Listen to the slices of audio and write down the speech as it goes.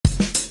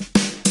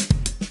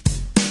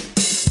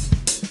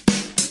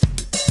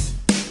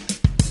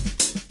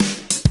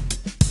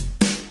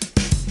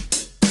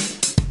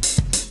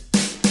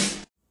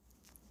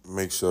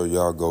make sure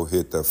y'all go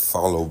hit that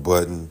follow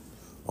button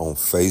on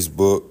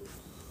Facebook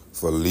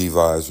for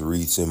Levi's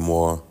Reats and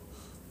more.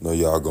 Know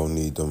y'all gonna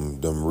need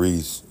them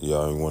wreaths.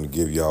 Y'all want to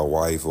give y'all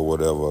wife or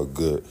whatever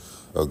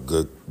a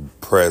good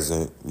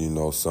present.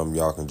 Something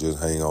y'all can just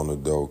hang on the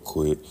door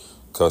quick.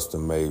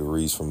 Custom made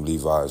wreaths from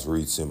Levi's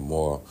Wreaths and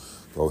more.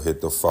 Go hit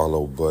the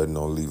follow button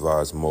on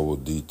Levi's Mobile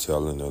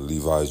Detailing and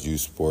Levi's Youth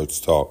Sports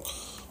Talk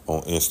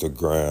on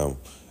Instagram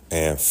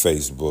and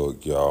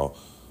Facebook, y'all.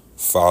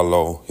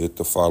 Hit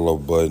the follow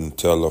button,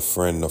 tell a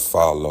friend to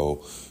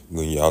follow.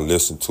 When y'all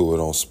listen to it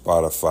on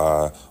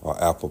Spotify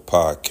or Apple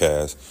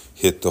Podcasts,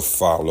 hit the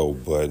follow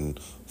button,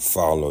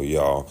 follow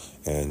y'all.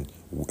 And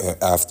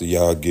after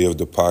y'all give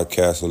the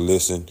podcast a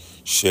listen,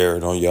 share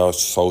it on y'all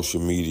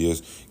social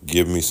medias,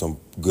 give me some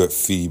good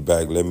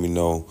feedback. Let me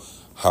know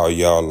how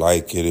y'all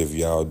like it, if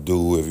y'all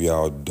do, if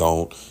y'all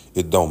don't.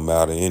 It don't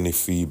matter. Any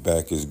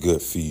feedback is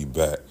good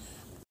feedback.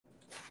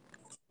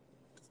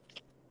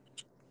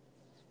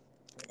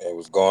 Hey,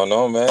 what's going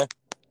on, man?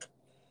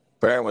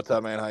 Baron, what's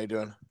up, man? How you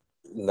doing?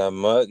 Not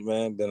much,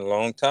 man. Been a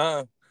long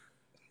time.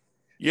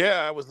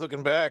 Yeah, I was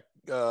looking back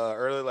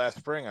early last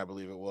spring, I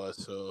believe it was.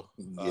 So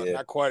Yeah.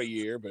 not quite a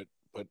year, but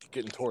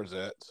getting towards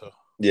that. So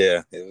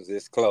Yeah,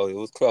 it's close. It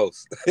was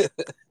close.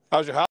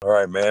 how's your house? All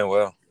right, man.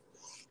 Well,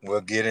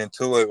 we'll get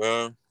into it,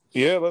 man.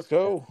 Yeah, let's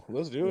go.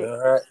 Let's do it. All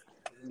right.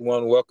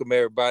 Want to welcome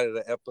everybody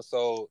to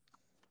episode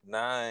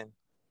 9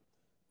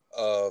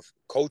 of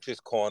Coach's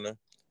Corner.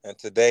 And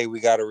today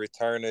we got a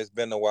returner. It's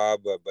been a while,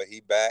 but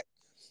he back.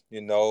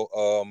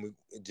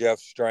 Jeff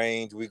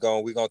Strange. We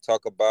gonna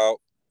talk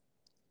about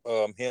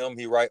him.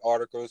 He write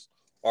articles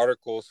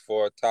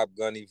for Top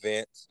Gun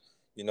events.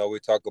 We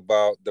talk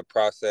about the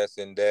process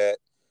in that.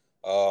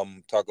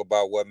 Talk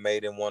about what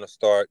made him want to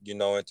start,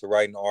 into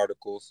writing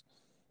articles.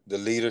 The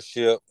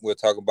leadership. We'll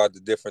talk about the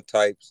different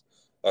types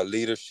of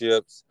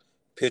leaderships.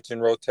 Pitching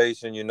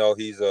rotation.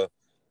 He's a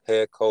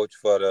head coach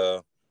for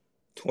the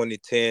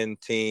 2010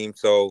 team,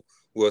 so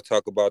we'll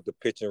talk about the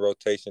pitching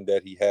rotation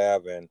that he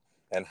have and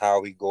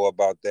how he go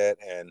about that.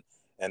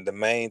 And the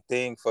main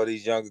thing for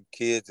these younger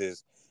kids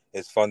is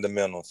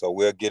fundamentals. So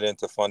we'll get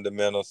into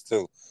fundamentals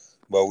too.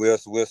 But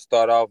we'll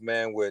start off,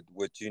 man, with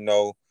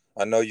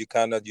I know you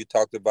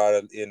talked about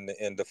it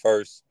in the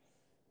first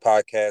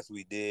podcast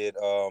we did.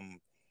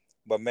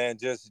 But man,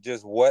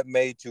 just what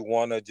made you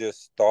want to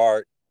just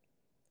start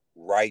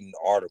writing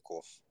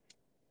articles?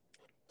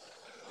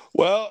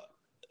 Well,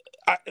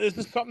 this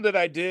is something that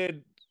I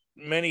did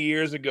many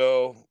years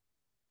ago.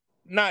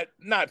 Not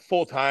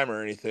full time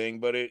or anything,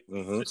 but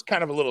it's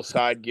kind of a little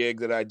side gig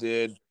that I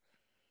did.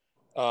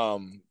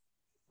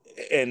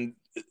 And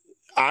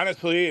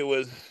honestly, it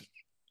was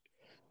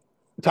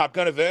Top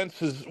Gun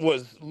Events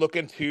was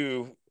looking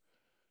to,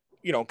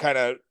 kind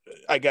of,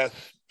 I guess,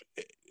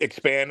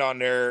 expand on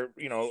their,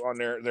 on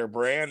their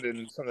brand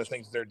and some of the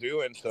things they're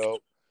doing. So,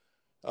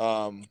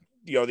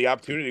 the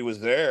opportunity was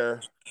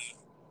there.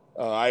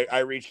 I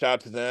reached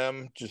out to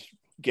them, just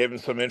gave them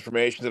some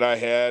information that I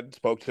had,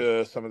 spoke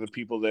to some of the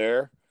people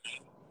there.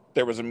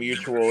 There was a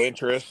mutual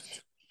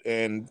interest.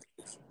 And,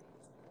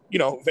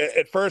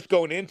 at first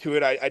going into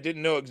it, I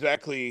didn't know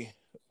exactly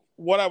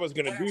what I was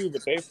going to do,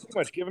 but they've pretty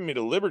much given me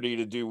the liberty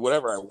to do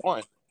whatever I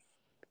want.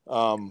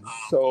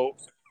 So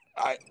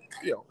I,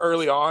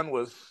 early on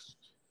was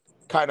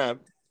kind of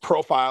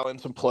profiling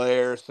some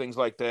players, things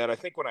like that. I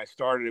think when I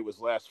started, it was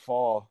last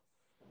fall,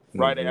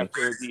 right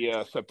after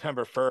the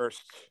September 1st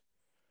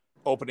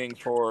opening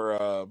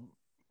for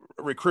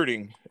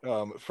recruiting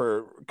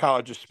for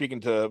colleges,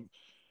 speaking to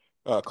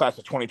class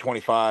of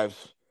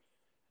 2025s.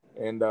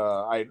 And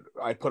I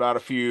put out a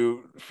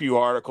few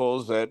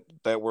articles that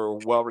were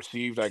well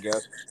received, I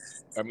guess.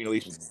 I mean, at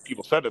least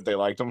people said that they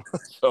liked them.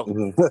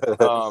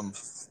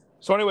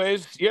 So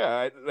anyways,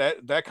 yeah,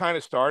 that kind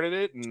of started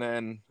it, and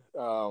then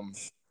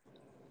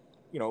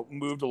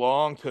moved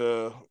along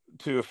to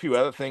a few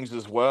other things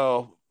as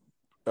well.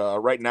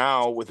 Right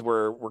now,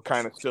 we're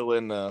kind of still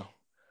in the,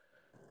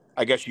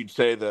 I guess you'd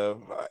say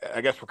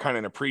I guess we're kind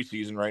of in a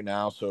preseason right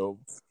now. So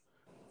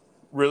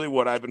really,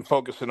 what I've been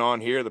focusing on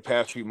here the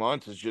past few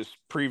months is just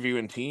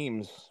previewing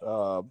teams,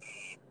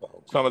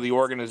 some of the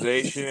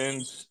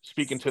organizations,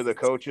 speaking to the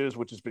coaches,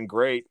 which has been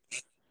great.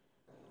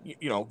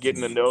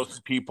 Getting to know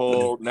some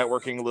people,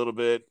 networking a little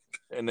bit,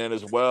 and then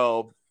as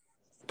well,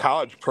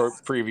 college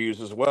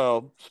previews as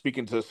well,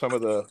 speaking to some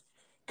of the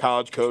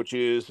college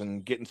coaches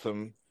and getting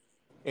some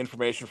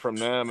information from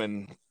them.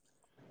 And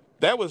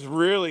that was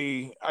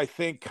really, I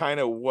think, kind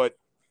of what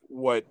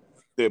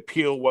the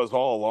appeal was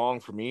all along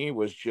for me,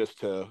 was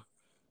just to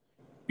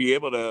be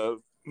able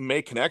to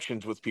make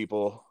connections with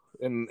people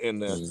in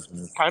this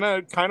kind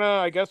of,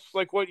 I guess,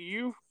 like what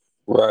you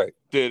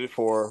did it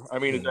for. I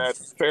mean, is that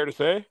fair to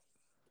say?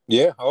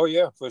 Yeah. Oh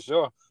yeah, for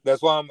sure.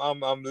 That's why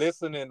I'm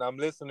listening. I'm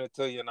listening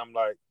to you, and I'm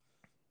like,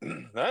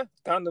 that's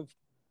kind of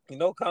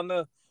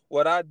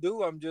what I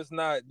do. I'm just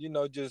not,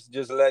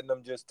 just letting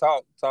them just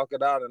talk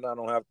it out, and I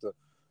don't have to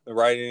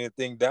write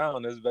anything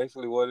down. That's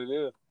basically what it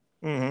is.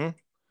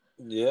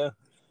 Yeah.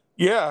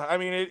 Yeah. I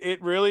mean,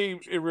 it really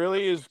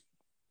is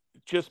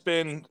just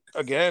been,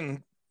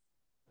 again,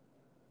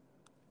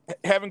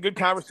 having good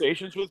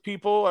conversations with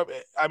people.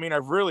 I mean,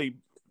 I've really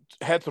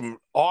had some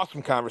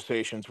awesome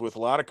conversations with a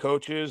lot of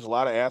coaches, a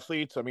lot of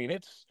athletes. I mean,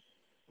 it's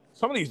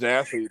some of these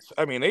athletes.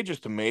 I mean, they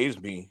just amaze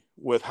me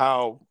with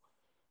how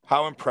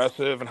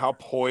impressive and how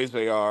poised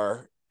they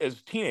are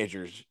as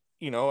teenagers.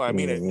 I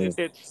mean, Hmm.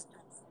 it's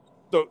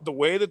the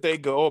way that they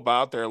go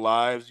about their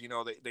lives.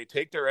 They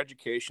take their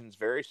educations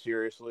very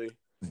seriously.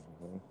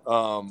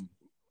 Um,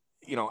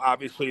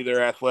 Obviously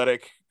they're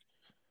athletic.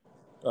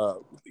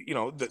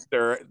 That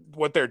they're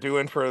what they're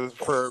doing for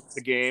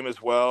the game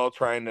as well,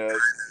 trying to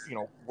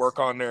work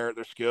on their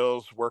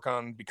skills, work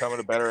on becoming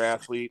a better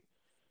athlete,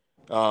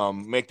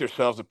 make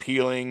themselves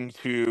appealing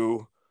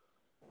to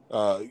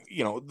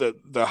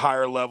the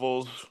higher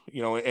levels,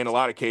 in a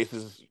lot of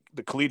cases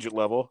the collegiate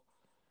level.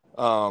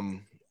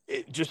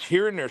 Just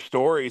hearing their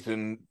stories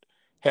and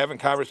having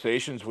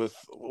conversations with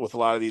a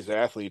lot of these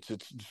athletes,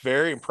 it's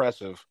very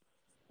impressive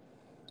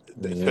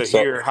Hmm. to So,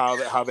 hear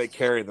how they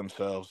carry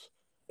themselves.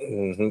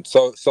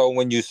 so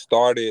when you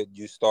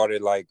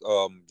started like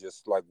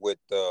just like with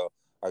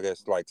I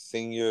guess like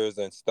seniors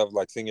and stuff,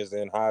 like seniors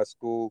in high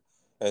school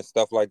and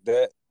stuff like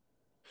that.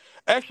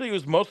 Actually, it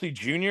was mostly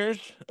juniors,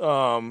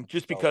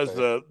 just because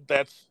Okay.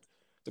 that's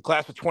the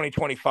class of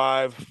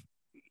 2025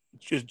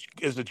 just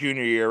is the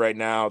junior year right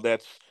now.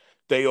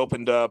 They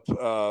opened up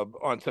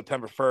on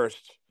September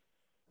 1st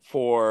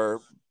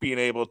for being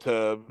able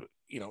to,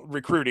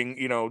 recruiting,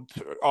 to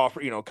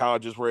offer,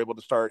 colleges were able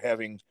to start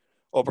having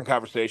open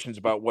conversations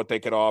about what they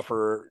could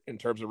offer in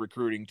terms of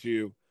recruiting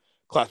to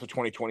class of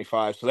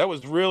 2025. So that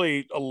was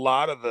really a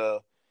lot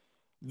of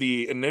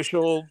the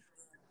initial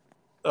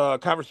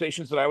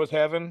conversations that I was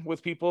having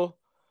with people.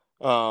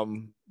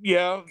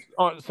 Yeah,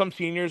 on some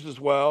seniors as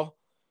well,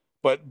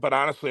 but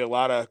honestly, a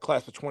lot of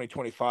class of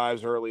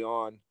 2025s early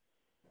on,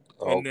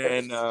 and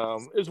Okay. then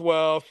as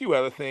well a few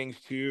other things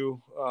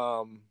too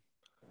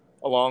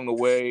along the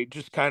way.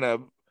 Just kind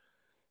of,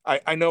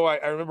 I know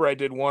I remember I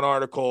did one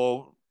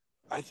article,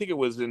 I think it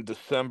was in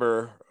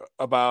December,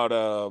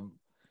 about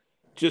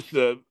just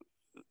the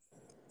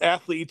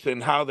athletes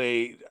and how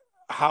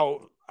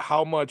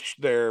much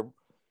their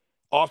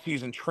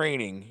off-season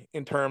training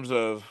in terms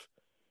of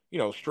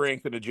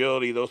strength and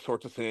agility, those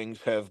sorts of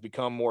things have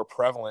become more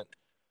prevalent.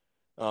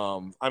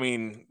 I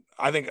mean,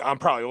 I think I'm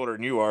probably older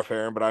than you are,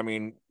 Farron, but I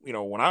mean,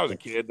 when I was a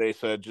kid, they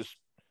said just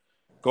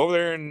go over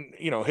there and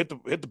hit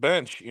the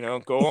bench,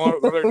 go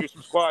there and do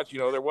some squats.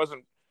 There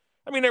wasn't.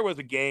 I mean, there was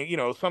a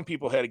game. Some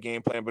people had a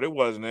game plan, but it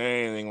wasn't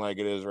anything like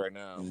it is right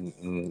now.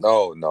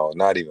 No, no,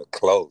 not even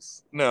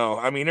close. No,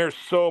 I mean, there's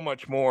so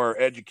much more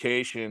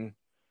education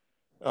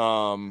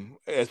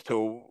as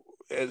to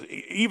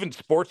even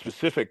sports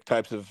specific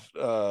types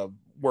of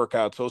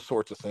workouts, those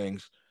sorts of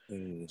things.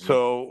 Hmm.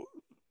 So,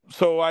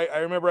 I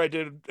remember I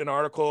did an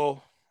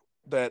article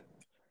that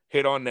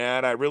hit on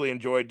that. I really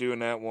enjoyed doing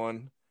that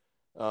one.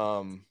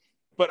 Um,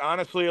 but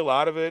honestly, a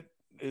lot of it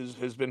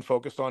has been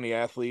focused on the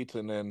athletes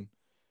and then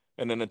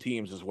the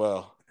teams as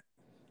well.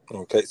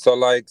 Okay, so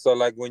like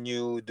when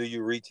you do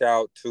you reach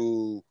out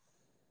to,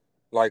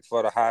 like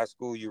for the high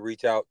school, you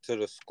reach out to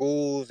the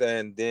schools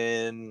and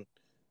then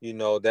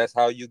that's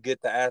how you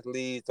get the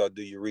athletes, or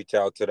do you reach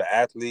out to the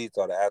athletes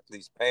or the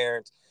athletes'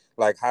 parents?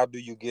 Like how do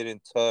you get in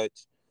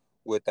touch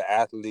with the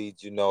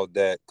athletes,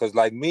 that because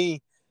like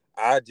me,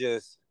 I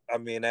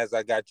mean, as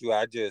I got you,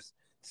 I just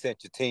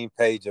sent your team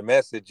page a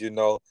message,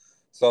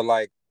 so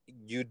like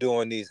you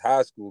doing these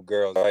high school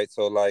girls, right?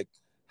 So like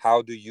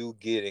how do you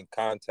get in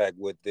contact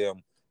with them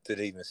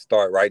to even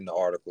start writing the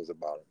articles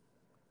about them?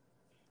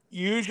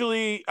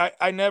 Usually,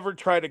 I never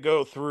try to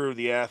go through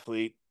the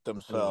athlete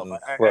themselves.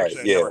 I Right,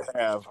 actually I yeah. never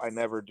have. I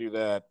never do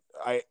that.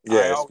 I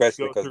Yeah, always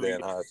especially go because through they're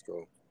in high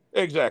school.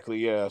 exactly,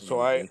 yeah. So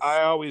I Hmm.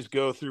 I always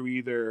go through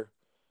either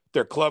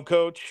their club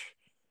coach,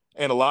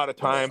 and a lot of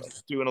times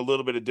it's doing a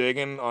little bit of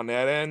digging on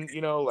that end.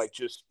 Like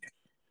just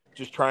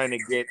trying to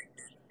get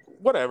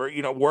whatever,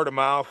 word of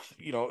mouth.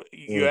 You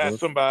Hmm. ask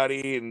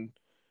somebody, and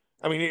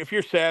I mean, if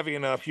you're savvy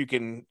enough, you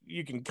can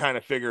kind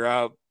of figure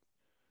out,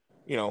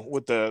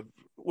 with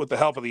the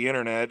help of the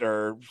internet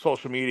or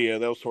social media,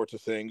 those sorts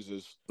of things,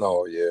 is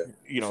Oh yeah,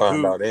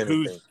 find out anything.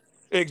 who's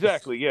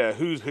exactly, yeah,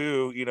 who's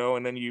who,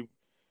 and then you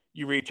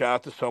reach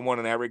out to someone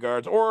in that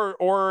regards,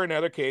 or in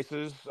other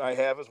cases, I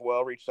have as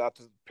well reached out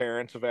to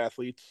parents of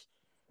athletes.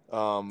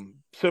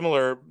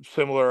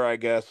 Similar, I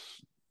guess,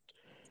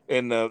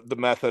 in the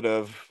method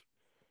of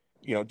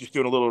just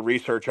doing a little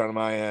research on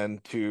my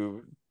end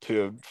to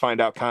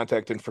find out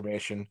contact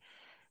information,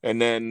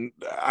 and then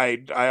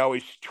I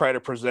always try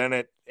to present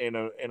it in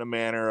a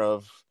manner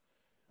of,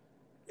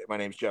 my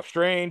name's Jeff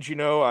Strange.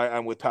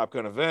 I'm with Top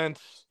Gun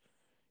Events.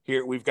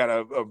 Here we've got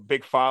a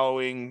big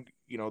following.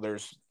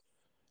 There's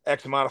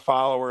X amount of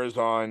followers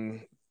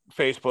on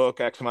Facebook,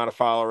 X amount of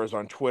followers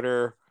on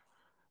Twitter.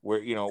 Where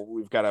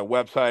we've got a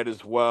website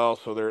as well,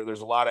 so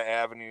there's a lot of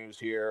avenues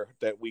here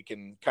that we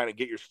can kind of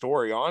get your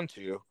story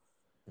onto.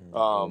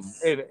 Hmm.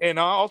 And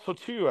also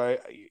too, I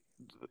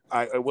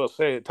will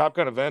say Top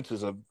Gun Events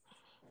is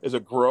a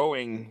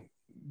growing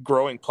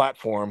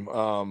platform.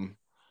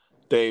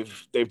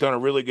 they've done a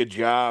really good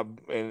job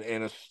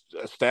and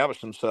established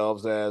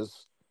themselves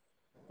as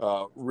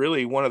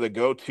really one of the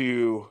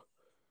go-to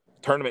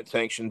tournament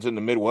sanctions in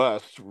the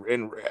Midwest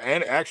and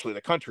actually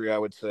the country, I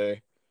would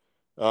say.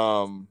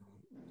 Um,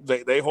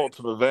 they hold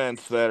some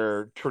events that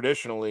are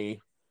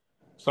traditionally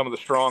some of the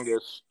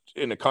strongest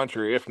in the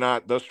country, if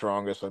not the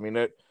strongest. I mean,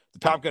 the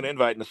Top Gun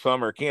Invite in the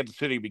summer, Kansas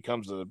City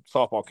becomes the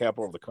softball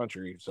capital of the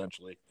country,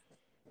 essentially.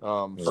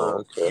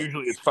 So Okay.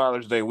 usually it's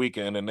Father's Day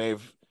weekend, and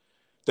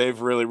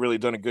they've really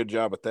done a good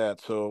job at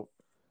that. So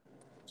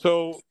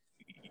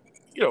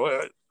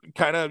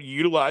kind of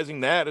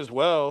utilizing that as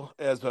well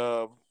as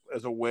a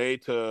way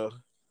to,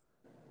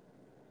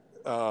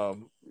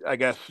 I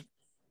guess,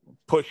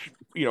 push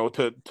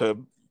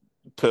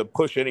to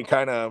push any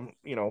kind of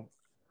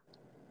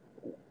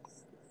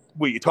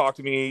will you talk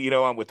to me,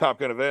 I'm with Top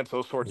Gun events,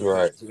 those sorts of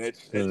Right. things, and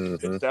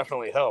Mm-hmm. it's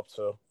definitely helped.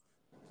 So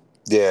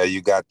Yeah,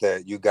 you got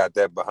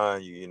that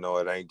behind you.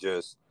 It ain't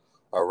just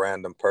a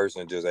random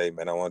person. Just, hey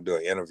man, I want to do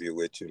an interview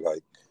with you.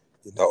 Like,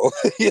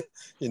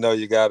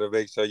 you got to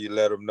make sure you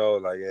let them know,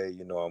 like, hey,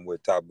 I'm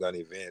with Top Gun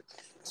events,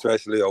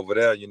 especially over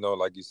there.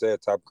 Like you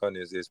said, Top Gun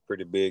is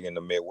pretty big in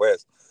the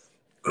Midwest.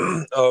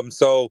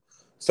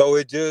 So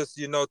it just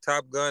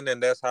Top Gun,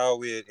 and that's how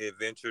it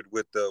ventured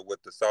with the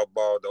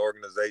softball, the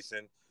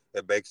organization.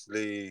 It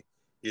basically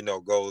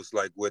goes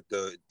like with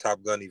the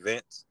Top Gun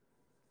events.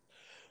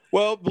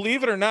 well,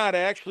 believe it or not,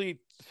 actually,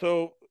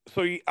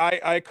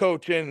 I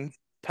coach in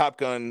Top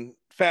Gun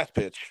Fast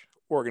Pitch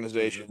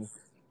organization,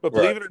 but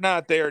Right. believe it or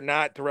not, they are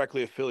not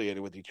directly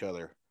affiliated with each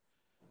other.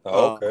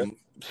 Oh, okay. Um,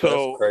 That's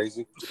so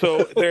crazy.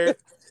 so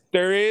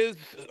there is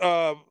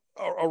a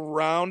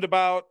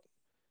roundabout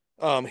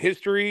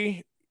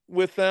history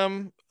with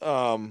them.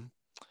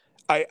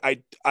 I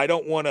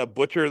don't want to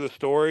butcher the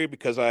story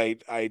because I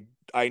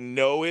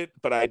know it,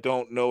 but I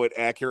don't know it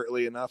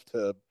accurately enough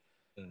to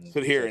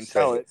sit here To and say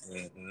tell it.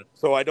 it.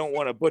 So I don't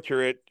want to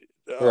butcher it,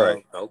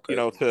 Right. Okay.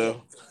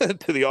 to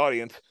to the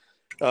audience.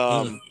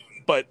 Um,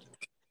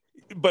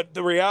 but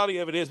the reality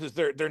of it is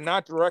they're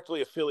not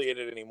directly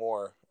affiliated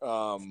anymore.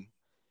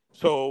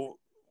 So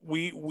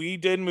we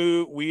did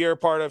move. We are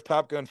part of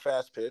Top Gun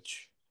Fast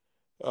Pitch.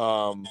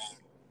 Um,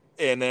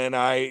 and then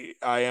I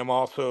am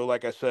also,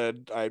 like I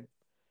said,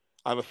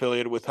 I'm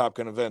affiliated with Top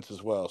Gun Events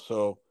as well.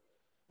 So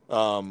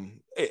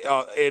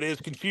it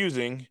is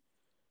confusing,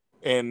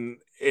 and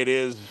it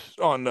is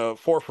on the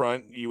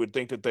forefront. You would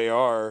think that they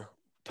are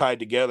tied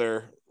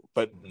together,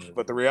 but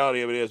the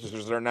reality of it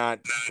is they're not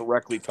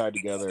directly tied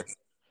together.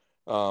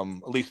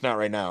 At least not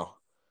right now.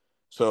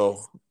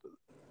 So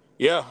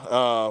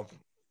yeah,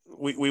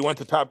 we went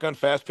to Top Gun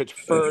Fast Pitch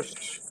first,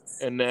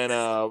 and then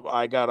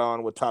I got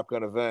on with Top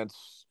Gun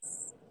Events,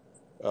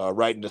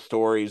 writing the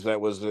stories.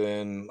 That was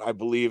in, I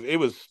believe it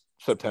was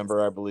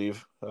September, I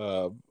believe,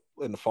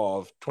 in the fall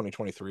of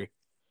 2023.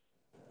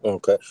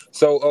 Okay.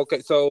 So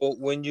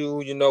when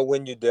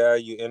when you're there,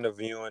 you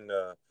interviewing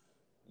the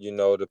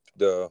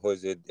who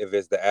is it, if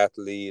it's the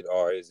athlete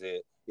or is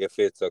it if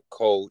it's a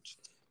coach,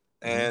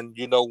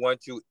 Mm-hmm. and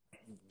once you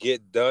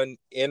get done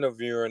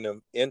interviewing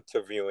them,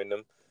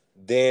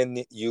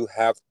 then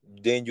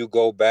you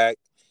go back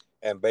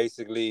and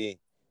basically,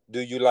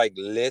 do you like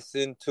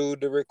listen to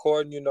the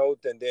recording,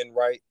 and then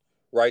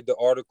write the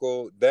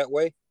article that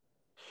way?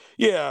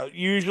 Yeah,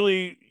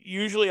 usually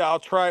I'll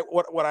try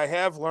what I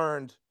have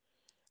learned.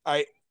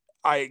 I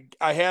I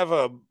have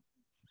a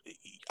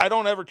I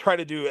don't ever try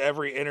to do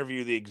every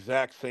interview the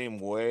exact same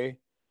way,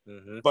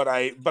 Mm-hmm. but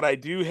I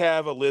do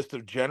have a list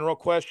of general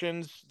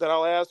questions that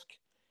I'll ask,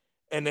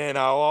 and then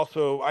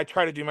I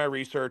try to do my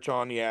research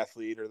on the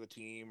athlete or the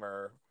team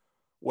or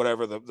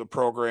whatever the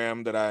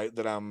program that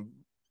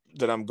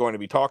I'm going to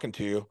be talking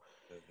to,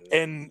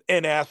 and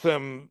ask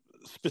them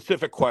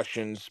specific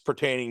questions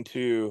pertaining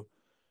to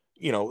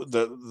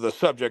the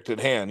subject at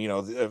hand.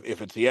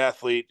 If it's the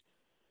athlete,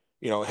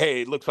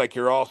 hey, it looks like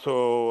you're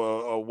also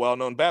a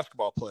well-known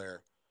basketball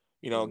player.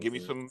 Give me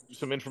Mm-hmm.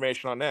 some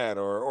information on that,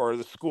 or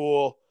the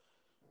school.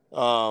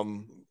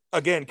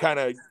 Again, kind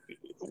of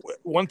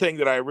one thing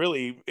that I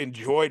really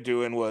enjoyed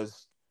doing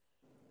was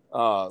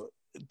uh,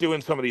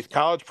 doing some of these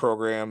college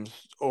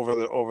programs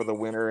over the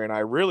winter, and I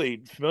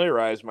really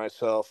familiarized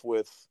myself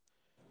with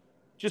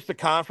just the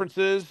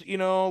conferences.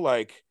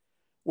 Like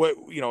what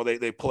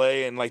they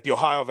play in, like the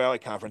Ohio Valley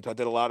Conference. I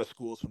did a lot of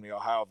schools from the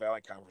Ohio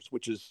Valley Conference,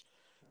 which is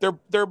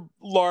they're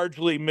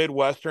largely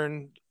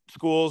Midwestern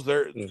schools.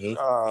 They're Mm-hmm.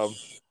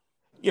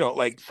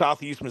 like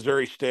Southeast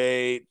Missouri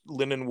State,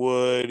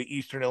 Lindenwood,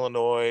 Eastern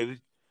Illinois,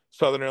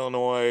 Southern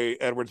Illinois,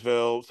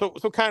 Edwardsville.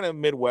 So kind of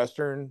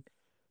Midwestern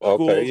Okay.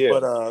 schools, Yeah.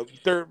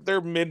 but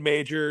they're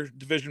mid-major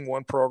Division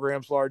I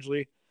programs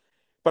largely.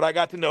 But I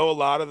got to know a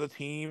lot of the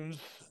teams,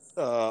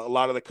 a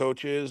lot of the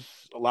coaches,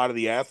 a lot of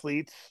the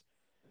athletes,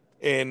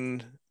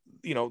 and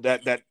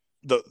that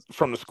the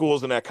from the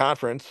schools in that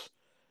conference.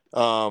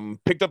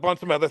 Picked up on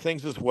some other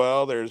things as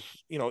well. There's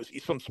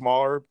some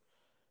smaller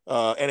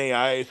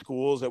NAIA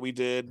schools that we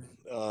did,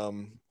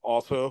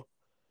 also.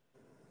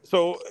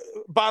 So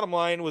bottom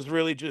line was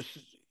really just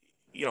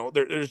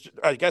there's,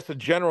 I guess, a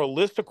general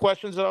list of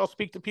questions that I'll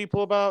speak to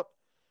people about.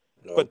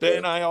 But Okay.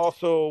 then I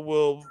also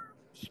will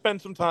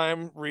spend some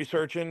time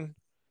researching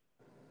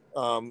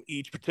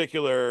each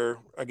particular,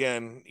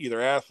 again,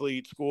 either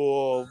athlete,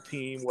 school,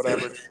 team,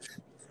 whatever it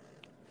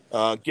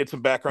is. Get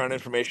some background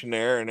information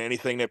there, and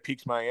anything that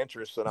piques my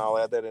interest, and I'll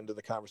add that into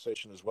the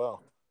conversation as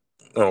well.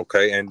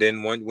 Okay. And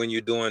then when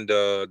you're doing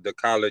the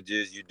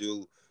colleges, you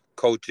do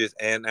coaches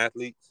and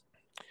athletes.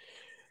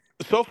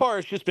 So far,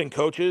 it's just been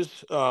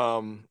coaches.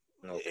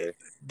 Okay.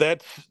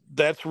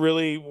 That's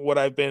really what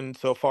I've been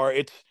so far.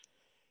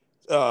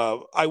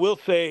 I will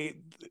say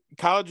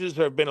colleges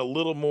have been a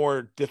little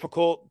more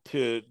difficult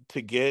to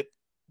get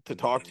to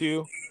talk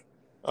to.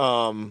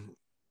 Um,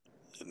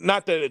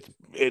 Not that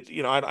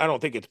I don't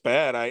think it's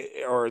bad.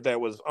 Or that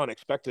was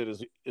unexpected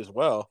as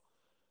well.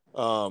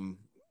 Um,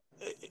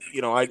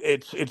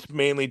 it's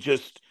mainly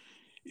just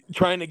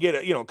trying to get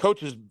it.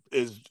 Coach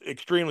is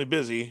extremely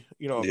busy.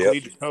 A Yep.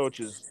 collegiate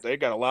coach they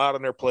got a lot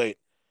on their plate.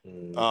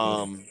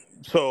 Hmm.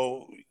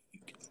 So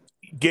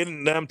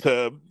getting them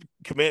to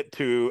commit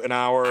to an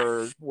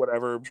hour,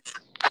 whatever,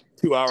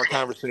 2 hour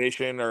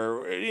conversation,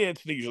 or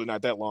it's usually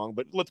not that long,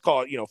 but let's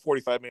call it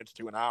 45 minutes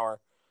to an hour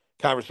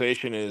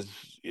conversation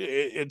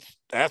it's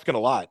asking a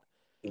lot.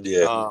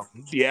 Yeah.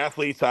 The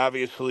athletes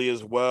obviously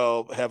as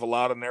well have a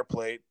lot on their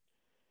plate.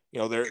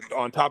 They're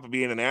on top of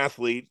being an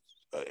athlete,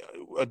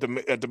 a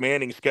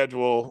demanding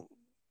schedule.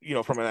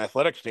 From an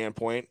athletic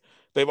standpoint,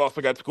 they've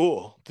also got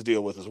school to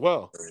deal with as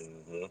well.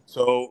 Hmm.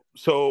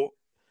 So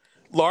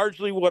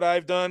largely what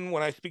I've done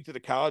when I speak to the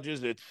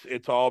colleges,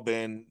 it's all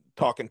been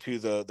talking to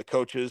the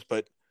coaches.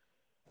 But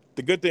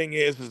the good thing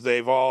is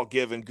they've all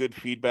given good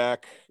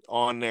feedback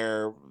on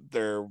their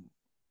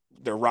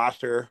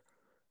roster.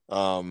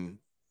 Um,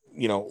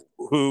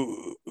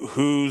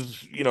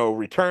 who's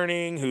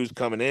returning, who's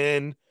coming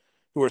in,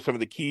 who are some of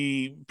the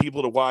key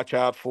people to watch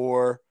out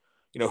for.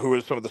 Who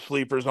are some of the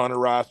sleepers on the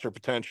roster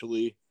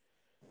potentially.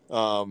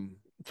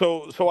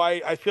 So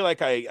I feel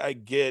like I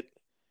get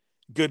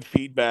good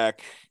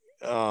feedback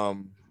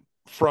from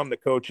the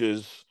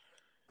coaches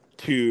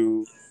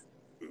to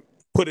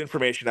put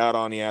information out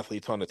on the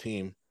athletes on the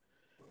team.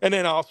 And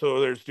then also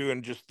there's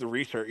doing just the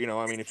research.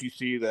 I mean, if you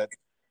see that,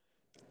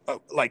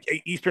 like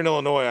Eastern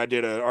Illinois, I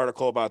did an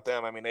article about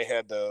them. I mean, they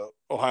had the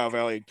Ohio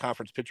Valley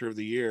Conference Pitcher of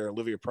the Year,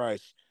 Olivia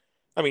Price.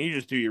 I mean, you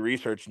just do your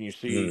research and you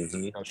see,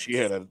 Hmm. she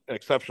had an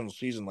exceptional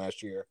season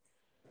last year.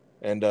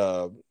 And,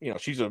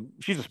 she's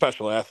a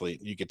special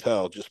athlete. You could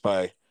tell just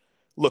by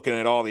looking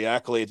at all the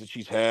accolades that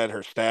she's had, her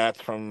stats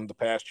from the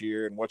past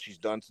year and what she's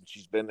done since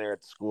she's been there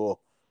at the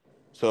school.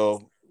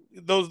 So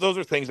those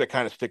are things that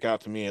kind of stick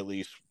out to me, at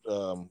least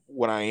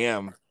when I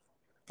am,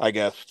 I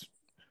guess,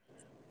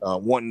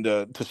 wanting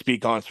to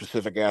speak on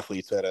specific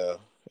athletes at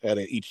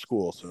each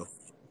school. So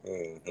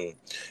Hmm.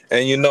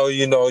 And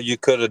you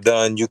could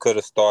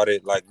have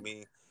started like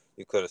me.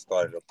 You could have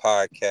started a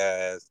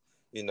podcast.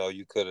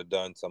 You could have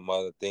done some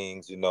other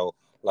things.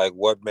 Like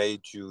what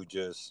made you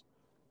just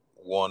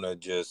want to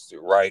just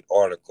write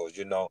articles?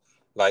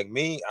 Like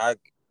me,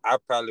 I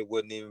probably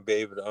wouldn't even be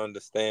able to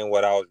understand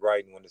what I was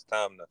writing when it's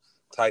time to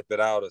type it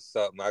out or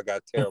something. I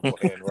got terrible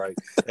handwriting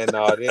and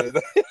all this.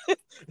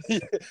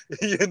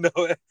 you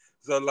know.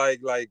 So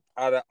like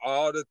out of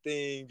all the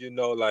things,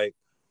 like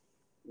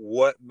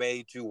what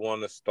made you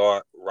want to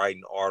start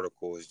writing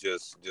articles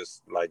just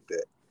like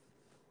that?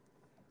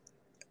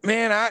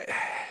 man, I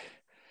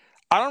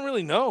don't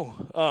really know.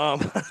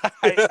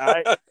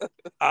 I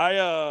I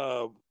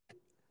uh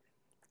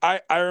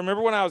I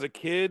remember when I was a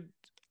kid,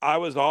 I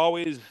was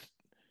always,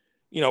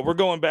 we're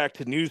going back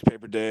to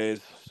newspaper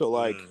days. So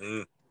like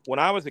Hmm. when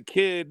I was a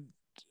kid,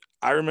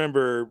 I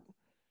remember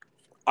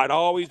I'd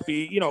always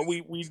be,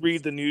 we'd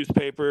read the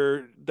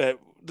newspaper, that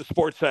the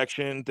sports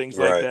section, things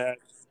like Right. that,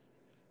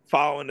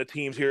 following the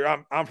teams here.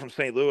 I'm from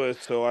St. Louis,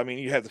 so I mean,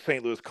 you have the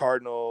St. Louis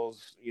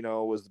Cardinals,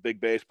 was the big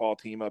baseball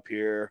team up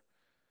here.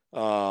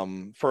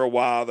 For a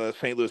while, the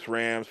St. Louis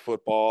Rams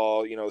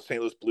football,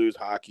 St. Louis Blues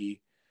hockey.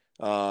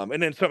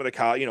 And then some of the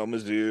college,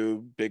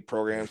 Mizzou, big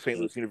program. St.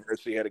 Mhm. Louis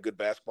University had a good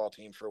basketball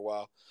team for a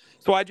while.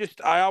 So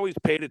I always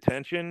paid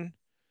attention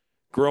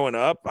growing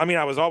up. I mean,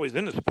 I was always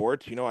into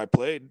sports. I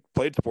played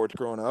sports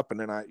growing up, and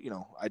then I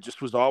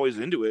just was always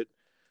into it.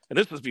 And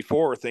this was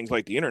before things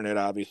like the internet,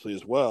 obviously,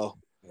 as well.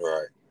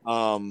 Right.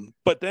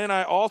 But then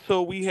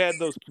we had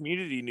those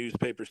community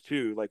newspapers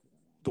too, like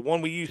the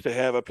one we used to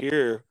have up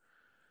here.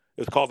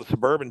 It was called the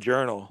Suburban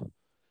Journal,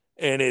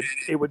 and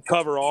it would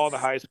cover all the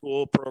high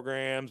school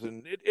programs,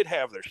 and it'd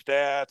have their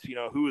stats.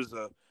 Who was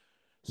the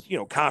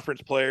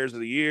conference players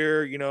of the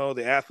year,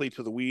 the athletes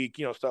of the week,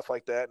 stuff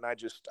like that. And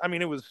I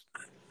mean, it was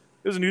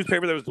a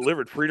newspaper that was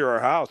delivered free to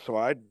our house. So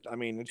I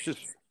mean,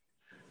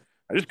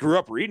 I just grew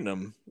up reading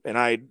them, and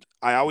I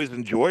always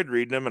enjoyed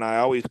reading them, and I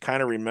always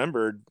kind of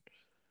remembered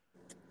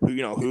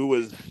who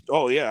was,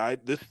 oh yeah,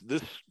 this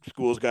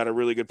school's got a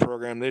really good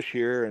program this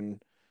year,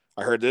 and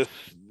I heard this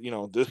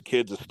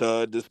kid's a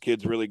stud, this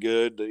kid's really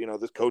good,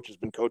 this coach has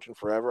been coaching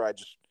forever. I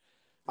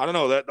don't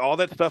know, that all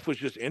that stuff was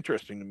just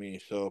interesting to me.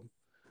 So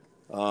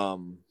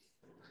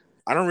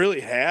I don't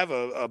really have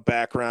a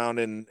background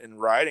in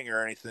writing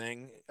or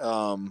anything.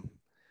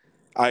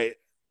 I,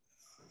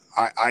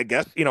 I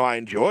guess, I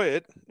enjoy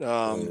it.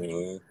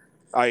 Mhm.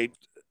 I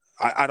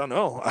don't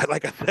know.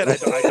 Like I said,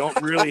 I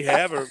don't really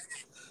have a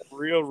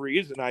real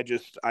reason. I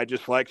just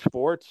like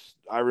sports.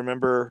 I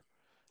remember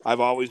I've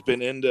always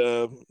been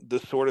into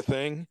this sort of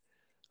thing.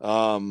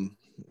 Um,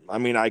 I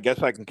mean, I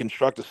guess I can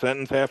construct a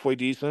sentence halfway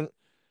decent,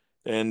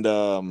 and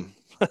I,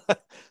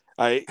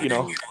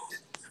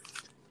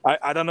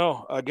 I don't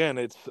know. Again,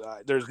 it's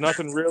there's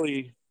nothing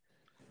really.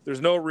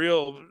 There's no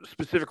real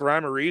specific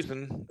rhyme or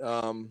reason.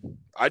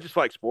 I just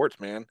like sports,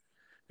 man,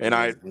 and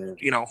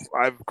Mhm.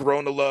 I've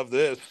grown to love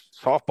this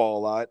softball a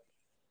lot.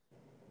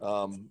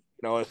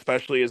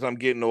 Especially as I'm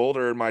getting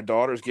older and my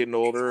daughter's getting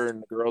older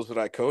and the girls that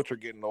I coach are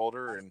getting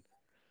older. And,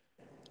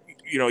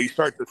 you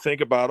start to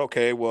think about,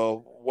 okay,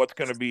 well, what's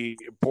going to be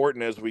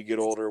important as we get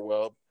older?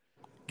 Well,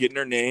 getting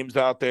their names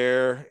out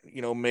there,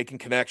 making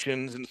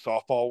connections in the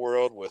softball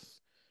world with,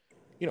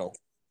 you know,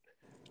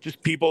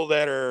 just people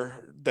that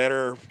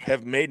are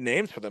have made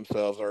names for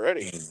themselves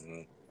already.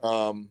 Mhm.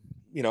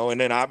 And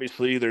then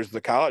obviously there's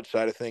the college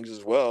side of things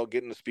as well,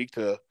 getting to speak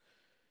to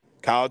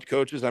college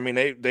coaches. I mean,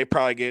 they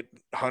probably get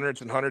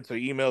hundreds and hundreds of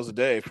emails a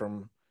day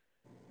from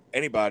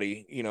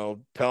anybody,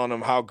 telling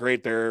them how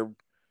great their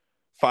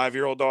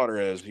 5-year-old daughter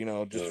is, just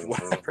Mhm.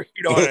 whatever,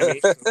 you know what I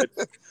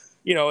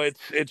mean?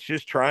 It's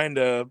just trying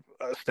to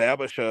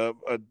establish a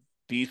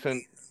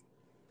decent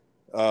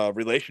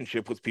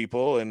relationship with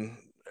people, and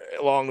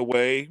along the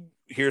way,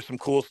 hear some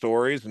cool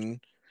stories and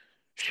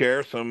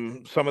share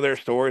some of their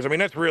stories. I mean,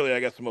 that's really, I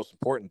guess, the most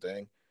important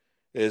thing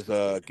is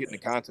getting the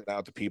content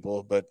out to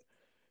people. But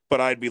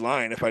I'd be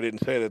lying if I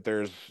didn't say that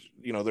there's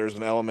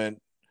an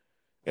element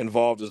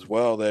involved as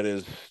well that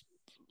is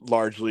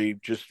largely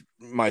just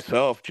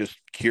myself, just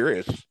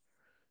curious.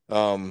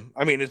 I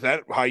mean, is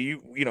that how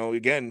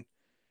again,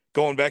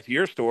 going back to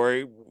your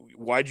story,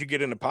 why'd you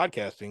get into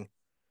podcasting?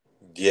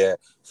 Yeah,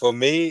 for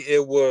me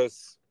it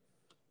was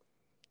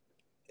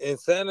in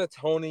San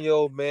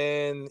Antonio,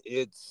 man.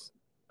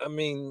 I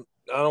mean,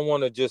 I don't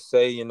want to just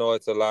say,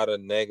 it's a lot of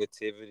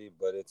negativity,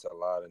 but it's a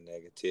lot of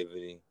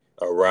negativity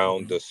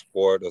around Mm-hmm. the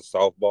sport of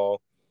softball,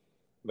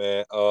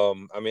 man.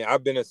 I mean,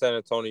 I've been in San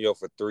Antonio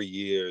for 3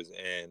 years,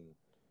 and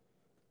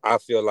I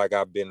feel like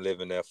I've been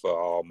living there for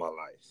all my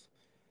life.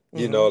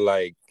 Mm-hmm.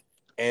 Like,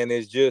 and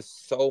it's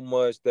just so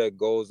much that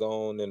goes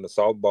on in the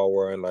softball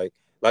world, and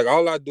like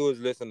all I do is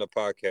listen to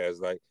podcasts,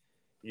 like,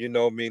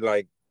 me,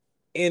 like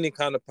any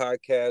kind of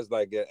podcast.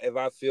 Like if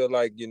I feel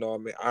like, I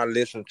mean, I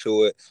listen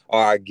to it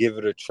or I give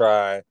it a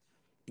try,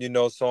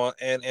 so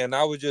and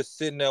I was just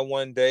sitting there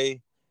one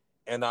day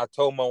and I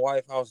told my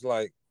wife, I was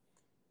like,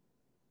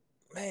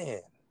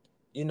 man,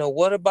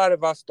 what about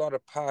if I start a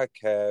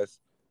podcast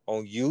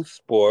on youth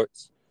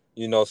sports,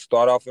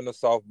 start off in the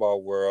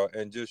softball world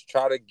and just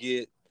try to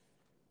get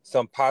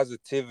some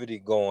positivity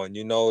going,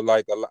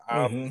 like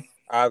Mm-hmm.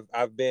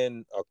 I've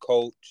been a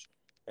coach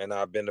and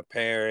I've been a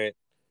parent,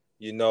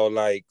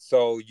 like,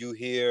 so you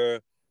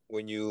hear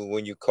when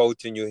you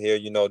coach and you hear,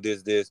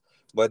 this,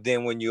 but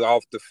then when you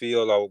off the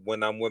field or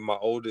when I'm with my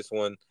oldest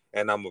one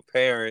and I'm a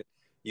parent,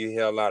 you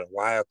hear a lot of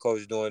why a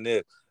coach doing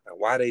this and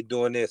why they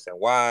doing this and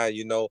why,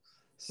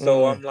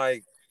 so Mm. I'm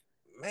like,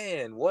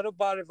 man, what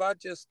about if I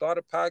just start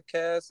a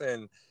podcast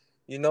and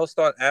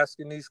start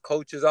asking these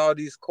coaches all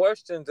these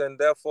questions, and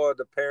therefore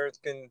the parents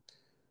can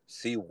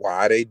see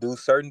why they do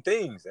certain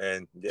things.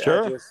 And yeah, I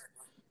Sure. just,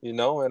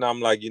 and I'm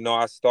like,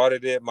 I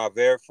started it, my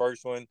very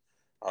first one.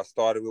 I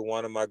started with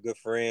one of my good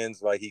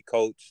friends. Like he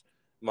coached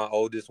my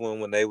oldest one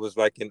when they was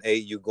like in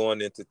 8U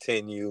going into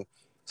 10U.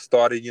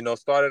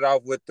 Started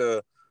off with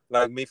the,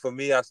 like me, for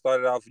me, I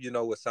started off,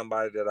 with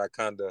somebody that I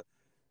kind of,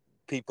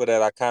 people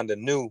that I kind of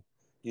knew,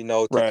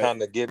 to Right.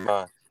 kind of get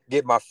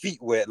my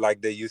feet wet,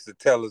 like they used to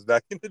tell us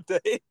back in the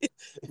day.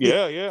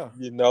 Yeah. Yeah.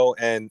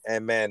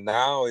 And man,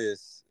 now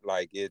it's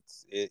like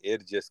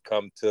it just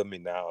come to me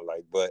now,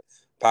 like, but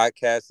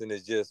podcasting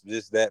is just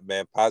that,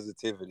 man,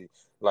 positivity.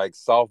 Like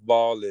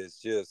softball is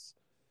just,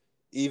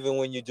 even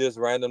when you just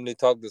randomly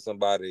talk to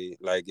somebody,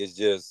 like it's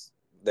just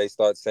they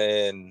start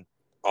saying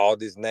all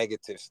this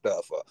negative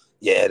stuff, or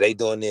yeah, they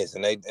doing this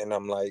and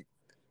I'm like,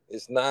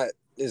 it's not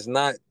it's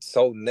not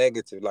so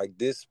negative. Like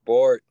this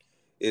sport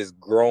is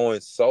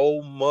growing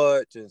so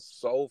much and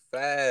so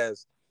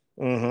fast.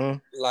 Mm-hmm.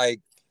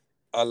 Like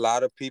a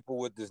lot of people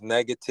with this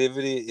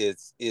negativity,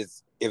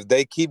 it's if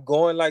they keep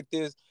going like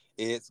this,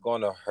 it's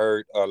gonna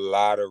hurt a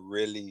lot of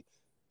really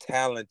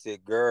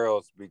talented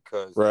girls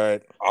because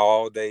Right.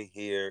 all they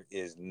hear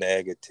is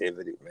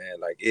negativity, man.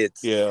 Like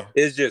Yeah.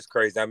 it's just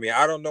crazy. I mean,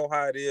 I don't know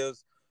how it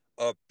is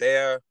up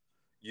there.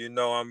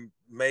 I'm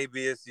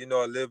maybe it's a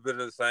little bit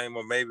of the same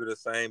or maybe the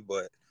same,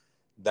 but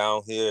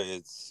down here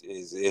it's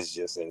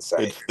just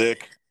insane. It's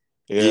thick.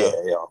 Yeah, Yeah.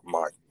 yeah.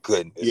 My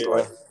goodness,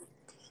 like Yeah.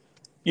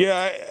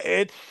 Yeah.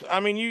 It's. I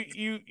mean,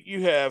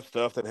 you have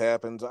stuff that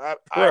happens. I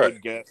right.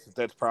 would guess that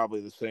that's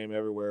probably the same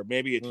everywhere.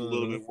 Maybe it's a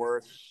little Hmm. bit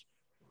worse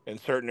in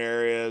certain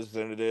areas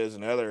than it is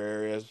in other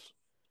areas.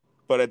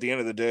 But at the end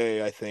of the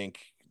day, I think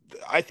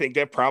I think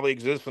that probably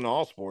exists in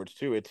all sports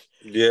too.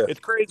 Yeah. It's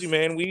crazy,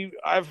 man.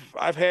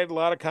 I've had a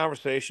lot of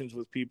conversations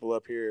with people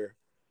up here,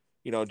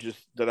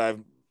 just that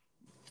I've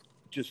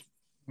just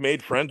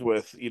made friends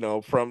with,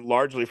 from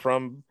largely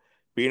from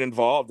being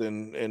involved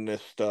in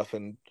this stuff.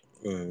 And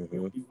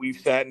Mm-hmm. we've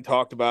sat and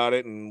talked about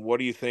it, and what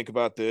do you think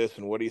about this,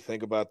 and what do you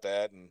think about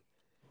that? And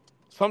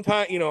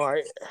sometimes,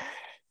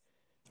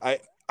 I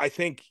I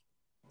think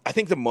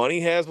the money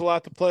has a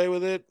lot to play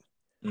with it.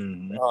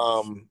 Mm-hmm.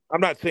 I'm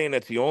not saying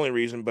that's the only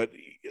reason, but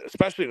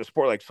especially in a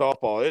sport like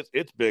softball,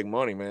 it's big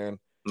money, man.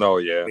 Oh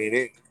I yeah.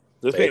 mean,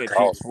 this It ain't a cheap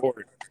costs.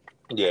 sport.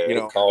 Yeah, it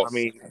I costs.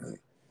 mean,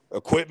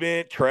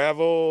 equipment,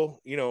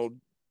 travel,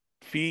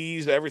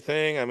 fees,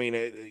 everything. I mean,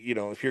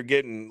 if you're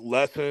getting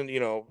lesson,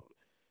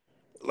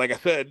 like I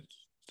said,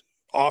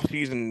 off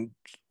season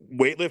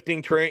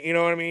weightlifting train. You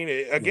know what I mean?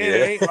 Again, it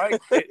Yeah. ain't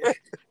like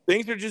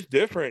things are just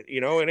different.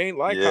 It ain't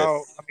like how.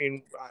 Yes. I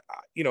mean,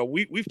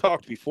 we've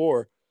talked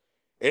before.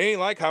 It ain't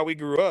like how we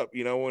grew up.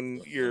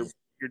 When your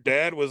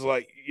dad was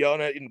like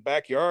yelling at you in the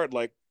backyard,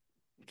 like,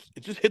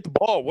 just hit the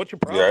ball. What's your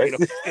problem?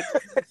 Right.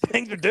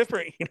 Things are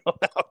different,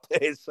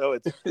 nowadays. So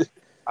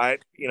I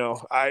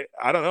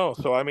don't know.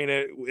 So I mean,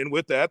 and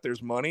with that,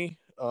 there's money.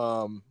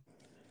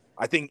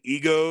 I think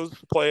egos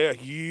play a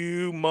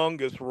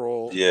humongous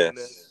role in Yes.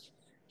 this,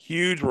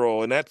 huge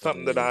role, and that's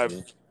something that I've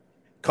Mm-hmm.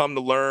 come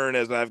to learn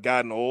as I've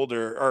gotten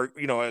older, or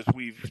as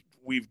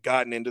we've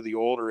gotten into the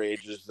older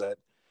ages.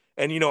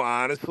 And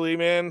honestly,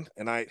 man,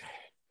 and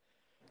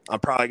I'm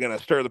probably gonna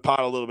stir the pot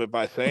a little bit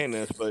by saying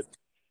this, but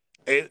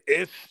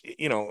it's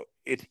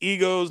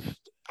egos.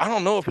 I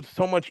don't know if it's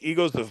so much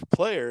egos of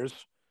players,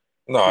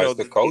 No, it's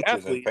the the coaches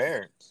and athletes.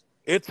 parents.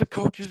 It's the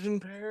coaches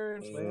and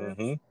parents, man.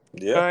 Mm-hmm.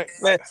 Yeah, I,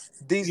 man. I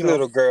These you know,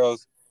 little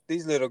girls,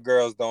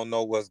 don't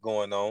know what's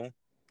going on.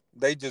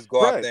 They just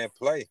go out right, there and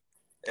play.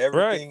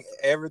 right.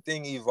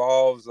 Everything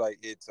evolves like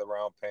it's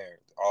around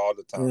parents all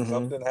the time. Mm-hmm.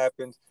 Something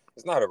happens,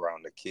 it's not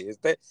around the kids.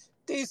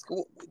 These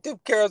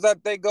girls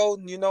that they go,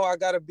 I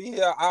gotta be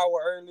here an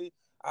hour early,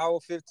 hour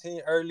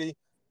 15 early.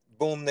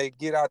 Boom, they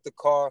get out the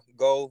car,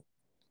 go,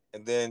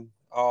 and then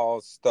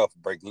all stuff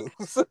break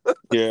loose.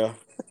 Yeah,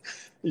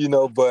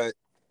 But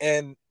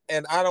and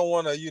I don't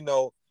want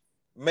to,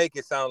 make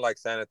it sound like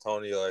San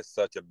Antonio is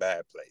such a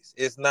bad place.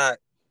 It's not,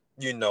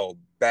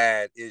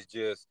 bad. It's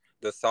just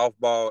the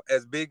softball,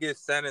 as big as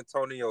San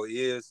Antonio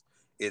is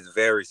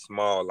very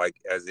small, like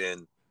as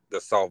in the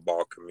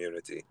softball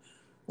community.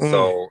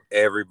 So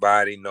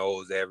everybody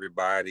knows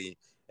everybody,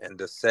 and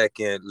the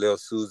second Lil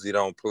Susie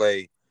don't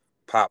play,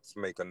 Pops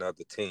make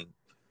another team.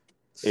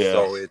 yeah,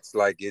 So it's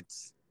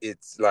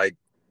like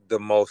the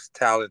most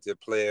talented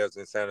players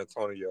in San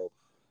Antonio,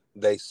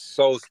 they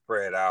so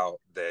spread out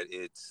that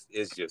it's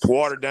it's just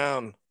watered insane.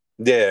 down.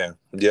 Yeah,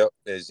 yep.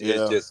 It's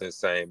Yeah, just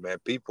insane, man.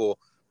 People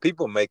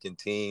making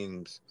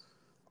teams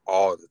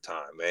all the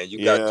time, man.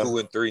 You got yeah, 2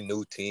 and 3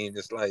 new teams.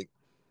 It's like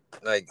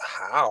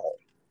how?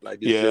 Like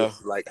it's yeah,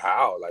 just like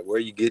how? Like where are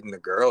you getting the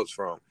girls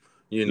from?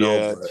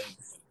 yeah. But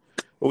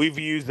We've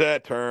used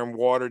that term,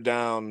 watered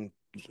down,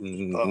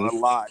 mm-hmm. a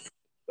lot.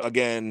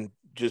 Again,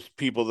 just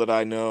people that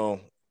I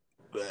know,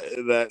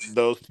 that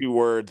those two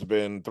words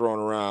been thrown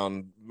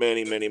around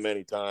many, many,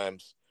 many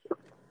times,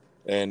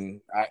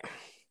 and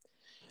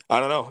I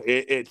don't know.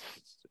 It's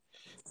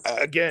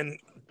again,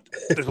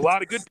 there's a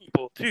lot of good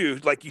people too,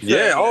 like you said.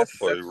 Yeah, I mean, oh that's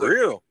for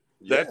real.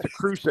 Yeah. that's the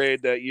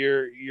crusade that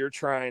you're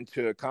trying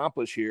to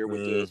accomplish here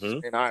with this, Mm-hmm.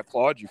 and I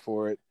applaud you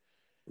for it.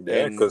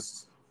 Yeah, And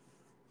cause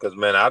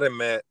man, I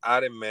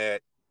done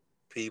met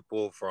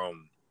people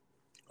from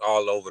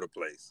all over the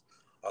place.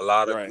 A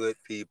lot of right, good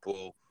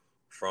people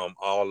from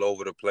all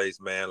over the place,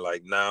 man.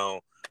 Like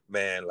now,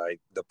 man, like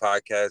the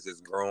podcast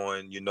is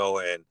growing,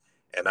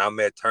 and I'm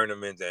at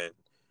tournaments,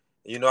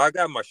 and I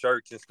got my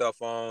shirts and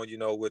stuff on,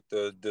 with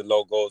the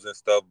logos and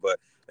stuff, but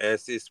and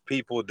it's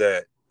people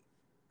that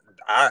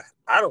I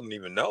don't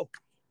even know.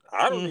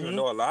 I don't even mm-hmm.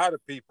 know a lot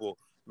of people,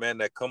 man,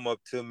 that come up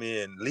to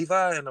me and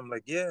Levi, and I'm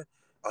like, yeah,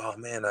 oh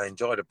man, I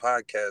enjoy the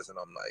podcast, and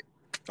I'm like,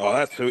 Oh,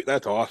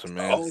 that's awesome,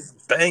 man. oh,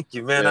 thank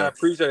you, man. I Yeah,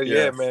 appreciate it.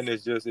 Yeah, yeah. man.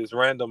 It's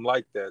random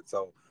like that.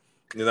 So,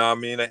 you know what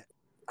I mean?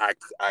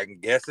 I'm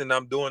guessing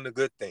I'm doing a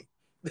good thing.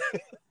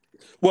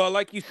 Well,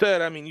 like you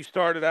said, I mean, you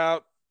started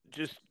out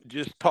just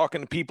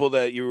talking to people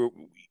that you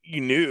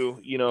knew,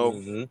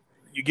 Mm-hmm.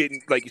 you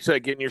getting, like you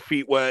said, getting your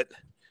feet wet,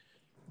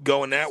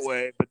 going that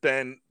way. But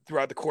then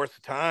throughout the course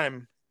of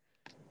time,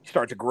 you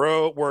start to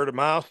grow, word of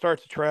mouth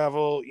starts to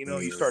travel,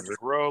 you start to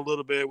Mm-hmm. grow a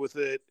little bit with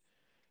it.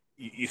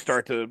 You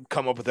start to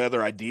come up with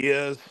other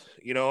ideas,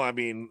 I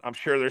mean, I'm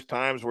sure there's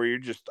times where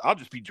I'll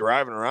just be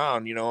driving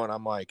around, and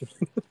I'm like,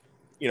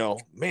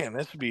 man,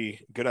 this would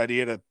be a good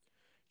idea to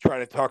try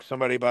to talk to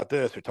somebody about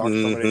this or talk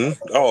to somebody about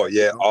Mm-hmm. Oh that,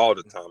 yeah, all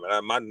the time.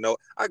 And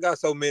I got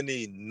so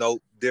many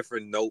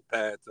different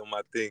notepads on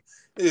my thing.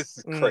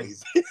 It's Mm,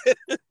 crazy.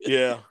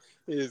 yeah,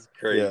 It's yeah.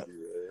 crazy,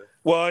 man.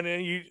 Well, and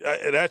then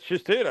that's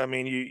just it. I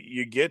mean,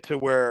 you get to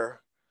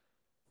where,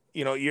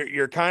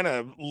 you're kind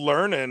of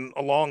learning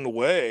along the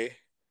way.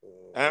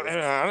 And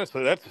Mm-hmm.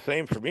 honestly, that's the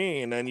same for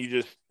me. And then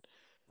you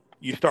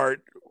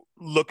start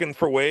looking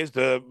for ways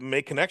to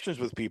make connections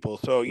with people.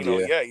 So,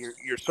 Yeah.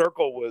 your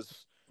circle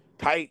was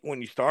tight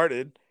when you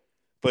started,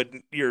 but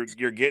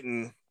you're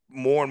getting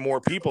more and more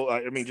people.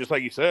 I mean, just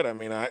like you said, I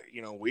mean,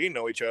 we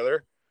know each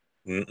other,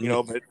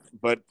 Mm-mm.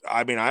 but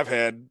I mean, I've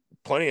had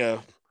plenty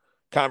of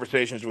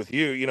conversations with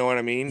you, you know what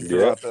I mean, Yep.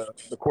 throughout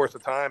the course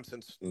of time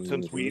since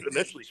Mm-hmm. we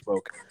initially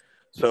spoke.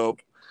 So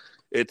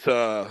it's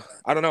I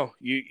don't know,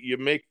 you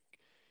make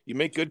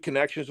good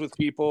connections with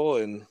people,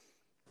 and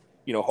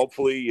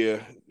hopefully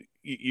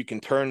you can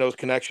turn those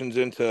connections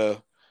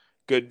into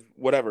good,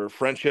 whatever,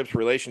 friendships,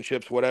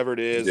 relationships, whatever it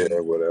is, Yeah,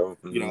 and whatever.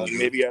 Mm-hmm.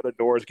 maybe other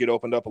doors get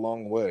opened up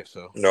along the way.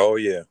 So Oh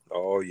yeah.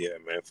 Oh yeah,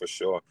 man, for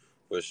sure.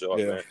 For sure,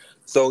 yeah. man.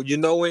 So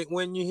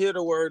when you hear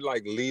the word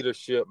like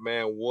leadership,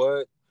 man,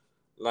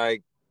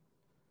 like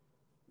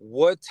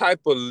what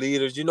type of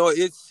leaders?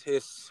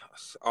 It's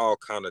all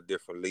kind of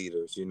different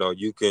leaders.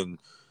 You can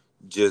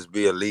just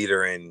be a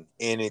leader in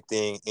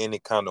anything, any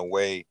kind of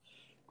way.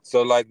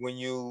 So like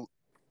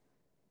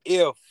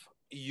if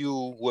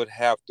you would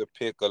have to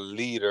pick a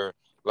leader,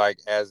 like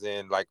as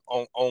in like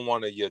on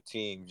one of your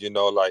teams,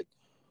 like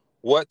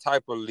what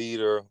type of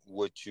leader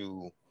would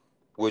you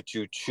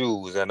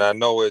choose? And I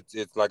know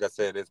it's like I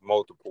said, it's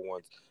multiple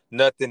ones.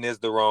 Nothing is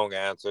the wrong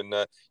answer.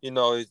 Not,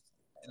 a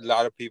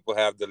lot of people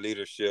have the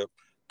leadership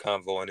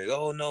convo and it's,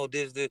 oh no,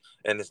 this,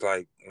 and it's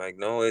like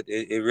no,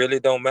 it really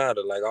don't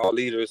matter. Like all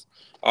leaders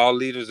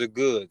are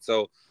good.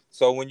 So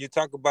when you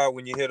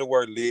hear the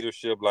word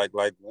leadership, like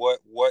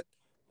what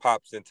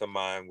pops into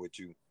mind with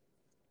you?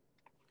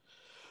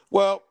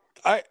 Well,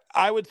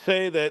 I would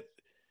say that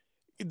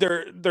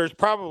there's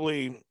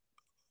probably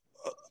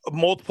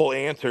multiple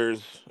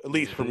answers, at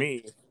least for Hmm.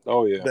 me,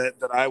 Oh yeah. that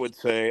I would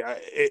say.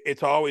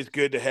 It's always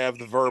good to have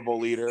the verbal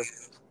leader.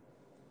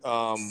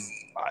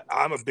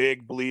 I'm a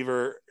big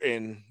believer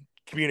in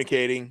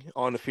communicating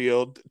on the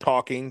field,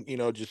 talking.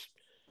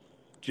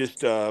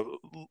 Just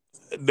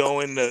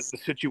knowing the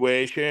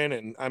situation,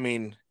 and I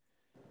mean,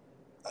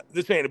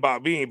 this ain't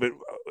about me, but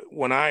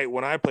when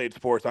I played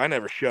sports, I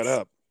never shut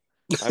up.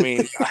 I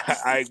mean,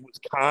 I was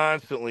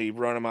constantly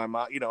running my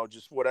mouth,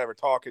 just whatever,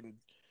 talking,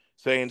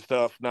 saying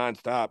stuff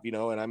nonstop,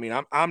 and I mean,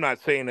 I'm not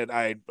saying that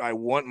I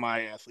want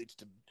my athletes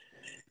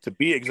to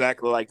be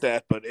exactly like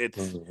that, but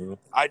Hmm.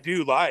 I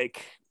do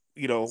like,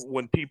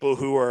 when people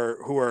who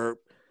are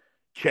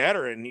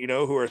chattering,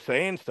 who are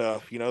saying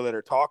stuff, that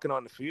are talking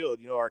on the field,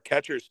 our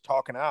catchers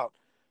talking out,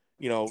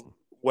 you know,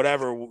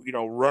 whatever,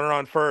 runner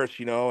on first,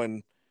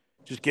 and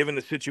just given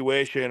the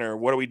situation, or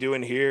what are we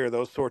doing here,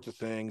 those sorts of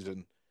things.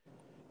 And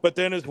but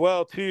then as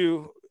well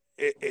too,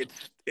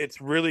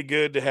 it's really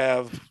good to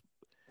have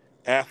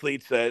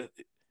athletes that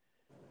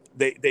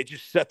they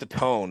just set the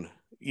tone.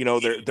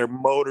 Their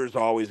motor's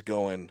always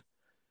going.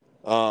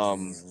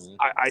 Hmm.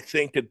 I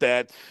think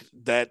that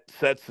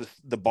sets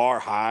the bar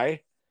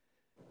high,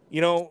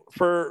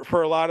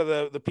 for a lot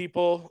of the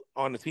people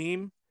on the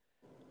team,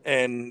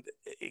 and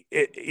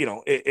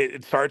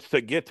it starts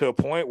to get to a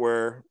point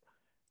where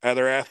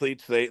other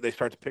athletes, they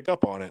start to pick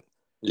up on it.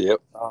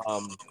 Yep.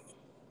 Um,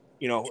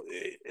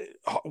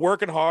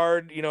 working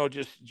hard,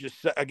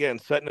 again,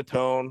 setting the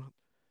tone.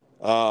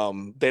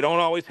 They don't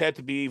always have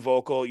to be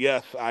vocal.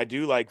 Yes, I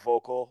do like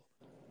vocal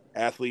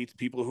athletes,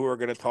 people who are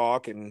going to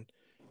talk, and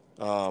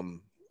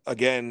um,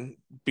 again,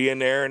 being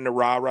there in the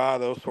rah rah,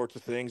 those sorts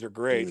of things are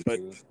great. But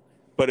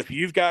Hmm. if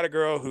you've got a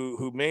girl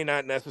who may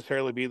not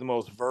necessarily be the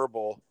most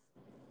verbal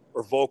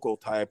or vocal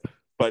type,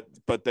 but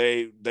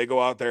they go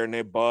out there and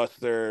they bust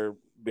their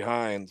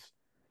behinds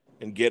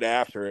and get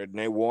after it and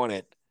they want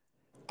it.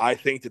 I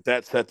think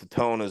that sets a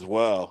tone as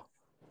well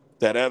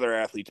that other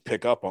athletes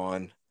pick up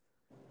on,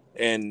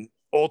 and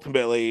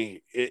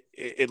ultimately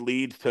it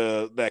leads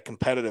to that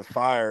competitive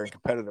fire and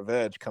competitive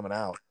edge coming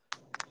out.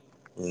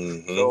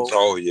 Hmm. So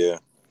Oh yeah.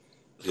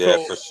 Yeah,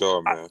 so for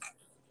sure, I, man.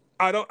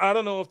 I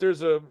don't know if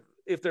there's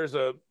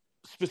a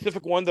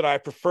specific one that I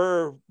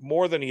prefer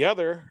more than the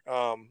other.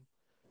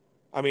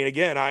 I mean,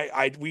 again,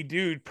 we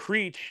do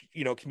preach,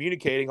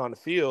 communicating on the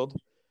field,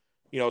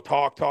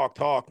 talk, talk,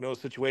 talk, no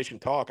situation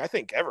talk. I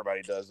think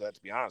everybody does that,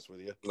 to be honest with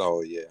you.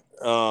 Oh yeah.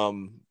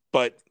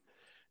 But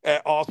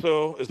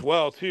also as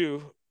well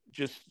too,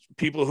 just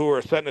people who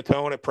are setting a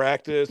tone at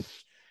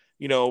practice,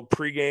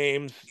 pre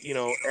games,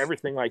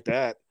 everything like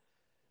that.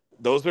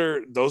 Those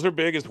are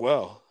big as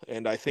well,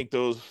 and I think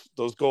those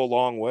go a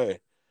long way.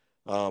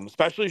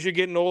 Especially as you're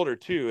getting older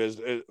too.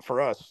 As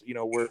for us,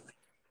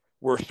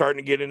 we're starting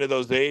to get into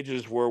those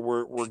ages where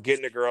we're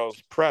getting the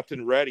girls prepped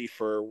and ready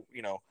for,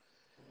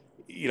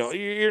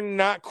 you're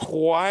not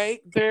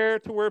quite there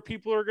to where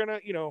people are gonna,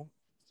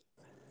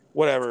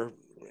 whatever,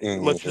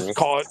 let's Hmm. just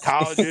call it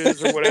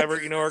colleges or whatever,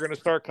 are going to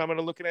start coming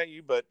and looking at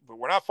you, but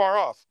we're not far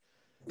off.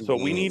 So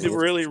we need to Hmm.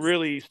 really,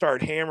 really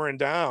start hammering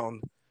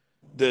down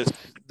this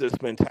this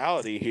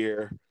mentality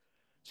here.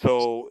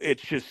 So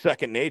it's just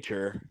second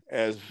nature,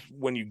 as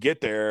when you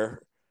get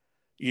there,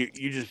 you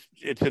just,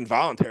 it's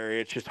involuntary.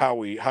 It's just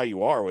how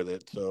you are with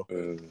it. So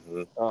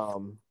Hmm.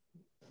 um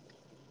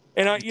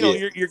and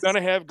Yeah. you're going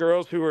to have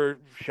girls who are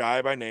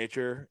shy by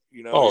nature.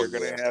 Oh You're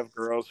going yeah. to have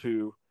girls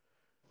who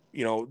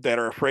that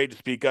are afraid to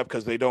speak up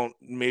because they don't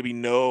maybe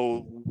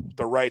know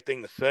the right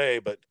thing to say.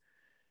 But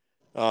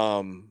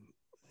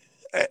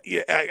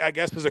yeah, I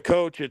guess as a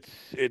coach,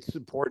 it's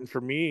important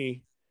for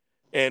me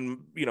and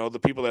the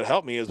people that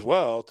help me as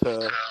well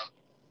to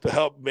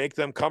help make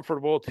them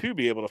comfortable to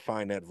be able to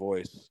find that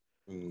voice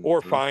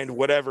or Mm-hmm. find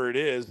whatever it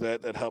is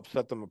that helps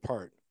set them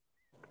apart.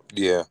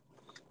 Yeah.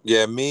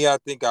 Yeah, me, I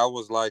think I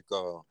was like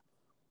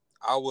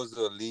I was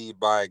a lead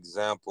by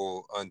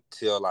example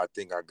until I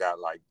think I got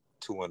like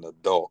to an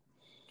adult.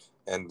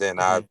 And then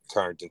I Mhm.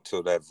 turned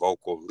into that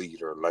vocal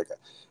leader, like,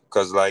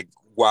 cause like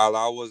while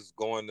I was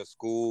going to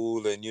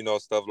school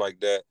and stuff like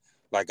that,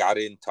 like I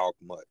didn't talk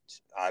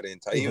much. I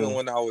didn't talk, even Mhm.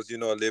 when I was a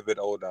little bit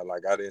older,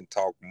 like I didn't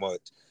talk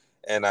much.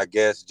 And I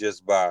guess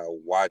just by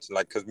watching,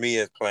 like, cause me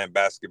is playing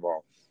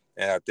basketball,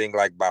 and I think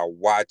like by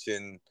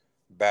watching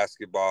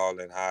basketball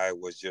and how it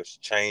was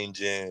just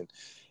changing,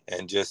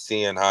 and just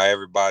seeing how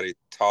everybody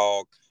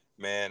talk,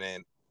 man,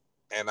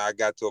 and I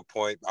got to a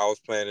point I was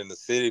playing in the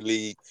city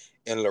league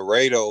in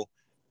Laredo,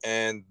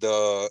 and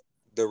the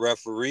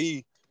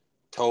referee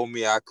told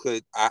me I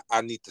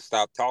need to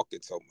stop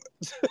talking so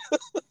much.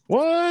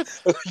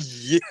 What?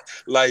 Yeah,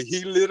 like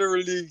he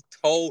literally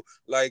told,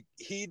 like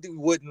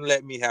wouldn't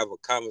let me have a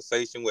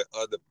conversation with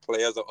other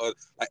players or other,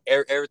 like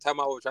every time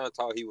I was trying to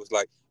talk, he was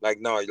like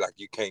no, like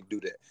you can't do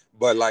that.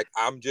 But like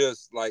I'm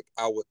just like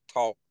I would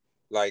talk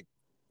like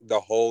the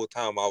whole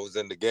time I was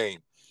in the game.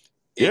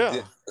 It did,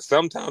 Yeah.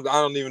 sometimes I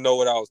don't even know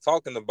what I was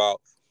talking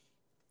about,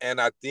 and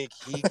I think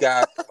he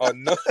got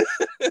annoyed.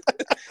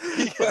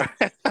 he got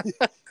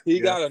he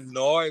Yeah. got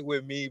annoyed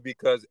with me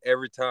because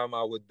every time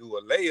I would do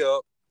a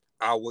layup,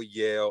 I would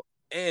yell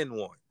and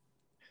one.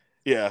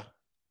 Yeah.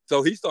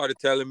 So he started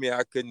telling me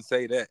I couldn't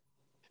say that.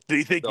 Do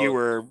you think you So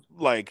were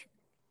like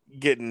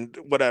getting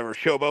whatever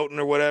showboating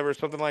or whatever,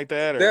 something like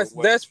that, or that's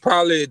what? that's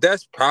probably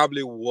that's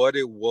probably what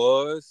it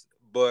was.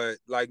 But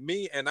like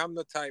me, and I'm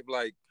the type,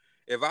 like,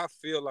 if I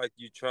feel like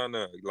you trying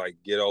to like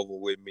get over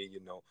with me,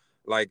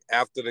 like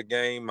after the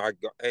game, I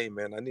go, hey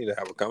man, I need to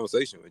have a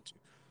conversation with you.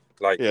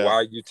 Like, why Yeah.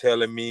 are you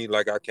telling me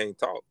like I can't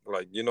talk?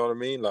 Like, you know what I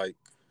mean? Like,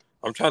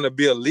 I'm trying to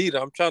be a leader.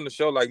 I'm trying to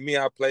show, like me,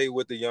 I play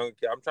with the young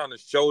kid. I'm trying to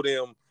show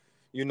them,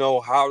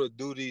 how to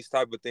do these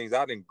type of things.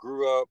 I didn't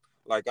grew up.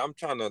 Like, I'm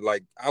trying to,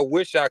 like, I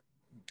wish I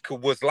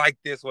was like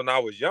this when I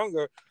was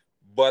younger,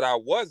 but I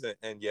wasn't.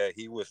 And yeah,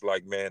 he was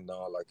like, man,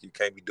 no, like you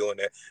can't be doing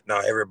that. Now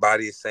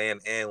everybody is saying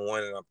and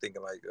one, and I'm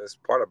thinking like that's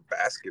part of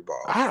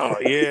basketball. I don't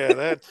know. Yeah,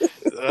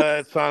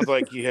 that sounds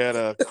like you had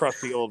a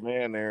crusty old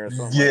man there or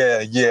something like Yeah,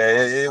 that.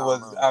 yeah, it I don't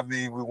was. know. I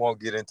mean, we won't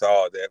get into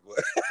all that,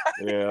 but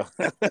Yeah.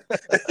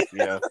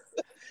 Yeah.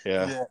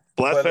 Yeah. yeah,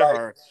 Bless but their like,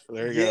 hearts.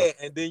 There you go. yeah,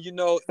 and then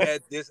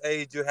at this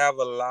age, you have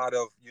a lot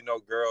of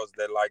girls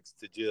that likes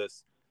to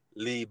just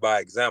lead by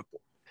example,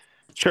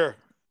 Sure.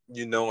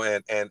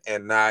 and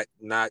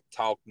not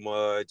talk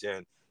much,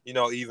 and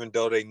even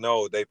though they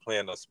know they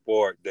playing a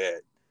sport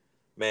that,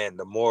 man,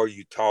 the more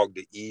you talk,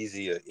 the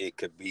easier it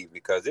could be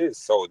because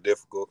it's so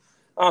difficult.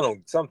 I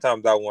don't.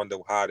 Sometimes I wonder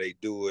how they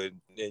do it,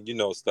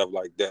 and stuff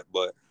like that.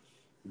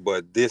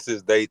 But this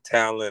is their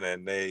talent,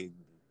 and they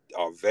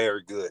are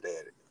very good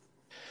at it.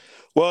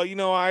 Well,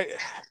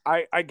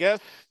 I guess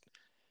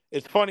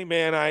it's funny,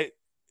 man.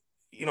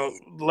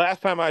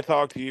 Last time I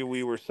talked to you,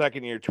 we were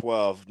second year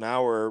 12.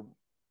 Now we're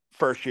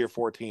first year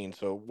 14.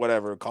 So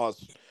whatever, call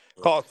us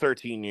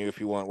 13U if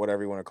you want,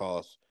 whatever you want to call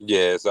us.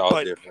 Yeah, it's all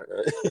But different.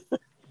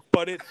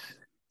 but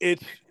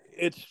it's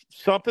it's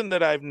something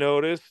that I've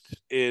noticed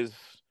is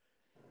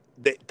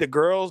the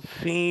girls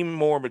seem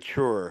more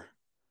mature.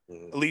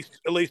 Mhm.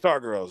 At least our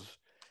girls.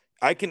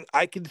 I can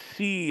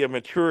see a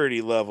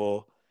maturity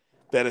level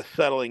that is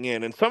settling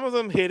in, and some of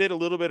them hit it a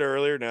little bit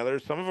earlier. Now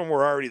there's some of them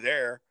were already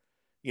there.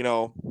 You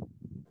know,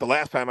 the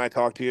last time I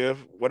talked to you,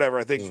 whatever,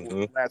 I think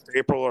Mhm. last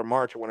April or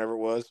March or whenever it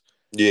was.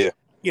 Yeah,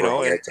 You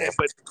know, around and, that and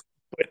time.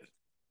 but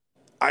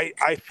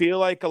I feel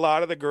like a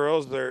lot of the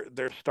girls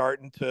they're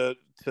starting to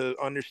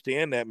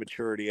understand that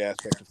maturity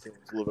aspect of things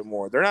a little bit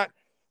more. They're not.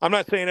 I'm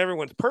not saying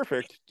everyone's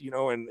perfect,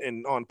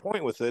 and on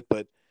point with it,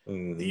 but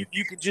Mhm.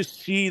 you could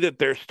just see that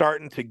they're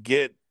starting to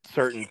get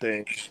certain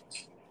things.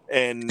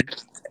 And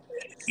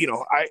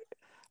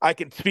I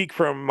can speak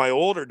from my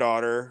older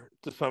daughter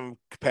to some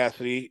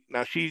capacity.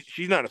 Now she's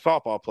not a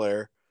softball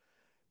player,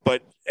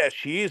 but as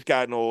she has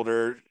gotten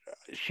older,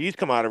 she's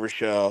come out of her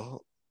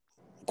shell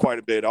quite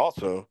a bit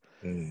also.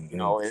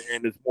 Mhm.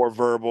 And is more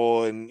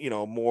verbal and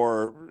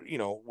more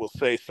will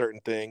say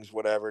certain things,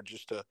 whatever,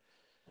 just to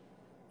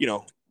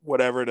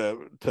whatever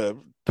to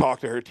talk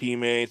to her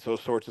teammates,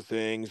 those sorts of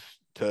things,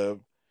 to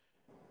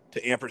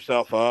amp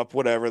herself up,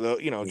 whatever, though,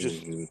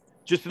 Mhm.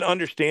 just an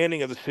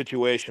understanding of the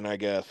situation, I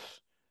guess.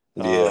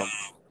 Yeah.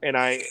 And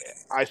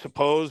I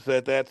suppose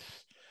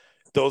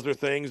those are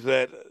things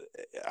that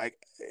I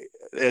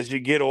as you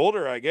get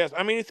older, I guess.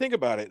 I mean, think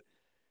about it.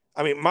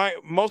 I mean, my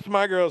most of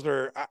my girls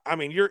are. I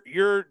mean,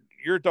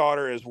 your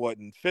daughter is what,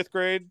 in fifth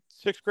grade,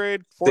 sixth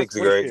grade, fourth? Sixth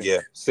What is she grade. in? Yeah,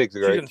 sixth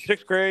She's grade. in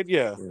sixth grade.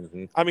 Yeah.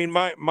 Mhm. I mean,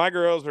 my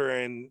girls are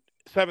in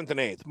seventh and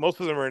eighth. Most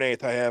of them are in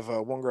eighth. I have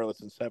one girl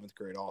that's in seventh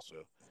grade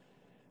also.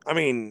 I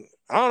mean,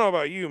 I don't know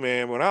about you,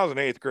 man. When I was in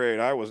 8th grade,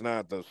 I was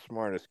not the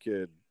smartest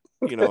kid.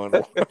 You know,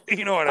 and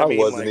you know what I I mean?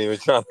 wasn't Like, even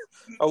trying.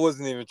 I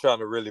wasn't even trying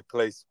to really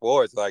play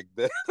sports like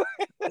that.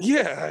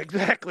 yeah,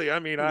 exactly. I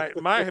mean,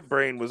 my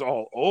brain was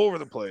all over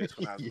the place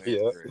when I was in 8th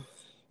Yeah. grade.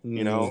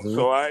 You know, Hmm.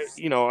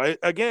 so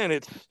again,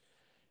 it's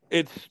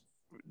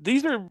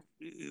these are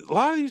a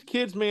lot of these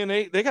kids, man.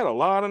 They got a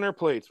lot on their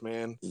plates,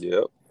 man,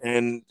 Yep.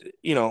 and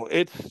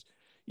it's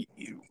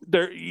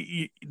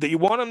you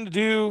want them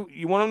to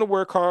you want them to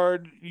work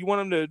hard. You want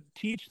them to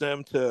teach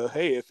them to,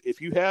 hey,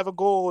 if you have a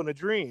goal and a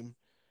dream,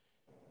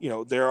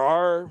 there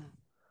are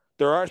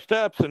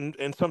steps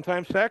and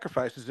sometimes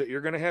sacrifices that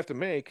you're going to have to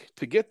make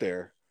to get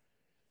there.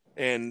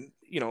 And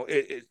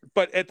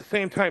but at the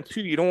same time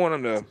too, you don't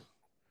want them to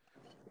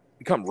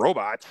become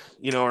robots,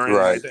 or anything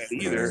Right. like that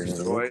either.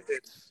 So Hmm.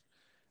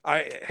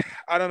 I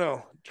I don't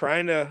know,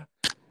 trying to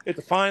it's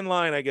a fine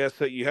line, I guess,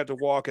 that you have to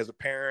walk as a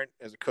parent,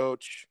 as a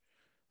coach,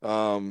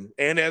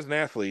 and as an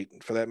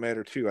athlete for that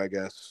matter too, I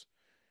guess.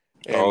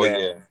 And Oh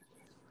yeah.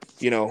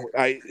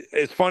 I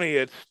it's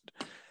funny,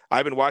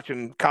 I've been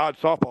watching college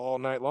softball all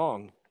night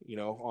long,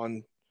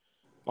 on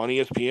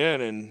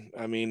ESPN, and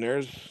I mean,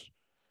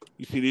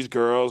 you see these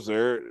girls,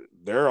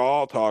 they're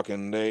all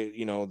talking.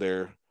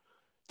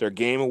 Their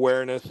game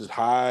awareness is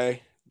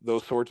high,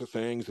 those sorts of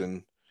things,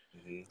 and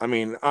Hmm. I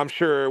mean, I'm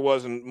sure it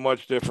wasn't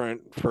much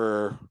different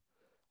for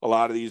a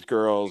lot of these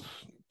girls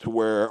to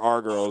where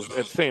our girls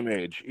at the same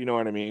age. You know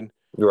what I mean?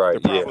 Right.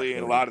 They're Yeah. probably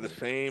in a lot of the Hmm.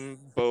 same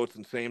boats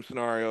and same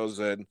scenarios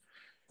that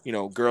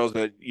girls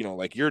that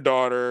like your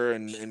daughter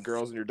and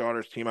girls in your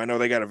daughter's team. I know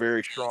they got a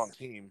very strong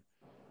team.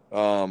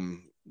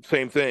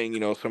 Same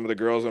thing, some of the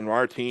girls on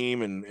our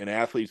team and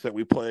athletes that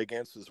we play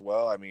against as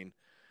well. I mean,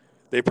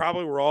 they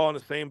probably were all in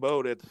the same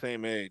boat at the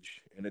same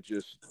age, and it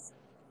just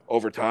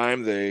over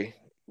time they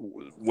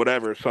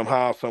whatever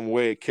somehow some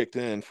way it kicked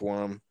in for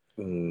them,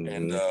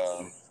 and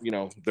Hmm.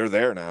 they're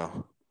there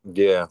now.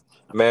 Yeah,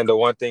 man. The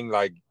one thing,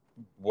 like,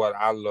 what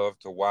I love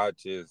to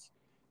watch is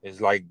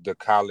like the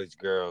college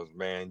girls,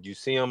 man. You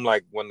see them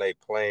like when they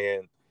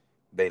playing,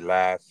 they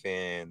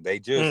laughing,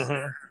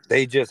 Hmm.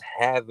 they just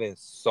having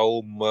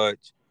so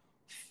much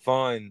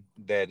fun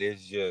that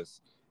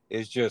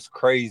it's just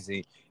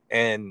crazy.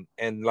 And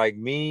like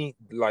me,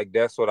 like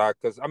that's what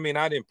cause I mean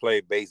I didn't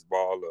play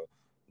baseball or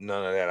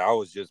none of that. I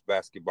was just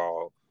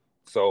basketball.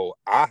 So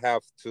I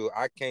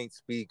can't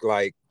speak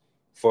like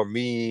for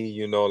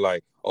me,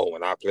 like, oh,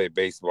 when I played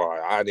baseball,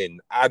 I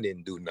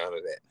didn't do none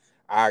of that.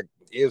 I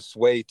It's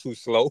way too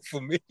slow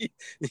for me,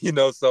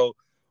 so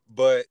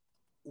but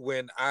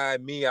when I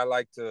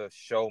like to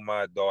show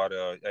my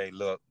daughter, hey,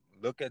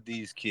 look at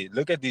these kids,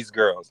 look at these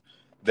girls.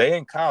 They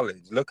in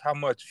college. Look how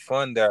much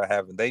fun they're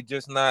having. They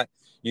just not,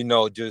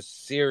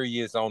 just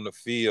serious on the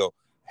field.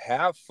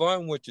 Have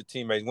fun with your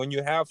teammates. When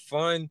you have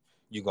fun,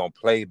 you're gonna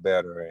play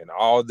better and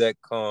all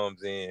that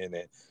comes in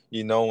and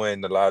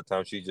and a lot of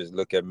times she just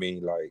look at me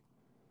like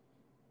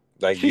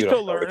She's you don't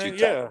still know what you're learning,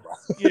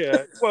 talking yeah,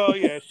 about. yeah. Well,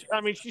 yeah.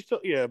 I mean, she's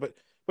still, yeah, but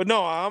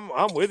no,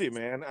 I'm with you,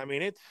 man. I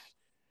mean,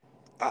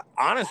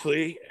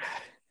 honestly,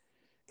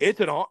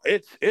 it's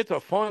a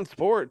fun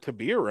sport to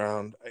be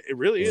around. It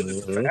really is.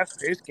 It's a Hmm. fast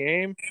paced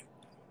game.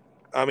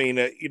 I mean,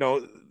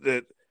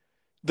 the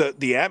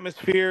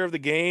atmosphere of the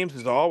games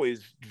is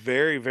always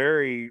very,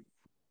 very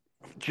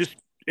just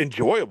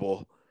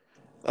enjoyable.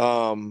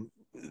 Um,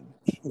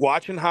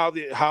 Watching how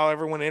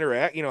everyone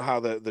interact, how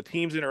the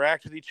teams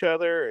interact with each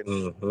other,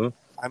 and Hmm.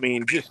 I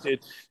mean, just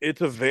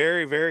it's a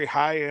very, very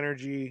high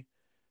energy,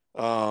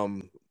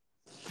 um,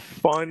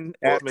 fun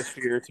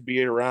atmosphere to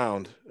be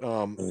around.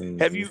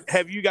 Have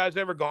you guys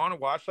ever gone and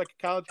watched like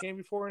a college game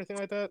before or anything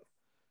like that?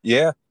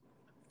 Yeah,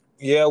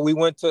 yeah. We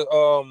went to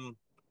I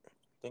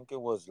think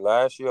it was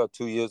last year or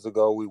 2 years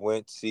ago. We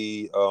went to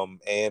see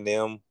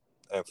A&M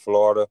and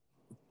Florida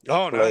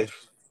Oh, play, nice.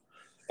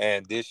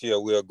 and this year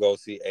we'll go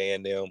see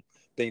A&M.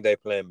 Think they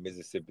playing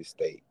Mississippi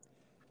State.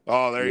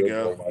 Oh, there you We'll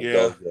go. go watch Yeah,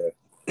 those. Yeah,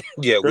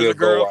 yeah. there's We'll a go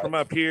girl watch. from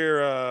up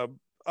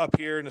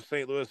here in the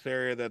St. Louis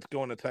area that's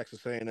going to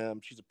Texas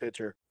A&M. She's a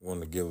pitcher.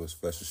 Want to give a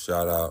special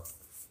shout out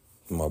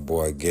to my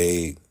boy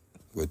Gabe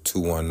with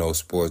 210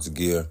 Sports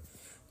Gear.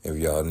 If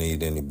y'all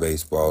need any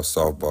baseball,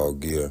 softball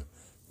gear,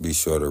 be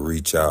sure to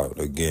reach out.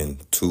 Again,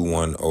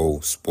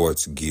 210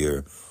 Sports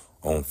Gear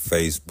on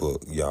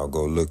Facebook. Y'all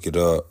go look it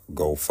up.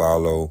 Go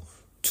follow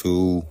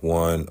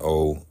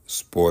 210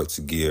 Sports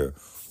Gear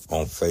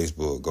on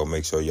Facebook. Go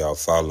make sure y'all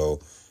follow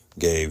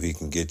Gabe. He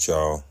can get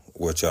y'all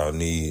what y'all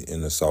need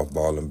in the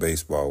softball and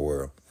baseball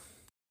world.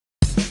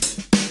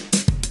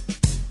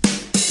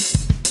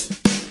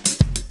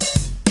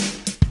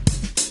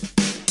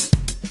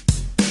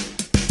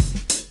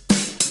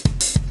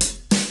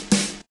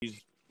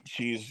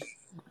 She's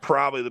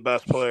probably the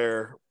best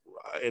player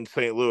in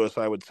St. Louis,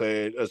 I would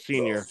say, a Oh,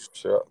 senior,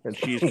 sure. and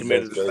she's That's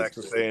committed to great.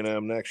 Texas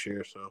A&M next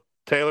year. So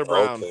Taylor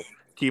Brown, Okay.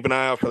 keep an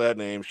eye out for that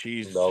name.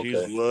 She's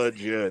Okay.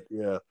 legit,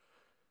 yeah.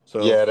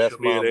 So Yeah, she'll that's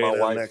be at my A&M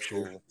wife's next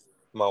year. school.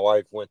 My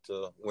wife went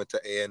to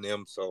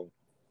A&M, so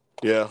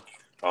Yeah.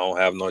 I don't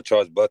have no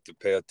choice but to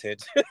pay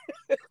attention.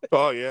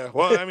 Oh yeah.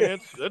 Well, I mean,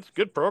 it's a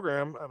good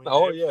program. I mean,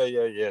 Oh yeah.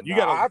 you No,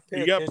 got I pay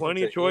you got attention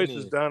plenty to of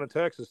choices any. down in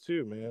Texas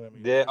too, man. I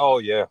mean, Yeah. Oh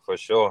yeah, for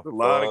sure, there's a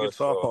lot of for good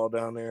sure. softball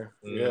down there.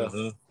 Yeah.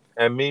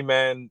 And me,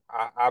 man,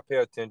 I pay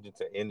attention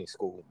to any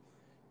school.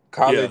 Yeah.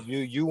 College,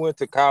 you went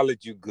to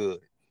college, you good.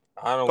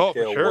 I don't Oh, for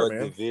care sure, what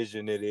man.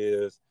 division it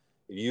is.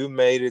 If you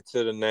made it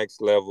to the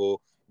next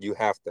level, you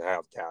have to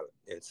have talent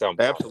in some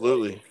kind of way.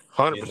 Absolutely.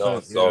 You know,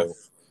 100%. Yeah. so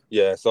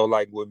yeah, so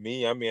like with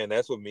me, I mean,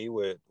 that's with me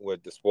with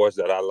the sports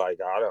that I like.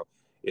 I don't.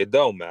 It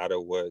don't matter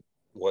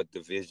what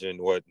division,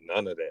 what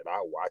none of that.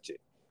 I watch it.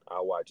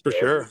 I watch For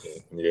sure.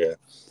 everything. Yeah.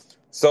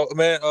 So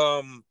man,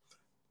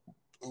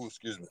 ooh,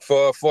 excuse me.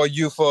 For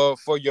you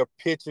for your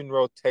pitching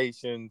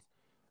rotations,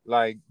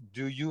 like,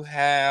 do you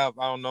have,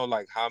 I don't know,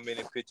 like how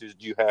many pitchers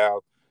do you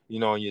have,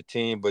 on your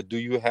team, but do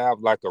you have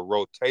like a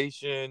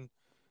rotation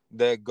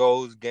that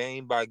goes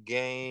game by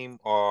game,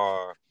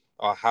 or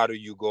how do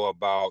you go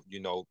about,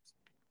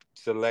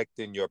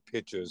 selecting your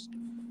pitchers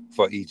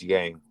for each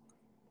game?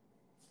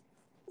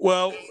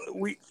 Well,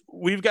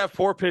 we've got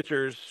 4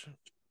 pitchers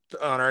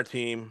on our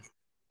team.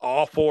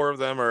 All 4 of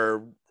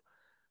them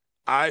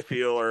I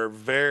feel are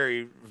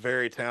very,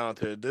 very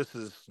talented. This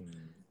is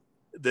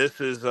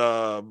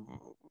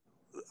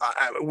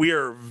we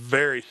are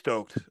very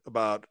stoked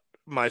about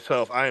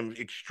myself. I am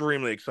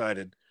extremely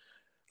excited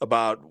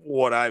about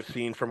what I've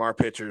seen from our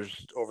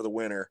pitchers over the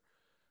winter.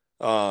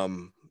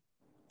 Um,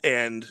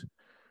 and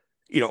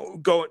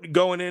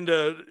going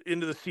into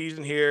the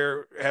season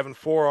here, having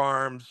 4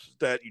 arms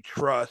that you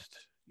trust,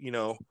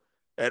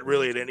 at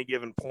really at any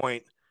given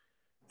point,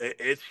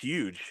 it's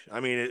huge. I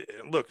mean,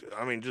 look,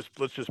 I mean,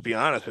 let's just be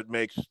honest. It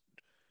makes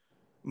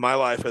my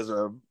life as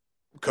a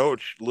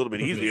coach a little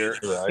bit easier.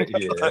 Right?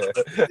 Yeah.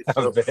 I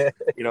So, bet.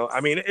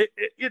 I mean,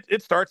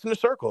 it starts in a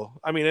circle.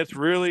 I mean, that's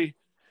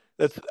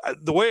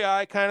the way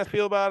I kind of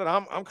feel about it.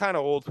 I'm kind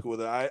of old school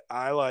with it.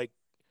 I like,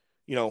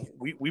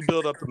 we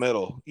build up the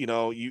middle.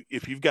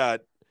 If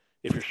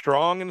you're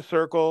strong in the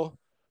circle,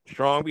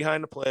 strong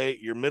behind the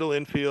plate, your middle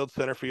infield,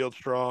 center field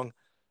strong,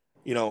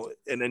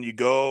 and then you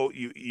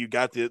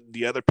got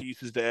the other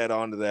pieces to add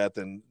on to that,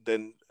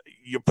 then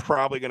you're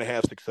probably going to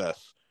have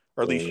success,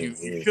 or at least you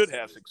Mhm. should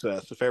have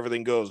success if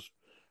everything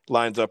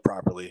lines up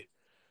properly.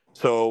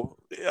 So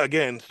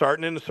again,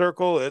 starting in the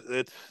circle,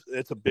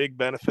 it's a big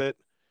benefit.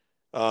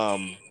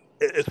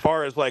 As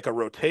far as like a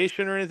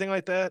rotation or anything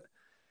like that,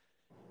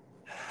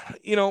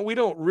 we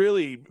don't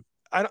really.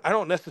 I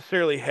don't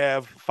necessarily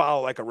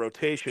follow like a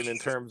rotation in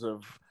terms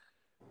of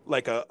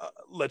like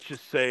let's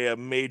just say a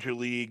major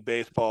league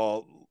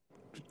baseball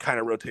kind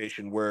of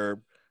rotation where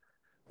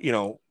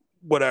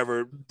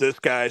whatever this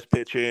guy's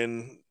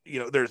pitching,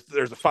 there's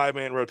a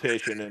 5-man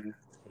rotation, and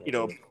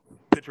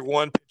pitcher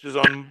 1 pitches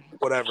on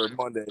whatever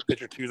Monday,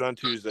 pitcher 2's on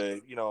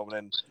Tuesday, and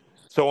then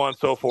so on and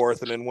so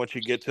forth, and then once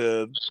you get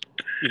to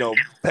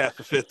past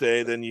the 5th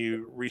day, then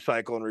you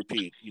recycle and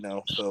repeat.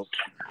 So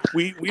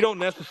we don't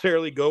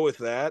necessarily go with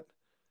that.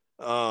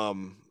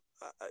 um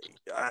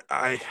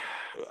I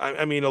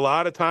I I mean, a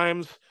lot of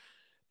times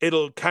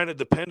it'll kind of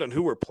depend on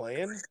who we're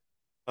playing.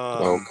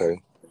 Um, Okay.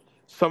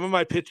 some of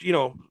my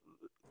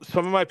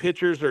some of my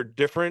pitchers are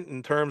different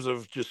in terms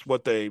of just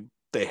what they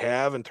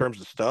have in terms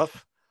of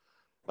stuff.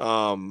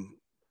 Um,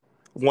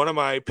 one of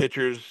my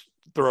pitchers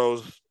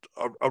throws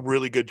a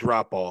really good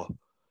drop ball,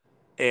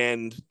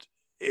 and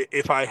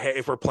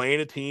if we're playing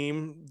a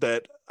team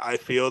that I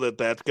feel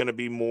that's going to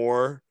be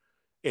more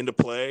into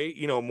play,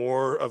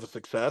 more of a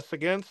success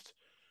against,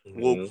 Hmm.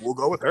 we'll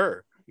go with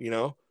her.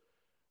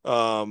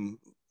 Um,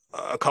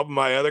 a couple of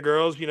my other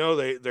girls, they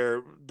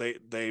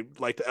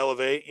like to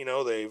elevate.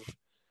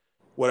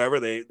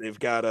 They've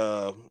got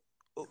a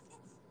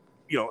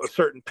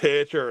certain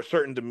pitch or a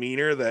certain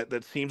demeanor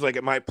that seems like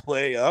it might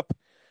play up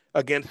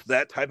against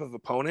that type of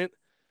opponent.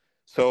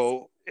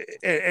 So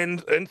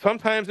and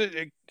sometimes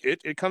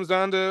it comes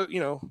down to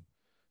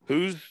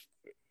who's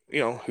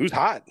who's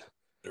hot.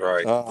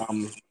 Right.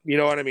 You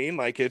know what I mean?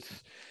 Like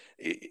it's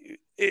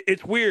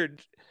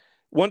weird.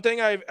 One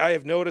thing I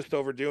have noticed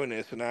over doing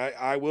this, and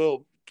I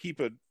will keep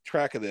a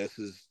track of this,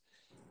 is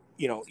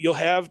you'll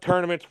have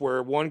tournaments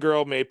where one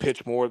girl may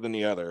pitch more than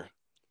the other.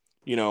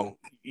 You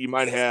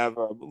might have,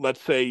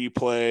 let's say you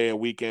play a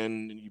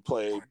weekend and you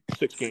play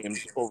 6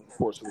 games over the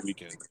course of the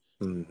weekend,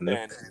 Hmm.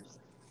 and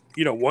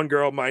one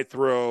girl might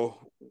throw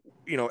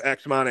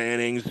X amount of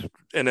innings,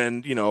 and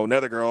then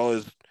another girl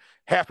is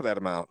half of that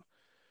amount.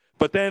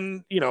 But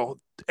then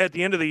at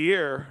the end of the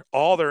year,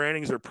 all their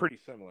innings are pretty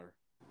similar.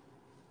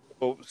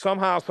 So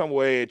somehow, some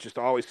way, it just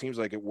always seems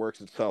like it works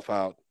itself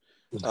out.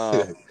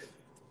 Um,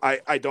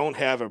 I don't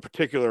have a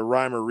particular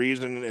rhyme or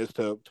reason as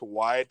to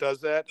why it does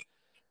that.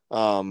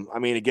 I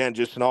mean, again,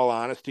 just in all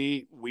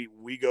honesty,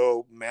 we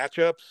go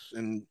matchups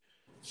and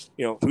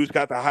who's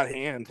got the hot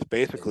hand,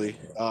 basically.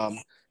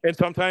 And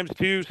sometimes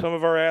too, some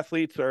of our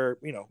athletes are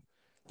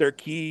they're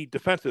key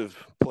defensive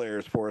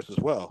players for us as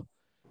well.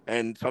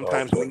 And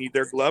sometimes we Okay. need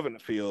their glove in the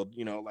field.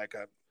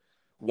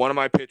 One of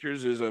my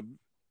pitchers is a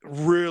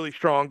really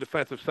strong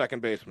defensive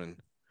second baseman.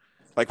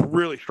 like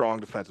really strong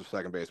defensive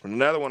second baseman.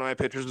 Another one of my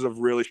pitchers is a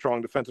really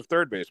strong defensive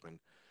third baseman.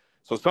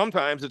 So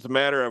sometimes it's a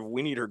matter of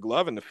we need her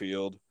glove in the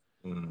field,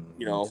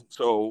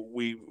 so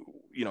we're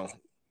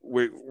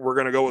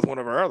going to go with one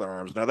of our other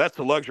arms. Now, that's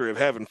the luxury of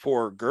having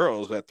 4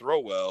 girls that throw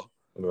well,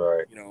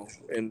 right?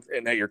 And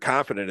that you're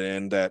confident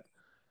in that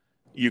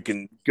you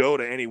can go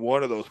to any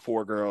one of those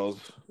 4 girls,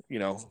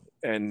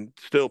 and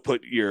still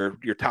put your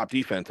top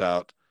defense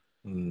out.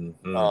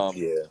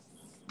 Yeah.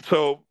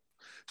 So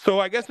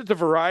I guess it's a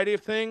variety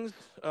of things.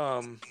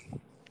 I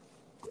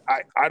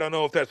don't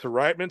know if that's the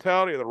right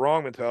mentality or the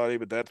wrong mentality,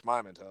 but that's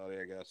my mentality,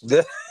 I guess.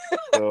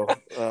 So,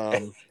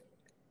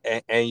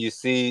 and you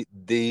see,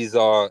 this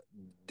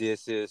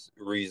is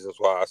reasons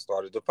why I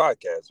started the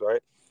podcast,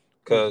 right?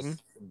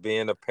 Because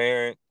being a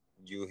parent,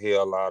 you hear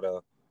a lot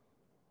of,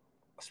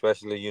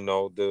 especially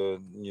not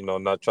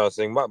trying to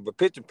sing but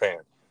pitching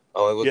parent.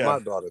 Oh, it was my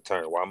daughter's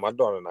turn. Why my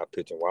daughter not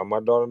pitching? Why my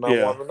daughter not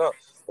warming up?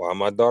 Why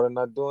my daughter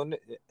not doing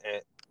it?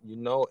 And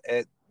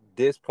at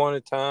this point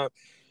in time,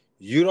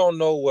 you don't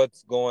know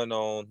what's going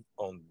on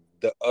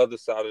the other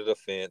side of the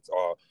fence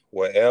or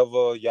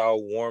wherever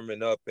y'all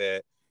warming up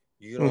at.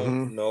 You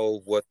don't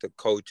know what the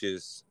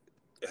coaches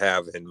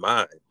have in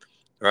mind,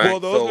 right? Well,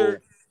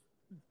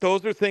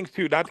 those are things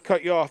too. Not to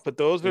cut you off, but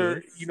those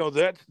are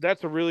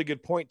that's a really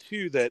good point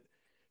too. That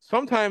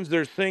sometimes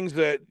there's things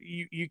that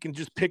you can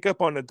just pick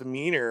up on the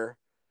demeanor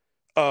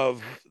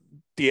of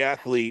the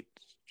athlete.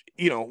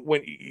 When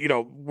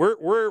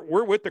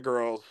we're with the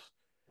girls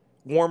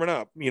warming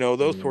up,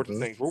 those sorts of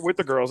things. We're with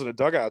the girls in the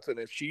dugouts, and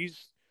if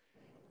she's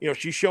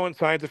showing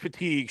signs of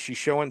fatigue, she's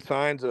showing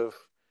signs of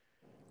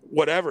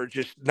whatever,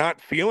 just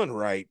not feeling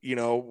right,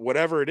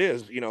 whatever it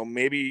is,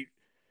 maybe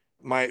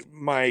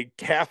my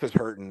calf is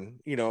hurting,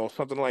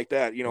 something like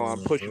that,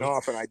 I'm pushing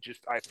off and I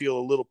feel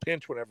a little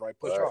pinch whenever I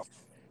push off.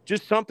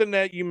 Just something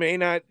that you may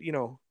not,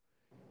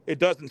 it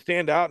doesn't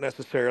stand out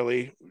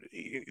necessarily.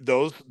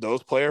 Those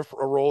play a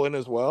role in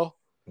as well.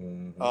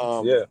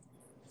 Yeah.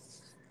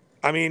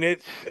 I mean,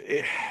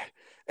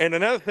 and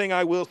another thing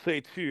I will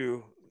say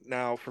too,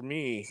 now for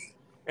me,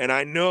 and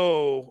I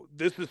know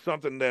this is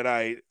something that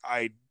I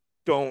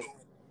don't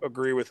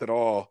agree with at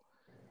all,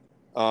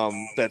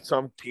 that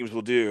some teams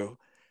will do.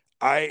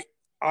 I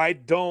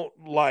don't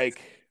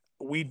like,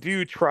 we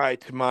do try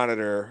to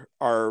monitor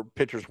our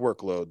pitchers'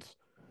 workloads.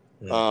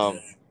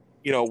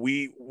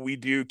 We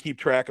do keep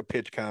track of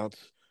pitch counts.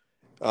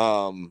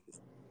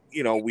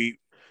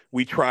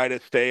 We try to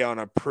stay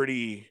on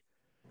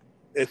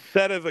as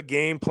set of a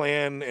game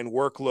plan and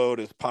workload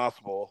as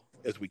possible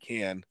as we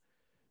can,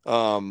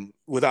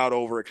 without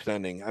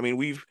overextending. I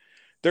mean,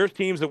 there's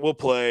teams that will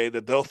play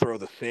that they'll throw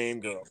the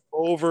same girl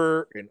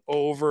over and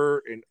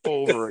over and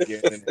over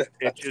again.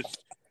 And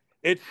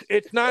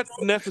it's not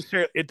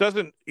necessarily, it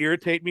doesn't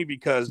irritate me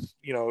because,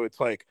 it's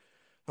like,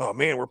 oh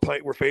man,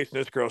 we're facing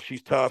this girl,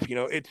 she's tough.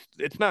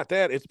 It's not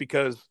that. It's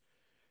because,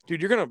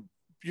 dude, you're gonna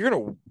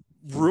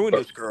ruin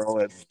this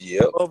girl at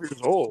 12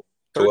 years old.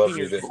 13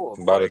 years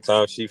old. By the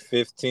time she's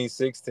 15,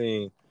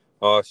 16,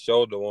 her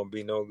shoulder won't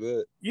be no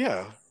good.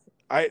 Yeah.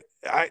 I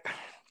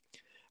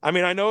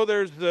mean, I know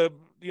there's the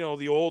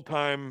old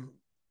time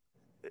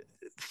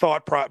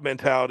thought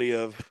mentality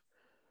of,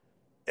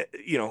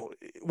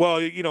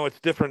 it's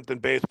different than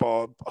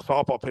baseball.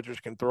 Softball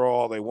pitchers can throw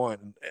all they want.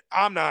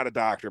 I'm not a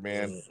doctor,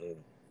 man,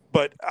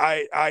 but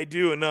I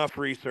do enough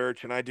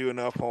research and I do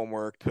enough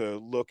homework to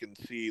look and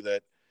see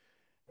that,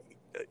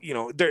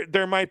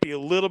 there might be a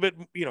little bit,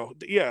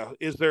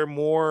 is there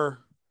more,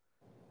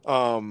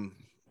 I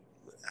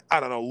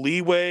don't know,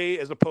 leeway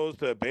as opposed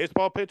to a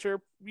baseball pitcher?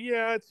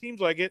 Yeah, it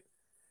seems like it.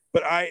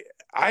 But I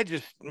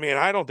just, man,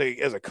 I don't think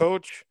as a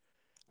coach,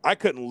 I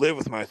couldn't live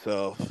with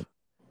myself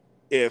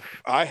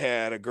if I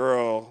had a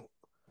girl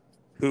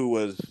who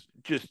was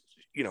just,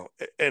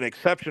 an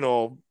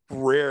exceptional,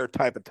 rare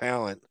type of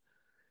talent,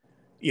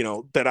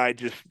 that I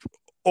just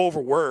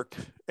overworked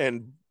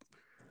and,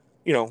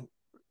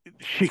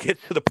 she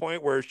gets to the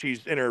point where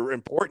she's in her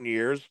important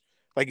years,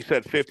 like you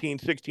said, 15,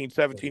 16,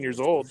 17 years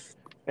old,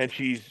 and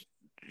she's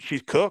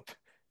cooked.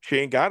 She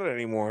ain't got it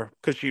anymore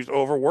because she's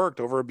overworked,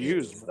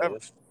 overabused, whatever.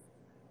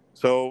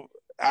 So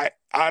I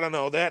don't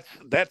know. That's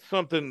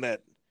something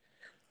that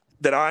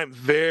I'm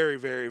very,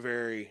 very,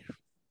 very,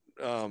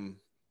 I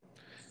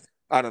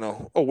don't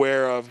know,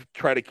 aware of,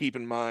 try to keep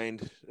in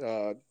mind.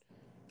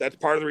 That's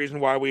part of the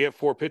reason why we have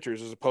 4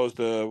 pitchers as opposed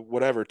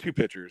to 2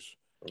 pitchers.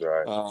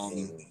 Right.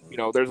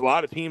 There's a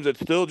lot of teams that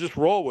still just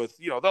roll with,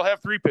 they'll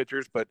have 3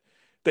 pitchers, but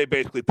they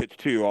basically pitch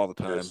 2 all the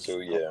time. Just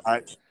 2, yeah.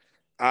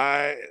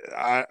 I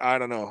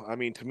don't know. I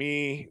mean, to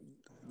me,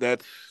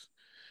 that's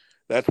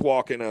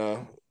walking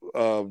a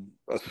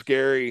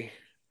scary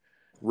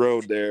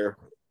road there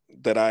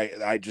that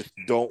I just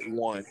don't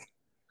want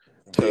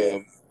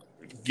to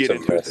get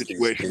into a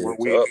situation where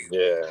we.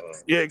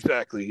 Yeah,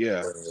 exactly.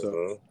 Yeah.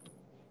 So.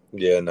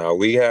 Yeah. Now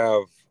we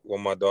have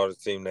my daughter's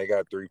team. They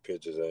got 3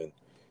 pitchers in.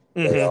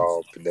 They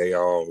all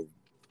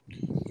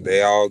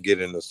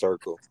get in a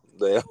circle.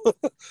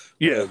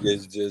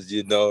 It's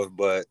just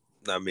but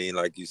I mean,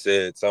 like you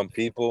said, some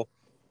people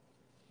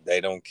they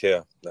don't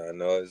care. I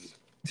know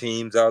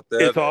teams out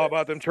there. It's all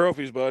about them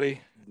trophies,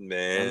 buddy.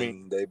 Man, I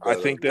mean, they I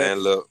better, think man,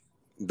 that's look,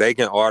 they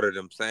can order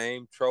them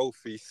same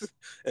trophies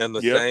and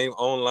the yep, same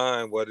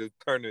online where the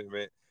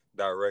tournament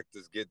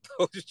directors get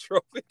those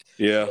trophies.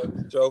 yeah.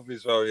 Those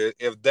trophies. So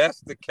if that's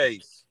the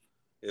case,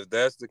 if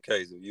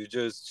you're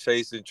just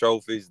chasing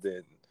trophies,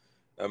 then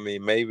I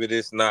mean, maybe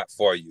this not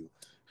for you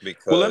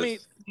Well,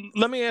 because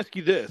let me ask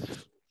you this: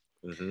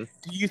 Mhm.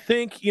 do you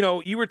think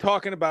you were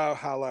talking about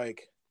how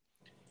like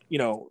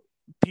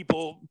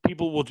people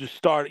will just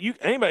start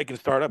anybody can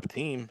start up a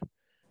team.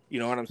 You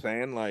know what I'm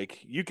saying? Like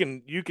you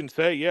can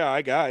say, yeah,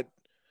 I got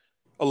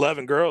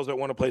 11 girls that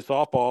want to play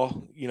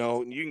softball.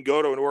 And you can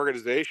go to an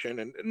organization,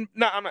 and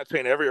not, I'm not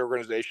saying every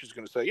organization is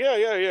going to say,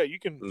 yeah, you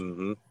can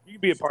Mhm.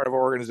 be a part of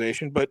our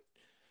organization, but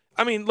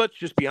I mean, let's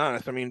just be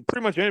honest. I mean,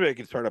 pretty much anybody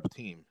can start up a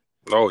team.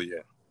 Oh yeah.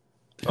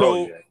 Oh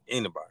So yeah.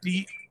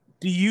 Anybody.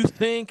 do you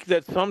think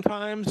that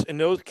sometimes in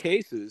those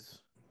cases,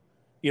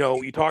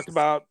 you talked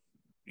about,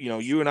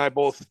 you and I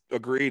both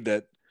agreed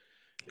that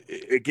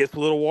it gets a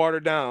little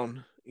watered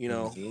down,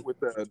 Mhm. with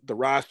the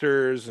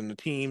rosters and the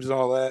teams and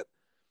all that.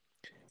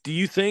 Do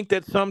you think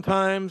that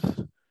sometimes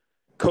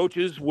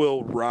coaches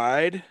will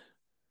ride,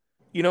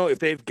 if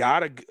they've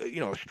got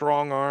a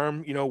strong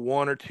arm,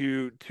 one or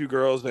two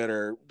girls that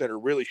are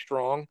really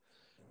strong,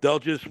 they'll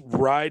just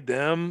ride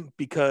them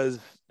because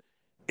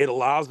it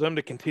allows them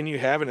to continue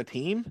having a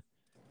team?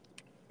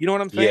 You know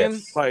what I'm saying?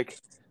 Yes. Like,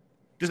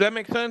 does that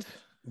make sense?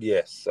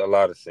 Yes, a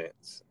lot of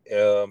sense.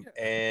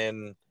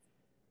 And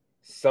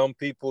some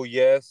people,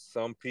 yes.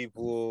 Some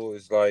people,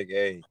 it's like,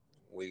 hey,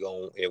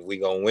 if we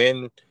gonna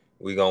win,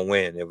 we gonna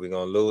win. If we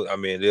gonna lose, I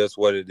mean, it is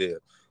what it is.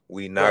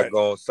 We not Right.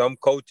 going. Some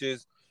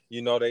coaches,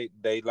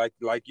 they like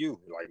you.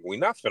 Like we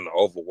not finna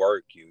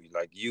overwork you.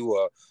 Like you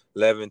are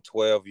 11,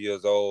 12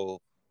 years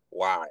old.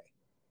 Why?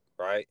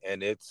 Right?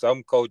 And it's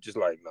some coaches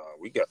like, no,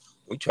 we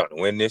trying to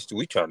win this.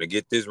 We trying to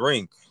get this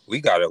ring. We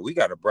gotta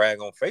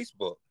brag on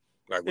Facebook.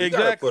 Like we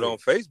gotta put Exactly. on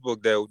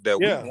Facebook that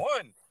we Yeah.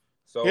 won.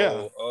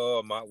 Yeah.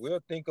 So we'll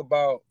think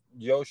about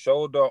your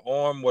shoulder,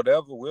 arm,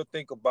 whatever. We'll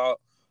think about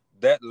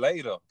that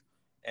later.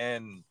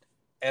 And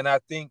I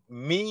think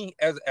me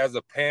as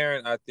a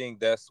parent, I think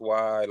that's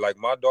why, like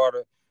my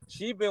daughter,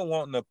 she been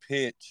wanting to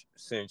pitch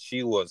since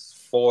she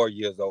was 4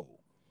 years old.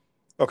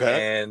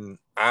 Okay. And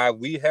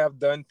we have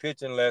done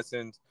pitching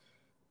lessons,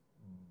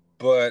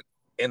 but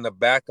in the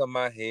back of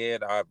my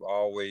head, I've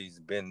always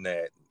been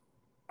that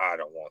I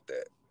don't want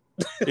that.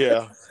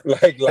 Yeah.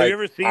 like Have you like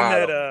ever seen I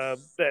that don't.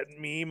 that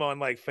meme on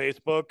like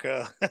Facebook?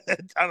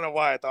 I don't know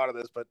why I thought of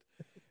this, but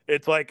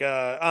it's like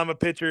I'm a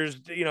pitcher's.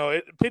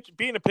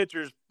 Being a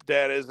pitcher's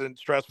dad isn't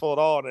stressful at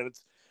all, and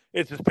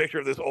it's this picture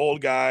of this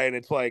old guy, and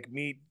it's like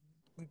meet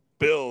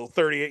Bill,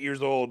 38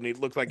 years old, and he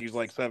looks like he's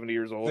like 70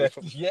 years old or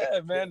something.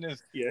 Yeah, man.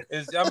 Yeah,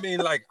 It's I mean,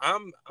 like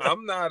I'm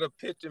not a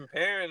pitching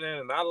parent,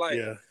 and I like,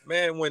 yeah,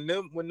 man, when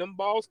them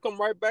balls come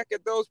right back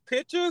at those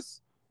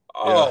pitchers,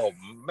 yeah. oh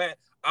man,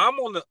 I'm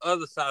on the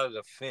other side of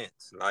the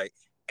fence, like,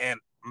 and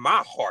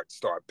my heart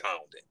start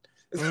pounding.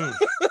 Mm,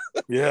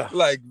 yeah,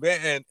 Like,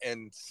 man,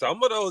 and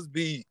some of those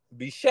be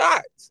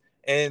shots,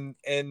 and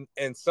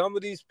some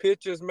of these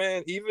pitchers,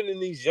 man, even in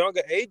these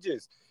younger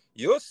ages,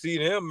 you'll see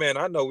them, man.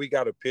 I know we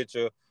got a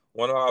pitcher,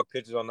 one of our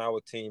pitchers on our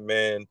team,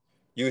 man.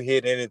 You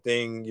hit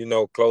anything,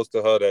 close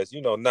to her that's,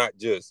 not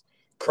just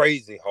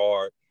crazy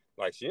hard,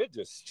 like she'll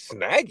just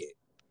snag it.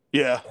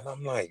 yeah. And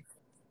I'm like,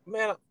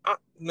 man,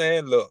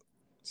 look,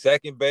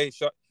 second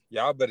base,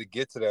 y'all better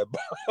get to that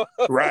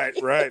ball. Right,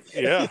 right.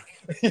 Yeah,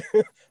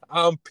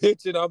 I'm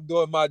pitching, I'm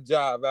doing my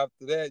job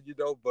after that,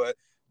 but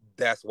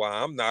that's why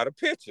I'm not a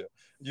pitcher.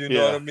 You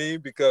know what yeah, I mean?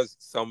 Because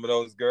some of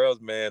those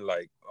girls, man,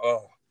 like,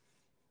 oh,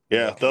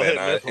 yeah. no, They'll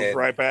man, hit missiles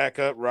right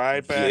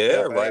back yeah,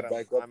 up at right him.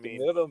 back I up the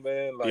mean, middle,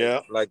 man. Like,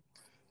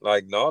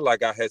 yeah. no,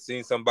 like I had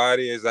seen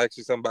somebody, is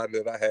actually somebody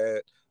that I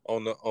had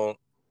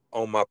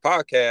on my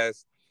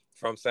podcast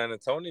from San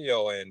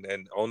Antonio,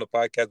 and on the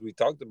podcast we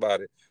talked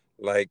about it.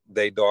 Like,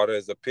 their daughter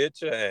is a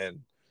pitcher, and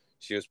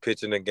she was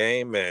pitching a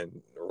game,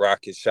 and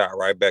rocket shot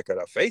right back at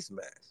her face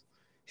mask.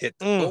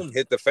 Mm,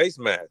 Hit the face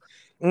mask.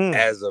 mm.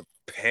 As a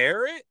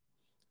parent,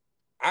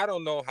 I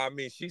don't know how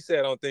many. She said,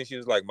 I don't think she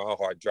was like, my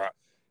heart dropped.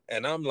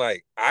 And I'm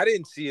like, I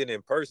didn't see it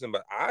in person,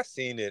 but I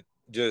seen it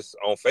just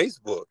on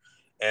Facebook.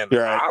 And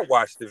You're right. I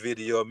watched the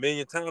video a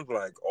million times,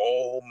 like,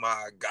 oh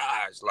my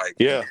gosh,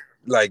 Yeah,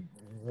 like,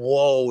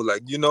 whoa,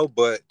 like,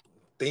 but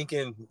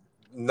thinking,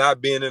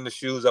 not being in the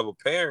shoes of a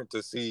parent,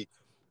 to see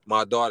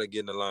my daughter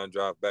getting the line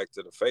drive back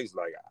to the face,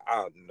 like, I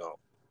don't know.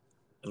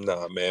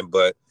 Nah, man.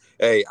 But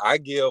hey, I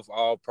give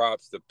all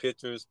props to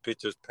pitchers,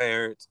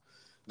 parents.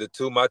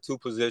 My two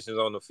positions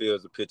on the field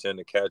is the pitcher and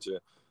the catcher.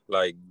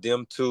 Like,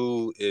 them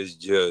two is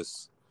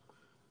just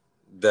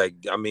that.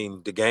 I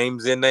mean, the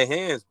game's in their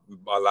hands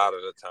a lot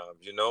of the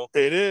times.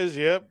 it is.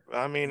 Yep.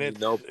 I mean, You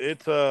know.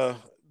 it's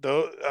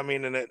though. I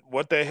mean,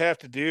 what they have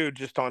to do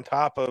just on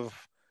top of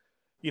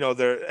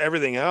their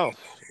everything else.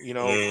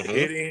 Mm-hmm.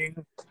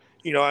 Hitting.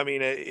 I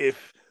mean,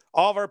 if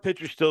all of our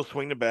pitchers still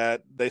swing the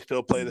bat, they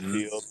still play the Mm-hmm.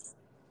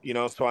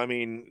 field. So I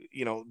mean,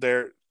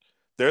 they're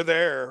they're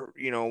there,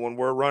 when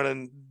we're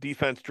running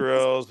defense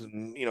drills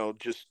and,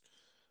 just,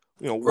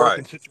 Right.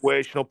 working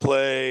situational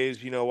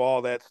plays,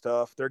 all that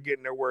stuff. They're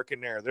getting their work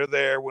in there. They're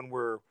there when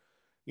we're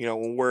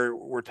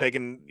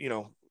taking,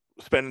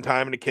 spending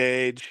time in the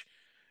cage,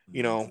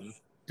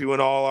 doing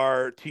all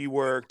our T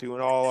work, doing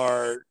all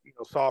our,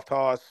 soft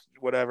toss,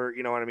 whatever,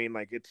 you know what I mean?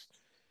 Like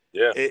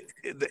Yeah.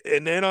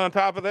 And then on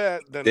top of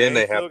that, then Then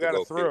they they still have to got to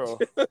go throw.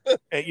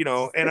 pitch.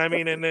 And I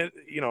mean, and it,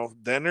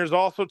 then there's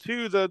also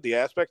too the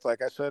aspect,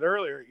 like I said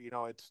earlier,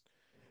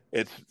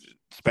 it's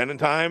spending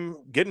time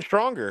getting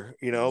stronger,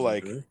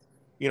 like,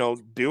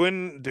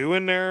 doing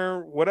their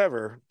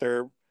whatever,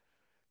 their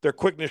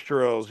quickness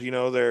drills,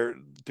 they're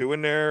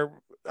doing their,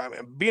 I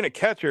mean, being a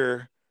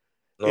catcher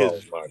Oh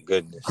is my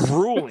goodness.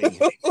 grueling.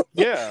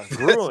 Yeah,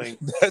 grueling.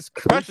 That's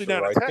Especially crucial, down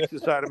in right?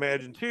 Texas, I'd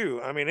imagine too.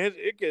 I mean,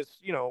 it gets,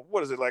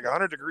 what is it, like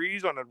 100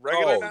 degrees on a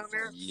regular Oh down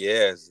there?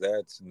 yes,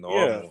 that's Yeah.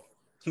 normal.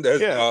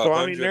 That's Yeah. So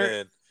I mean,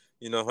 100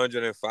 and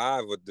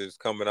 105 with this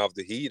coming off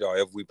the heat, or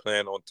if we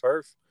playing on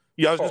turf.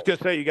 yeah, I was just Oh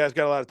gonna say, you guys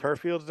got a lot of turf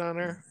fields down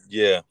there.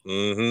 yeah,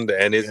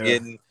 and it's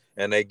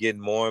Yeah. they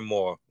getting more and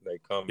more. They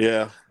come.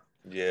 Yeah.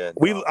 Yeah,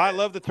 I man.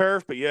 love the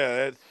turf, but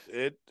yeah,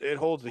 it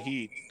holds the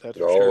heat. That's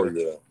for Oh sure.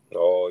 yeah,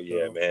 oh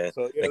yeah, man.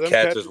 So yeah, And them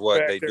catchers, catchers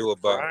what back they there do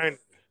about grind.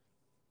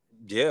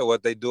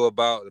 what they do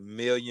about a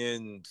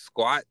million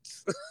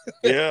squats.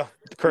 Yeah,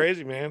 it's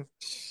crazy, man.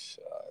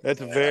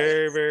 That's a Man.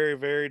 very, very,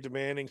 very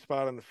demanding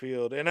spot on the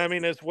field. And I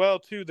mean, as well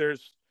too,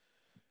 there's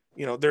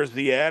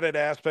the added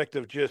aspect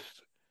of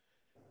just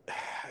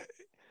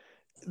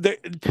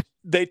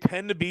they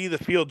tend to be the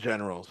field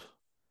generals.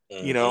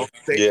 They Yeah,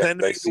 tend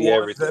to they be the see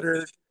ones that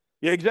everything. are,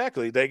 yeah,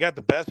 exactly. They got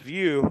the best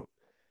view.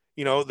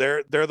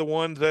 They're the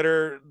ones that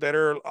are.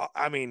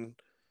 I mean,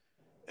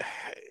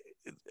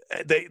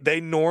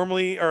 they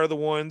normally are the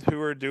ones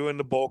who are doing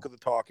the bulk of the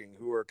talking,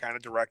 who are kind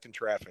of directing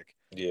traffic.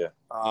 Yeah.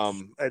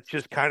 It's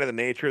just kind of the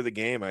nature of the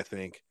game, I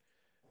think.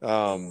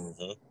 And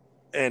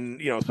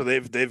so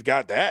they've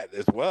got that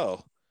as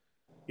well.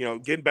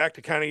 Getting back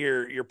to kind of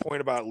your point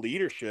about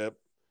leadership.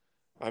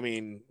 I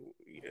mean,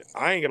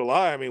 I ain't gonna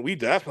lie. I mean, we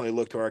definitely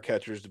look to our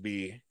catchers to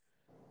be,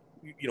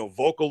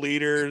 vocal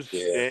leaders.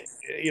 Yeah.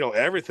 And,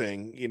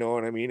 everything. You know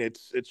what I mean?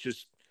 It's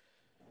just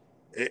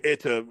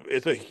it's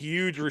a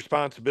huge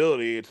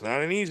responsibility. It's not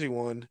an easy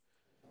one,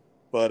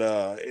 but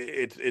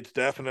it's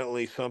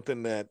definitely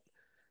something that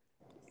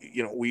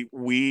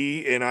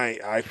we and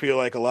I feel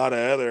like a lot of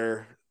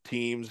other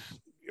teams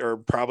are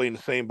probably in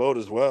the same boat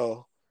as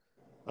well.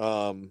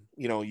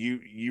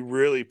 You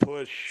really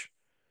push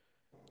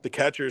the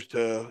catchers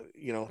to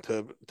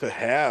to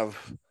have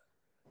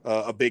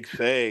a big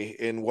say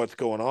in what's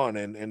going on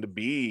and to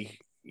be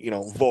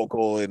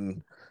vocal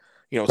and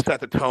set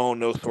the tone,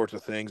 those sorts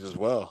of things as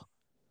well.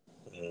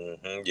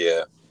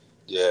 Yeah,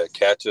 yeah.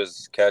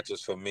 Catchers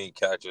for me.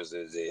 Catchers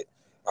is it.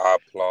 I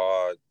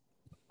applaud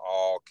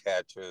all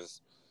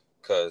catchers,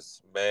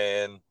 cause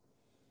man,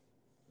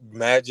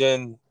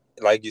 imagine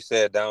like you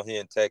said down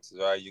here in Texas,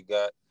 right? You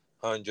got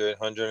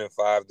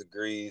 105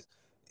 degrees.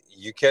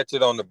 You catch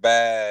it on a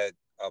bad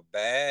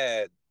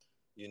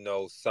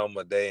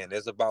summer day, and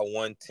it's about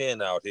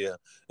 110 out here.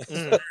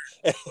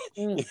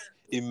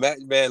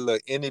 Imagine, man,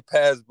 look, any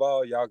pass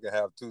ball, y'all can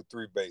have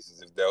 2-3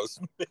 bases if that was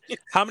me.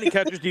 How many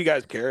catchers do you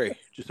guys carry?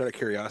 Just out of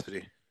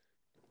curiosity.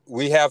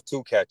 We have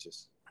 2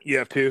 catchers. You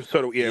have 2?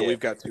 So do, Yeah. we've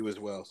got 2 as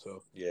well.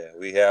 So yeah,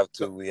 we have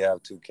 2. We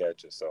have 2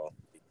 catchers. So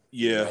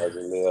yeah, there's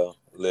a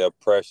little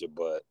pressure,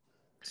 but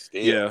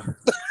still. Yeah.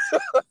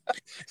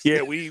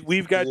 Yeah,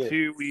 we've got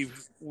 2.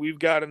 We've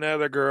got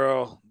another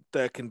girl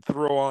that can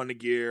throw on the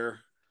gear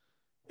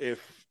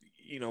if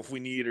we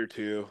need her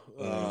to.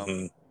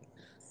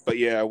 But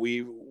yeah,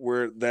 we've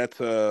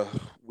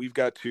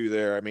got 2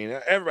 there. I mean,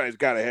 everybody's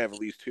got to have at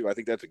least 2. I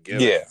think that's a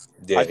given.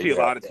 Yeah. I see a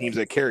lot of teams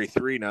that carry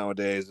 3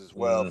 nowadays as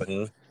well, but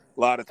a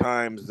lot of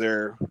times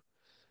they're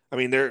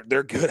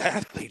good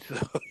athletes,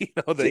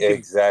 so they can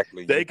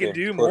exactly. They can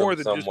do more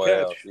than just catch.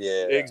 Else.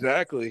 Yeah,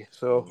 exactly.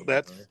 So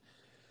that's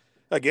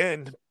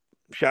again,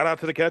 shout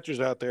out to the catchers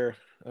out there.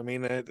 I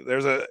mean,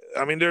 there's a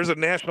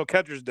National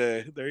Catchers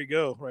Day. There you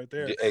go, right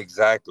there.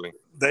 Exactly.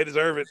 They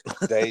deserve it.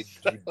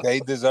 They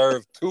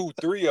deserve 2,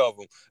 3 of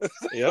them.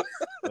 Yep.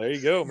 There you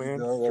go, man.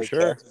 For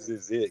sure. Catches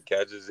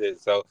is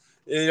it. So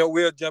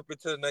we'll jump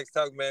into the next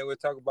talk, man. We'll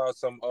talk about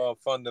some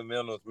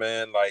fundamentals,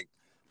 man.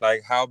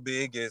 Like how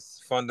big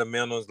is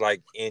fundamentals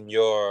like in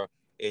your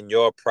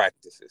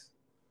practices?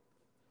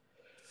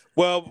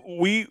 Well,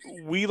 we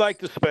like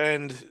to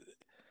spend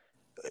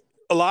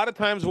a lot of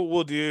times. What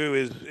we'll do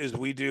is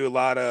we do a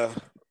lot of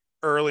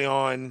early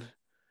on,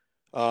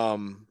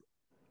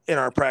 in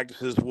our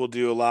practices. We'll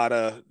do a lot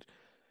of.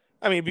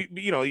 I mean,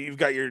 you've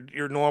got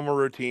your normal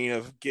routine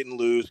of getting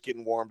loose,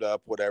 getting warmed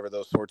up, whatever,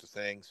 those sorts of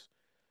things.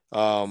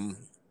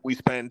 We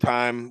spend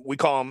time. We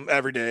call them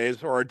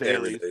everydays or our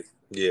dailies.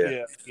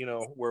 Yeah.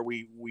 Where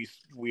we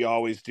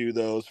always do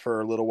those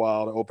for a little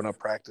while to open up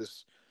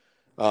practice.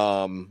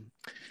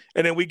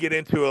 And then we get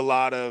into a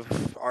lot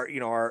of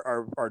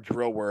our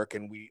drill work,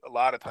 and a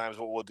lot of times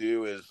what we'll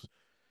do is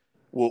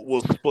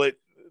we'll split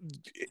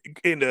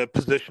into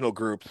positional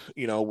groups.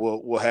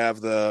 We'll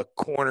have the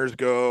corners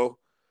go,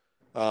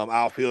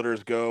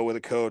 outfielders go with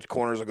a coach,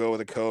 corners will go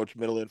with a coach,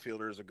 middle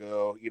infielders will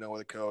go,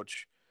 with a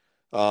coach.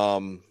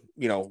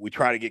 We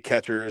try to get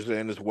catchers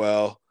in as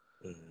well.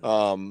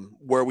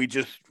 Where we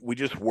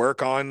just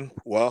work on,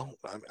 well,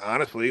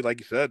 honestly, like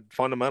you said,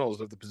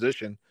 fundamentals of the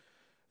position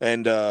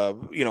and,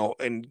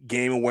 and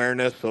game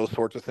awareness, those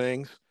sorts of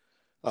things.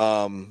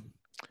 I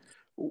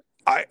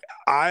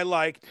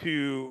like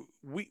to,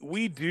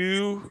 we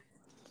do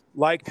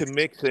like to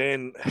mix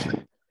in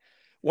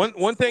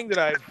one thing that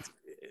I've,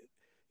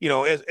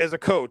 as a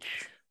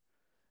coach,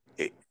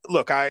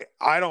 look, I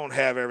don't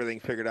have everything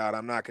figured out.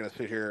 I'm not going to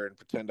sit here and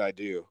pretend I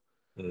do.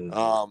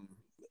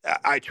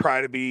 I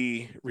try to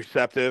be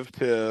receptive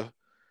to,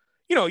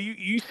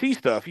 you see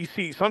stuff.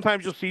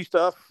 Sometimes you'll see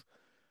stuff,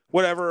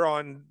 whatever,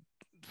 on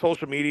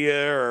social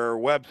media or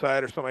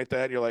website or something like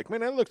that. You're like,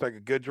 man, that looks like a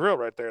good drill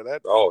right there.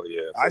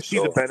 I see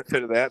the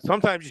benefit of that.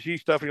 Sometimes you see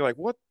stuff and you're like,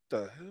 what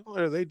the hell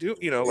are they doing?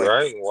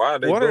 Right? Why are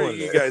they what doing are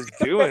you guys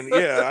doing?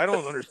 Yeah, I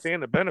don't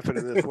understand the benefit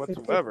of this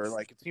whatsoever.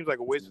 Like, it seems like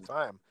a waste of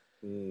time.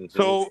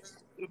 So,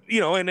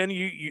 and then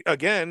you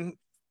again,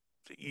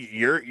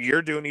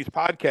 you're doing these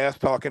podcasts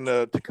talking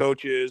to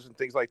coaches and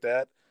things like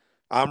that.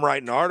 I'm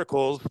writing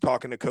articles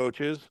talking to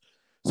coaches.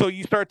 So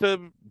you start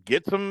to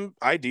get some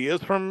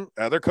ideas from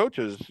other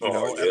coaches,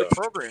 other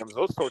programs,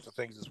 those sorts of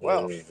things as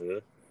well.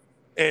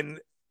 And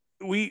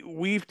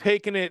we've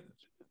taken it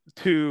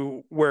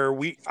to where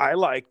I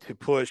like to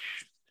push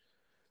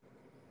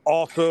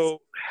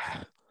also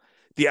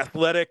the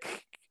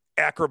athletic,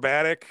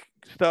 acrobatic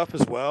stuff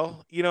as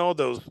well.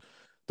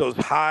 Those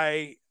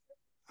high,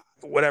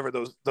 whatever,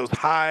 those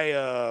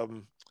high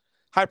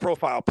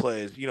profile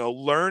plays,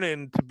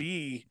 learning to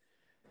be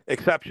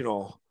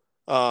exceptional.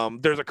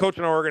 There's a coach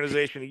in our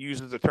organization who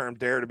uses the term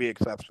 "dare to be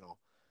exceptional"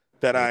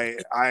 that I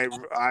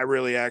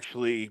really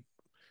actually,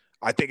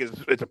 I think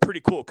it's a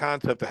pretty cool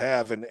concept to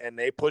have, and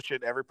they push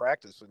it every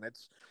practice, and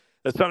it's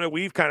something that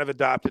we've kind of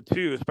adopted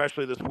too,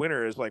 especially this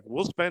winter. Is like,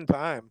 we'll spend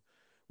time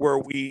where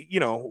we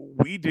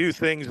do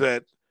things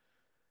that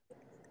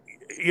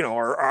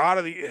are out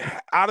of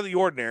the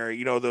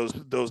ordinary. Those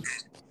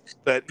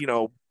that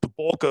the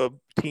bulk of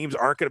teams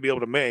aren't going to be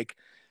able to make.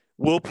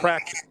 We'll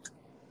practice.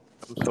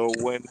 So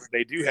when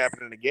they do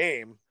happen in a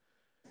game,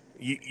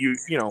 you're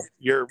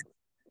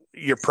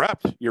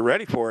prepped, you're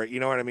ready for it. You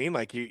know what I mean?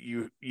 Like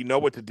you know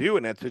what to do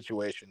in that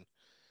situation.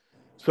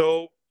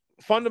 So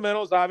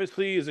fundamentals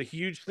obviously is a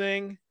huge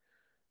thing.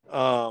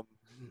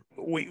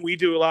 We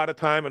do a lot of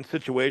time on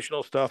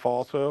situational stuff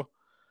also.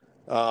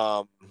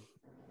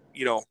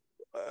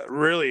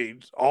 Really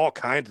all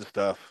kinds of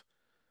stuff.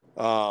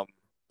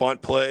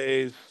 Bunt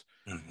plays,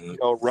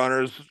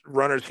 runners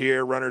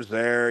here, runners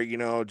there,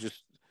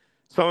 just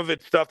some of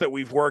it's stuff that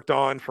we've worked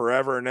on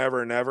forever and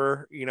ever and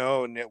ever,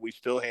 and that we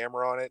still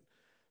hammer on it.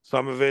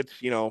 Some of it's,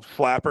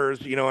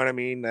 slappers, you know what I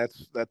mean?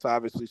 That's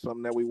obviously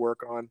something that we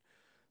work on.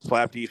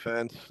 Slap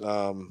defense.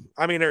 I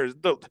mean, there's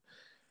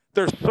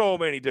so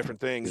many different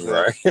things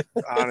that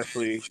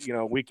honestly,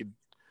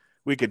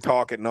 we could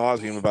talk ad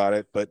nauseum about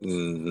it, but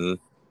we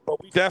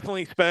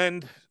definitely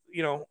spend,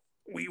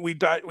 we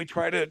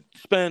try to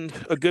spend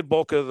a good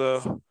bulk of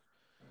the,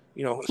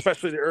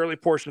 especially the early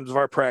portions of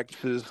our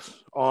practices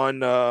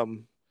on, a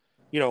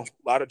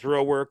lot of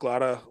drill work, a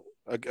lot of,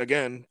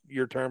 again,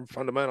 your term,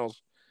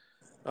 fundamentals.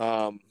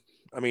 I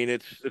mean,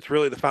 it's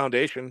really the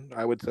foundation,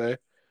 I would say,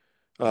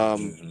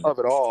 of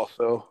it all.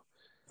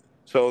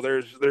 So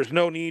there's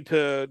no need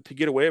to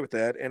get away with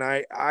that. And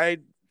I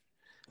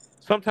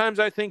sometimes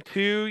I think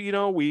too, you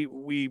don't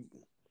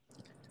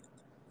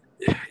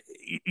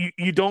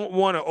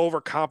want to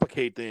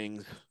overcomplicate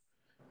things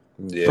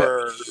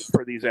for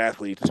these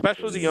athletes,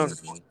 especially the younger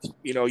ones.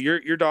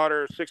 Your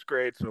daughter, 6th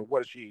grade. So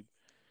what is she?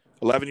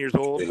 11 years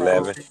old?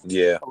 11.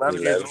 Yeah.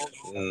 11 years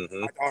old.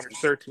 My daughter's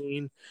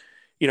 13.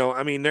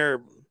 I mean, they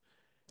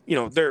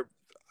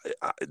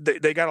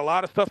got a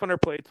lot of stuff on their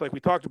plates, like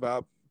we talked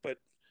about. But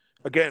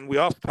again, we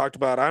also talked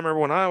about, I remember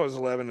when I was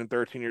 11 and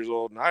 13 years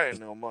old and I didn't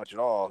know much at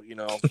all,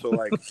 so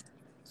like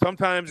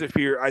sometimes if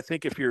you're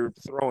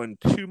throwing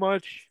too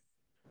much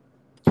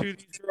to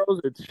these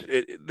girls, it's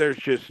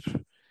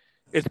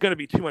going to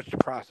be too much to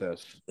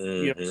process.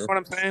 You know what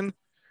I'm saying?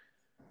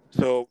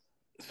 So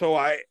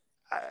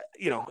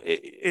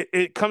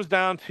it comes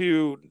down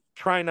to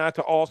trying not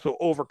to also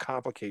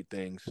overcomplicate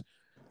things.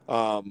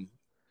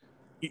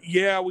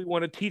 Yeah, we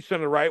want to teach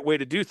them the right way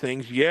to do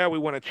things. Yeah, we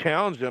want to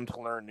challenge them to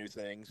learn new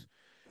things,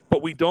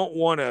 but we don't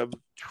want to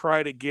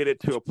try to get it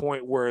to a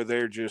point where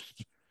they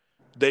just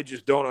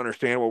don't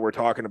understand what we're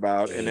talking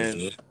about, and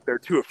then they're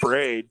too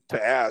afraid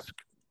to ask,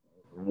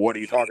 "What are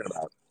you talking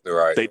about?"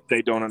 Right?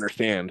 They don't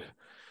understand.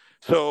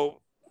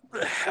 So,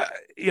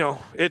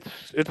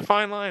 it's a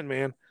fine line,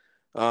 man.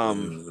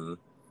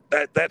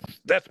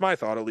 That's my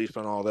thought, at least,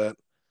 on all that.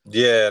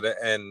 Yeah,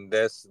 and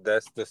that's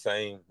the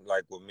same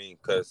like with me,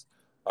 because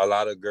a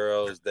lot of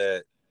girls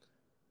that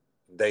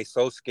they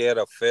so scared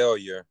of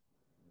failure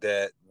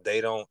that they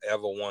don't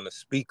ever want to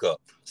speak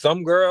up.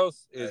 Some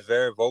girls is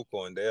very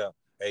vocal and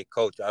hey,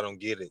 coach, I don't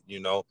get it,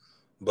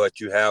 but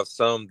you have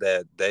some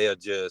that they are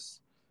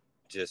just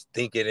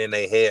think it in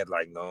their head,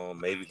 like, no,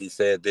 maybe he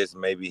said this,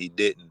 maybe he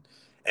didn't,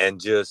 and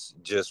just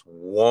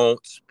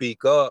won't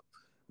speak up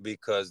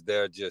because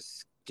they're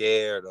just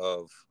scared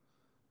of,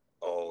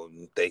 oh,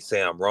 they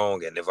say I'm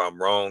wrong, and if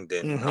I'm wrong,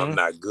 then I'm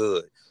not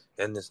good.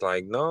 And it's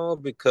like, no,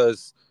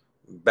 because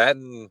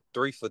batting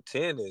 3 for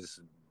 10 is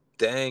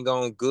dang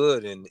on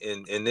good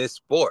in this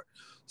sport.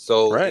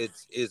 So Right.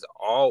 it's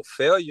all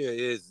failure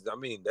is, I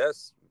mean,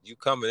 that's you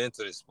coming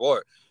into the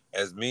sport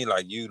as me,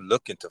 like, you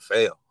looking to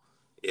fail.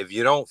 If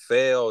you don't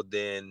fail,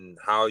 then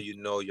how you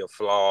know your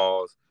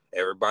flaws?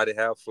 Everybody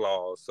have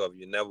flaws. So if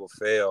you never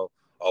fail,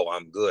 oh,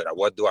 I'm good.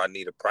 What do I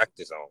need to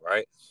practice on,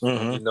 right?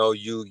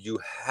 You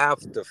have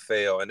to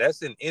fail, and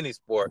that's in any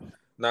sport,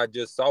 not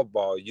just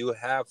softball. You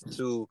have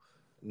to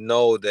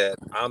know that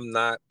I'm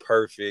not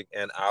perfect,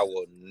 and I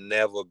will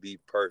never be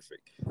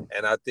perfect.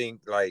 And I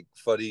think, like,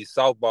 for these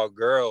softball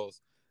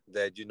girls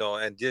that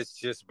and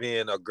just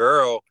being a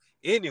girl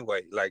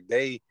anyway, like,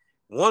 they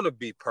want to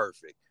be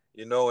perfect,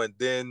 and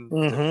then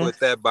to put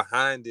that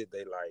behind it,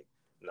 they like,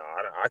 no,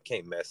 I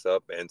can't mess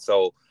up. And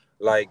so,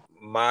 like,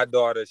 my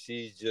daughter,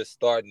 she's just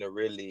starting to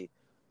really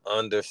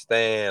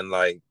understand,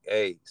 like,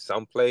 hey,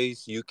 some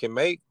plays you can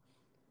make,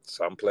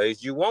 some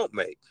plays you won't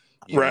make.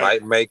 You Right.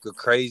 might make a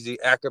crazy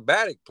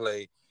acrobatic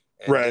play,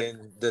 and Right.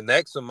 then the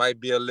next one might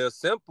be a little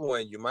simple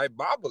and you might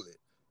bobble it.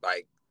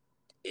 Like,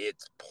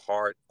 it's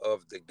part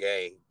of the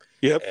game.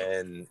 Yep.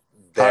 And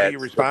How do you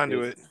that's the respond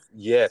to big, it?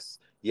 yes.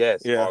 Yeah.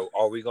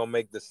 Are we gonna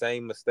make the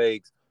same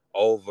mistakes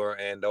over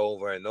and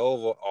over and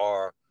over,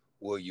 or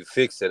will you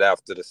fix it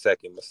after the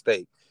second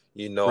mistake?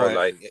 Right.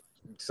 Like,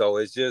 so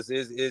it's just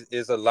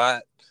it's a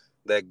lot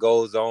that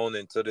goes on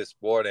into this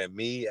sport. And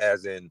me,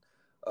 as in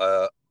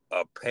a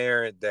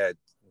parent that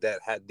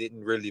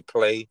didn't really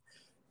play,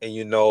 and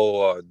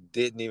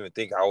didn't even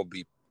think I would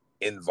be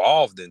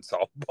involved in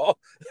softball,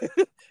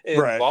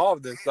 Right.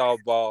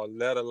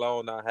 let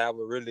alone I have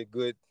a really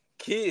good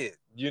kid,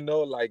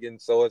 like.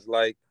 And so it's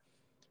like,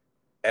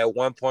 at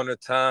one point in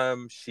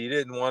time, she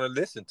didn't want to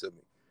listen to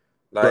me.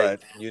 Like,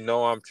 Right.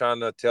 I'm trying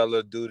to tell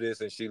her do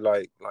this, and she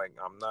like,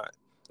 I'm not.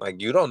 Like,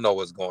 you don't know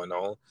what's going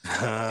on.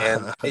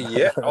 And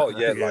yeah, oh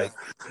yeah, Yeah.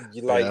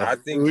 like Yeah. I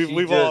think she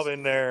We've all just,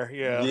 been there.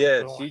 Yeah.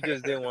 yeah, she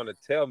just didn't want to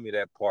tell me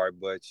that part,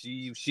 but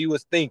she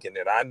was thinking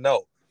it. I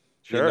know,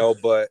 Sure.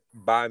 but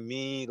by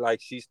me,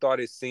 like, she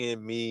started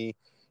seeing me,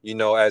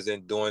 as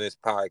in doing this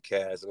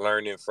podcast,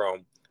 learning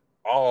from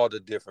all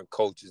the different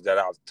coaches that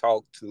I've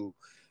talked to,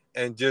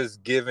 and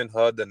just giving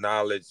her the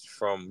knowledge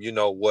from,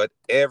 what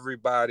every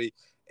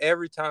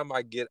time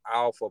I get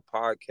off a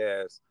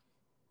podcast,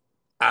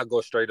 I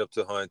go straight up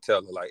to her and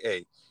tell her, like,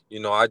 hey,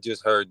 I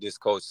just heard this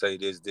coach say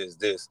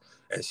this,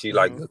 and she,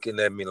 like, looking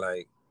at me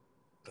like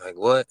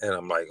what? And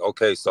I'm like,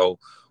 okay, so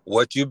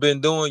what you've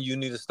been doing, you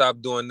need to stop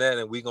doing that,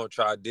 and we're gonna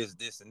try this,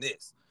 and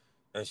this.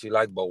 And she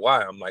like, but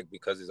why? I'm like,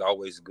 because it's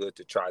always good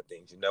to try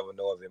things. You never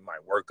know if it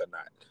might work or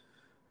not.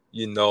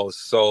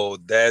 So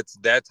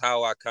that's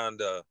how I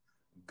kind of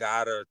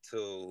got her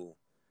to,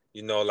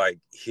 like,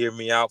 hear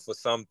me out for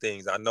some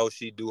things. I know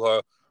she do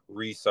her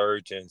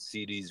research and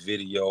see these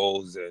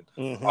videos and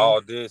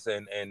all this,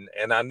 and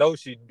I know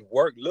she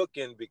work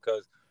looking,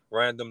 because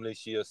randomly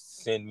she'll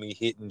send me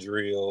hitting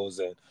drills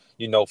and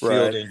Right.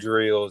 fielding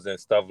drills and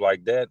stuff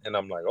like that. And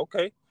I'm like,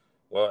 okay,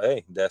 well,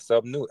 hey, that's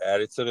something new.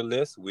 Add it to the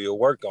list. We'll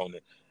work on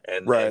it.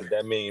 And Right.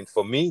 that means,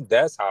 for me,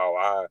 that's how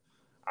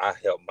I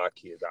help my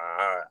kids.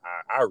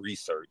 I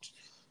research.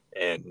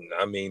 And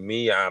I mean,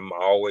 me, I'm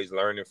always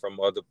learning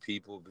from other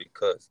people,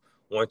 because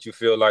once you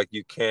feel like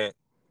you can't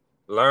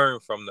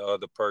learn from the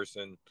other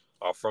person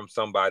or from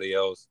somebody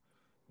else,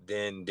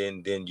 then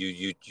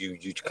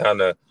you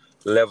kind of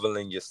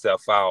leveling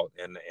yourself out.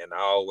 And I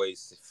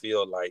always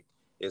feel like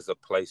it's a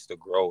place to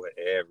grow at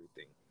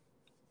everything.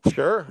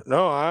 Sure.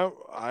 No,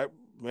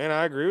 man,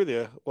 I agree with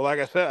you. Well, like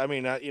I said, I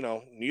mean,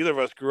 neither of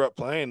us grew up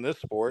playing this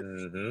sport.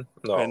 And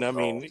No, I no.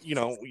 mean,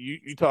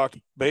 you talk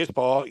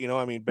baseball,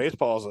 I mean,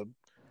 baseball is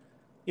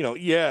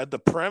yeah, the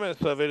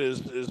premise of it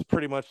is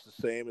pretty much the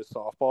same as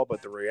softball,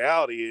 but the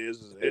reality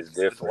is It's it's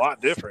a different.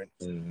 lot different.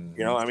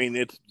 Mm-hmm. I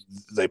mean,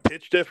 they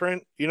pitch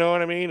different, you know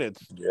what I mean?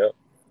 It's, Yep.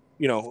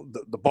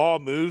 the ball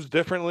moves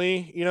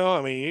differently,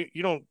 I mean,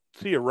 you don't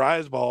see a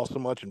rise ball so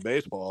much in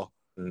baseball.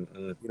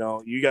 Mm-hmm.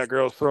 You got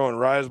girls throwing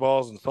rise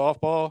balls in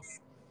softball.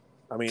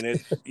 I mean,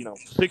 it's,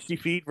 60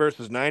 feet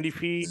versus 90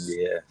 feet.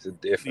 Yeah, it's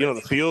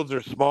different. The fields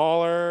are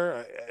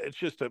smaller. It's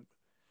just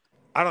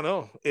I don't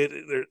know.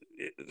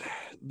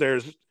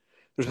 There's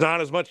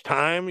not as much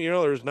time,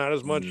 there's not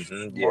as much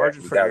Yeah,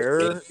 margin you for got to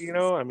think.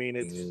 error, I mean,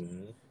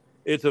 Mm-hmm.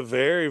 it's a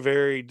very,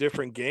 very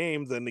different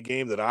game than the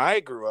game that I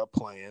grew up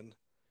playing.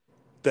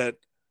 That,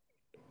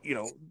 you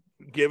know,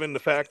 given the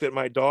fact that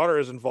my daughter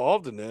is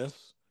involved in this,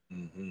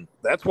 Mm-hmm.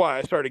 that's why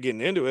I started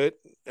getting into it.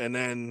 And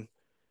then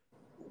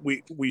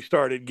we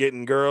started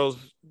getting girls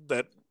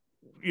that,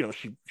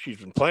 she's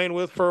been playing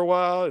with for a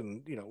while,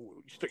 and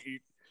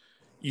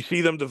you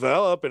see them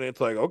develop, and it's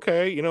like,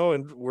 okay,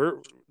 and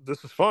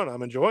this is fun.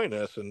 I'm enjoying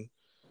this, and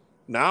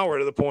Now we're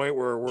to the point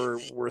where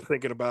we're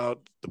thinking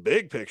about the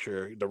big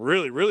picture, the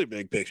really, really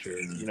big picture,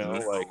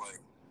 like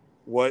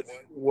what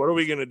are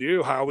we going to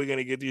do? How are we going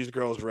to get these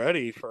girls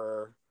ready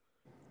for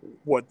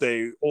what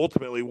they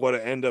ultimately want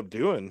to end up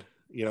doing?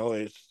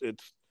 It's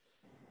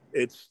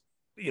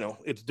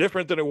it's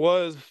different than it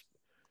was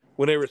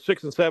when they were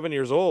 6 and 7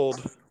 years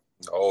old,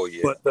 Oh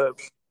yeah.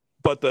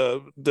 but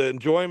the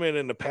enjoyment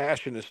and the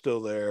passion is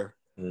still there.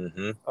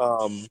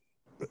 Um,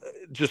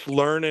 just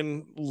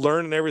learning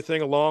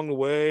everything along the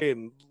way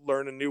and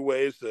learning new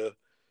ways to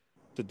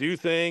do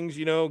things,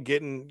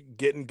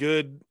 getting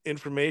good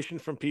information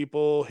from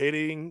people,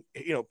 hitting,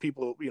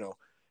 people,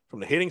 from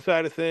the hitting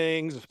side of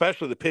things,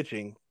 especially the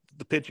pitching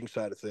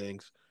side of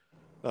things,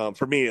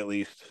 for me at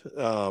least.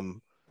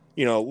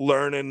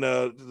 Learning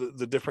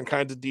the different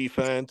kinds of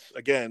defense,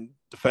 again,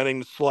 defending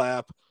the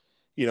slap,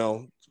 you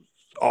know,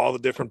 all the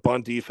different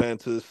bunt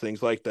defenses,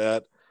 things like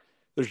that.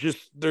 There's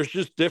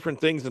just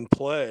different things in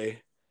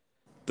play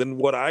than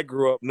what I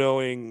grew up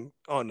knowing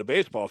on the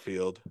baseball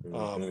field.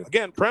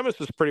 Again, premise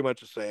is pretty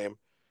much the same,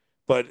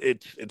 but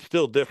it's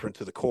still different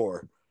to the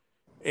core.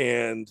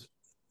 And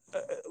uh,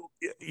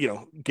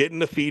 getting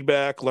the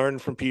feedback, learning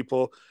from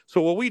people.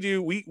 So what we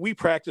do, we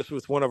practice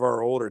with one of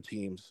our older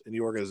teams in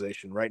the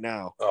organization right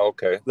now.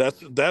 Okay.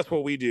 That's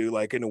what we do.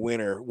 Like in the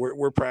winter,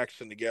 we're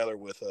practicing together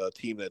with a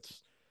team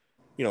that's,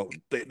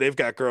 they've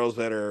got girls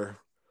that are,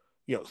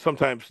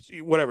 sometimes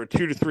whatever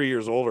 2 to 3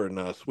 years older than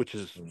us, which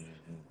is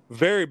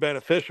very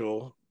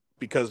beneficial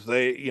because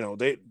they're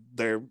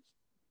there,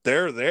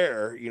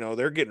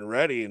 they're getting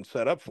ready and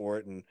set up for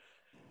it. And,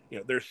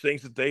 there's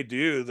things that they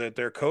do that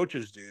their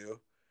coaches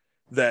do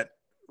that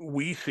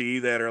we see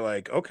that are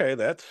like, okay,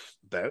 that's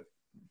a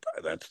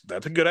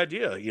good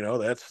idea.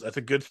 That's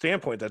a good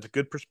standpoint. That's a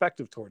good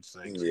perspective towards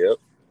things. Yep.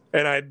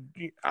 And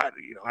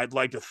I'd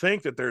like to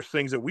think that there's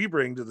things that we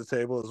bring to the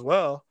table as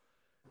well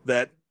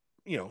that,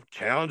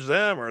 challenge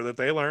them or that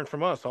they learn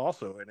from us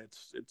also. And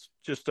it's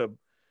just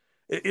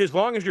as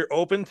long as you're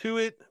open to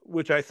it,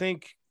 which I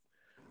think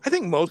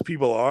most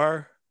people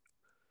are,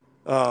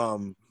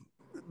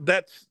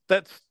 that's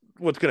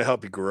what's going to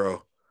help you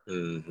grow.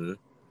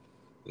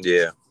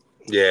 Yeah.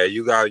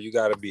 You got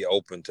to be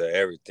open to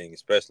everything,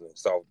 especially in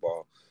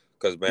softball,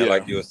 because man,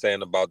 like you were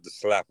saying about the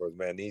slappers,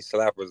 man, these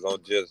slappers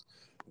don't just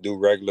do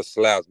regular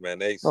slaps, man.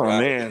 They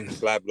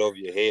slap it over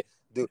your head,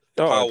 do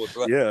power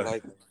slap. Yeah.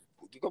 Like,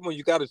 come on,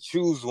 you got to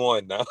choose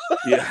one now.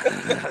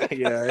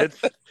 Yeah.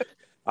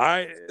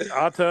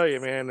 I'll tell you,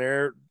 man,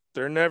 they're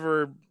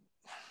never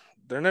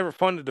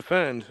fun to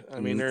defend. I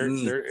mean,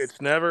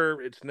 it's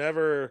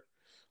never.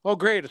 Oh,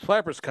 great, a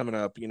slapper's coming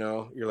up.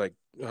 You're like,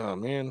 oh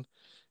man,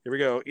 here we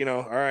go.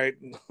 All right,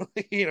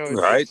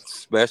 right,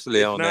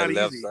 especially on that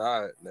left easy.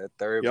 side, that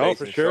third base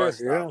for sure.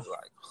 Yeah.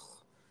 Like,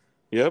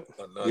 yep.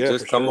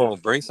 Just come on,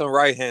 bring some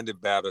right-handed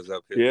batters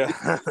up here.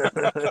 Yeah.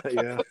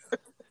 Yeah.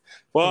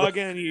 Well,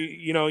 again,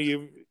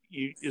 you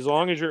as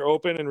long as you're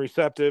open and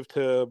receptive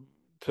to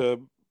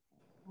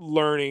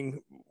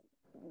learning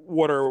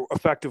what are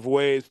effective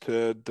ways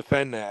to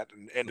defend that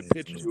and to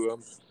pitch to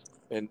them,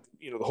 and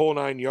the whole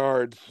 9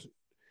 yards.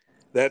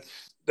 That's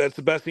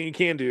the best thing you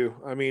can do.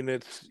 I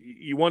mean,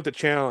 you want the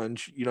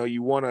challenge.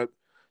 You want to.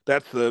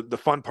 That's the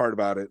fun part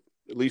about it.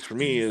 At least for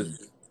me,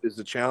 is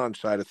the challenge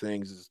side of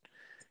things. Is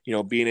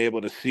being able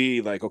to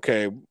see like,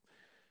 okay,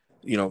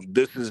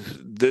 this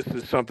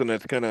is something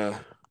that's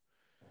gonna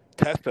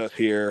test us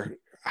here.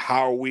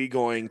 How are we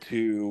going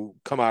to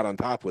come out on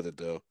top with it,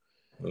 though?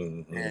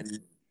 And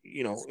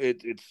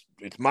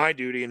it's my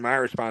duty and my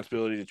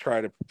responsibility to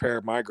try to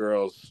prepare my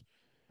girls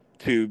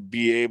to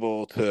be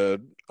able to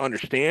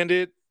understand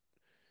it,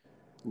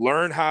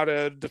 learn how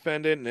to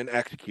defend it, and then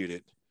execute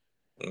it.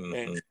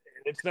 And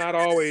it's not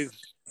always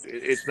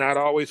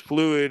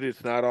fluid.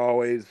 It's not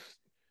always,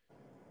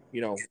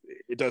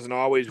 it doesn't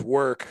always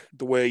work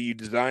the way you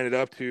design it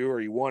up to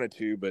or you want it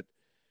to. But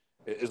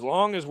as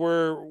long as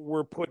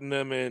we're putting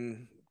them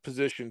in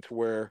position to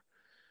where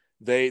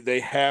they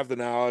have the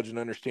knowledge and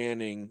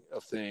understanding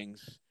of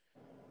things,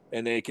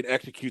 and they can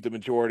execute the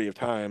majority of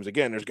times.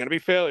 Again, there's going to be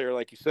failure,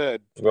 like you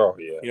said. Oh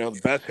yeah. The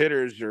best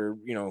hitters are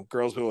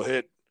girls who will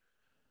hit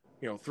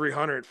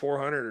 300,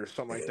 400 or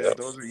something like that.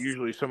 Those are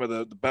usually some of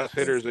the best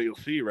hitters that you'll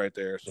see right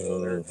there.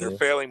 So they're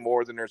failing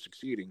more than they're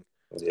succeeding.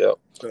 Yep.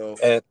 So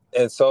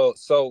and so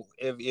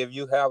if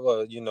you have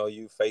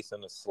you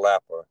facing a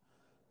slapper,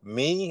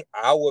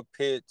 I would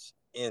pitch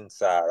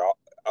inside,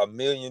 a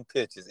million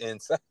pitches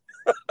inside.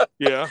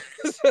 Yeah.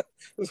 So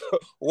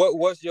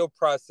what's your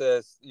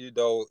process,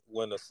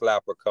 when a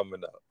slapper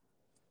coming up?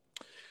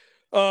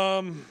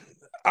 I'm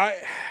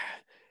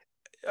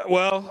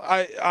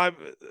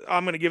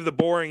going to give the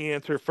boring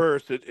answer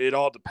first. It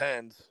all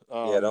depends.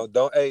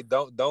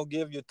 Don't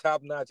give your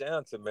top notch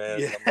answer,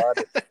 man. Yeah.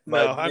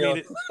 No, I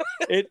mean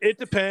it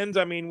depends.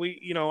 I mean,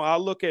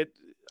 I'll look at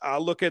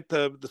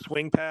the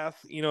swing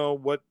path.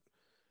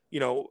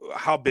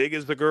 How big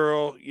is the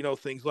girl?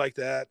 Things like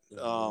that.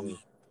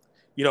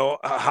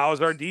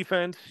 How's our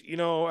defense?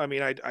 I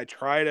mean, I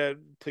try to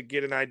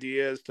get an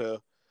idea as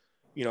to,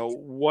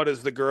 what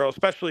is the girl,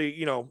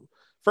 especially,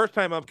 first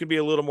time up can be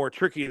a little more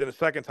tricky than a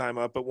second time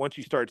up, but once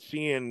you start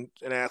seeing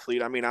an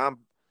athlete, I mean,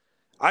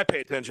 I pay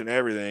attention to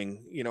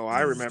everything. You know,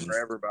 I remember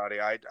everybody.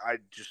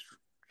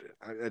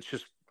 It's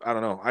just, I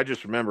don't know. I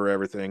just remember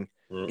everything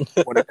when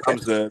it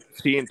comes to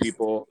seeing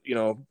people, you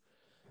know.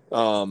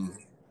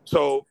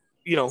 So,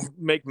 you know,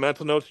 make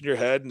mental notes in your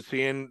head and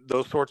seeing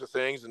those sorts of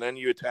things, and then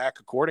you attack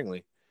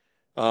accordingly.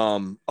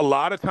 A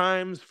lot of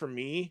times for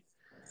me,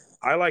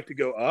 I like to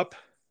go up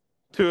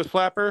to a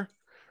slapper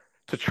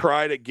to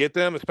try to get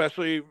them,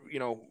 especially, you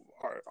know,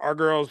 our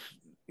girls,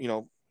 you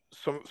know,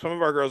 some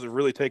of our girls have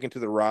really taken to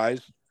the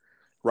rise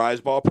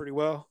ball pretty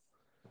well.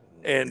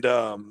 And,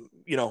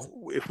 you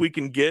know, if we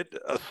can get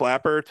a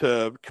slapper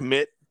to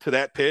commit to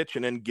that pitch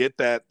and then get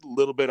that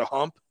little bit of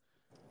hump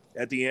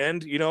at the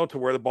end, you know, to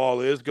where the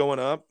ball is going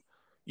up,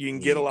 you can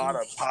get a lot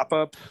of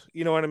pop-ups,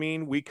 you know what I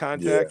mean? Weak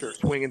contact or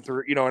swinging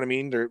through, you know what I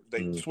mean?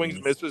 They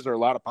swings, misses, or a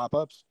lot of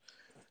pop-ups.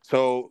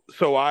 So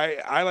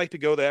I like to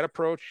go that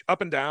approach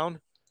up and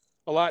down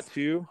a lot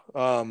too.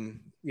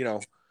 You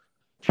know,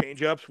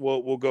 change ups,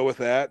 we'll go with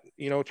that,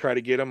 you know, try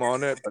to get them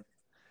on it. But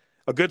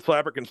a good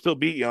slapper can still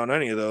beat you on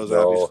any of those,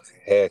 obviously.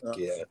 Heck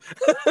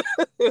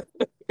yeah.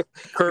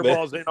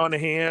 Curveballs in on the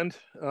hand.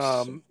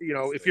 You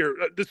know, if you're,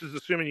 this is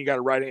assuming you got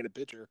a right-handed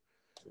pitcher.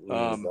 You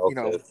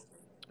know,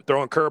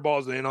 throwing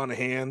curveballs in on the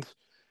hands,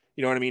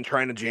 you know what I mean?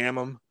 Trying to jam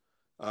them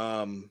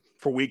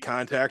for weak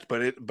contact.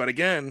 But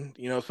again,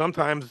 you know,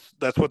 sometimes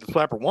that's what the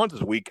slapper wants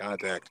is weak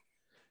contact.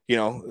 You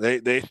know,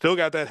 they still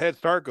got that head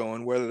start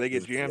going, whether they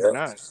get jammed or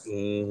not.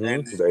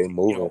 And they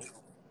moving. You know,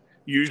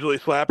 usually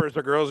slappers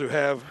are girls who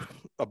have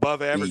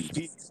above average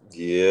speed.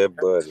 Yeah,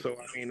 buddy. So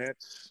I mean,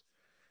 it's,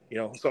 you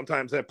know,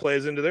 sometimes that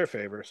plays into their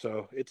favor.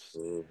 So it's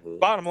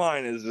bottom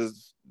line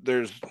is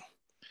they're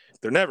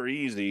never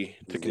easy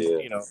to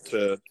you know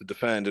to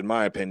defend, in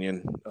my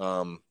opinion.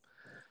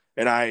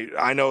 And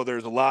I know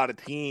there's a lot of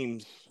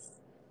teams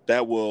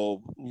that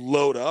will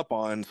load up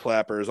on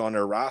slappers on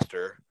their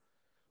roster,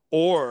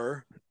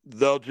 or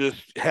they'll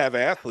just have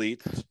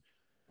athletes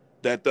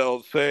that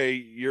they'll say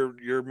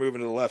you're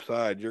moving to the left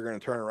side, you're going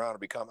to turn around and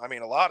become. I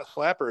mean, a lot of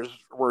slappers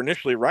were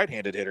initially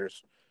right-handed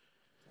hitters.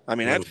 I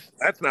mean,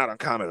 that's not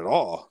uncommon at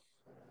all.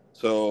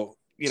 So,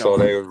 you know, so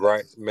they was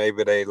right.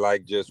 Maybe they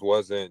like just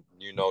wasn't,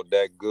 you know,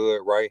 that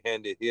good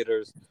right-handed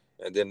hitters,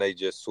 and then they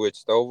just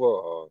switched over.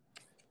 Or,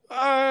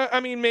 I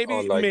mean, maybe,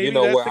 like, maybe you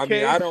know that's what? the I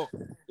case. mean, I don't. You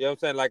know what I'm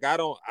saying? Like,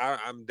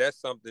 I'm. That's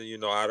something, you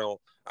know. I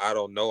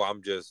don't know.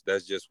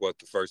 That's just what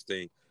the first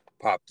thing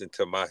popped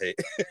into my head.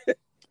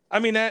 I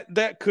mean,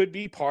 that could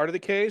be part of the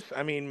case.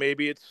 I mean,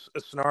 maybe it's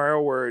a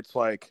scenario where it's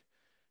like,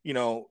 you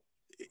know,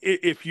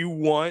 if you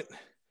want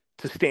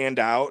to stand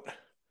out,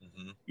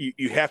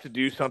 you have to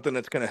do something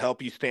that's going to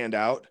help you stand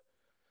out.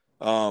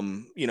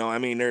 You know, I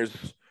mean,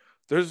 there's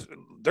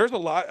a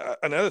lot.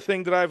 Another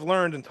thing that I've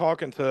learned in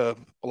talking to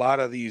a lot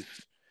of these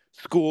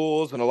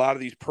schools and a lot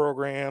of these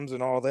programs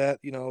and all that,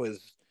 you know,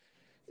 is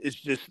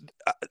just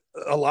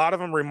a lot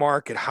of them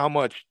remark at how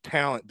much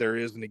talent there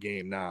is in the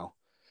game now.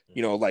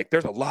 You know, like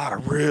there's a lot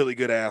of really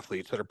good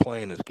athletes that are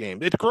playing this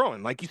game. It's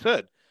growing, like you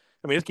said.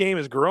 I mean, this game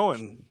is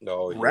growing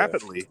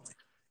rapidly.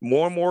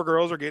 More and more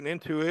girls are getting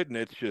into it, and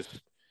it's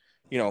just,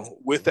 you know,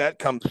 with that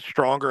comes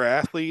stronger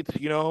athletes.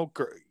 You know,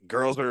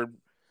 girls are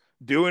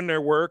doing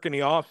their work in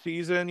the off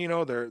season. You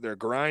know, they're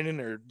grinding,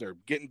 they're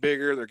getting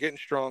bigger, they're getting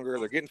stronger,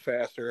 they're getting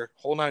faster,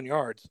 whole 9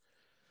 yards.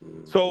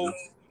 So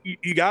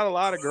you got a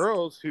lot of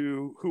girls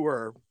who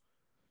are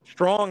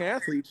strong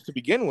athletes to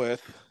begin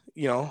with.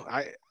 You know,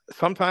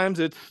 sometimes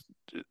it's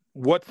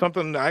what's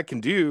something that I can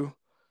do,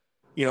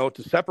 you know,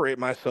 to separate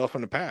myself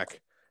from the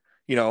pack.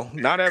 You know,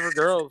 not every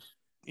girl's,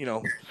 you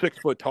know, 6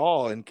 foot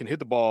tall and can hit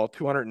the ball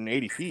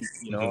 280 feet,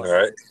 you know.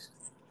 Right.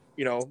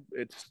 You know,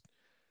 it's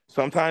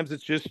sometimes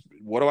it's just,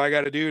 what do I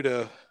got to do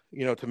to,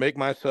 you know, to make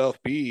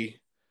myself be,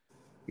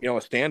 you know,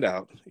 a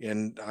standout.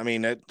 And I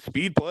mean, that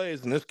speed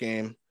plays in this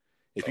game.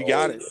 If you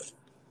got it,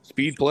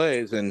 speed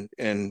plays,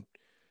 and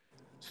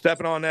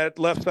stepping on that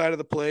left side of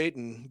the plate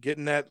and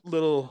getting that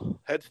little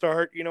head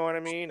start, you know what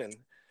I mean?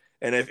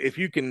 And if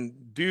you can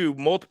do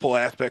multiple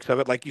aspects of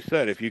it, like you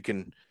said, if you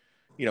can,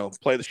 you know,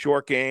 play the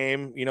short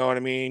game, you know what I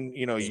mean?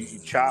 You know, you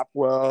chop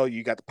well,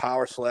 you got the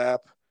power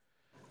slap.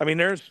 I mean,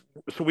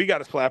 so we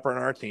got a slapper on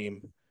our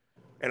team.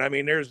 And I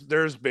mean,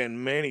 there's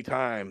been many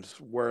times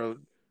where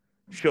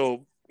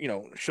she'll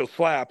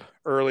slap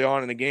early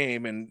on in the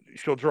game and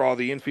she'll draw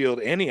the infield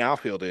and the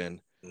outfield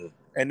in.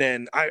 And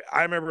then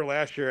I remember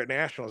last year at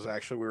Nationals,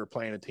 actually, we were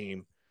playing a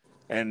team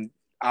and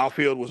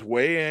outfield was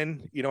way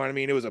in, you know what I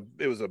mean? It was a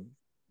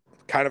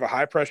kind of a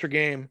high pressure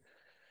game,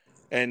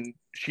 and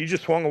she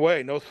just swung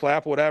away, no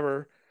slap,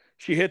 whatever.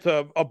 She hits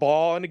a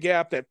ball in the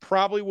gap that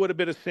probably would have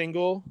been a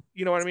single,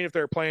 you know what I mean, if they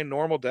were playing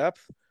normal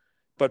depth.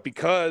 But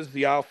because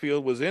the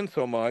outfield was in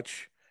so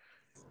much,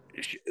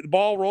 the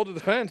ball rolled to the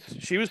fence.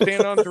 She was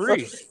standing on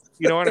 3,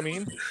 you know what I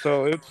mean?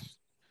 So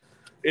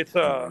it's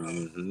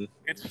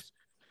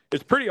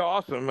pretty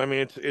awesome. I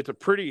mean, it's a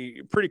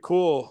pretty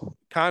cool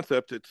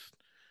concept. It's,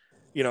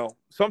 you know,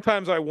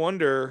 sometimes I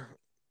wonder,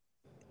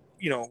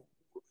 you know,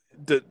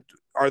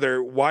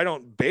 why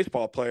don't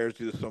baseball players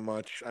do this so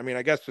much? I mean,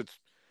 I guess it's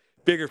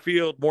bigger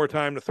field, more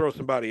time to throw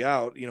somebody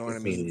out. You know what I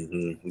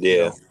mean?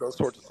 Yeah, Those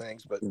sorts of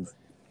things. But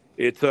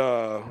it's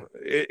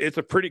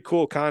a pretty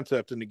cool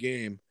concept in the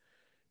game,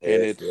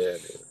 and it's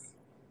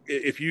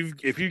if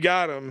you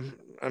got them,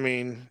 I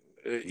mean,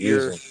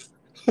 you're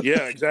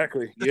yeah,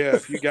 exactly. Yeah,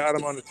 if you got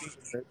them on the team,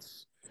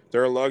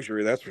 they're a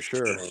luxury, that's for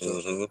sure.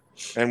 So,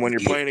 and when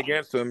you're playing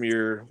against them,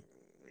 you're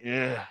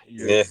good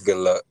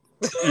luck.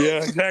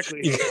 Yeah,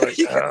 exactly. Like,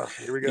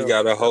 here we go. You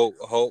gotta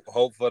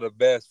hope for the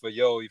best for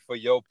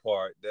your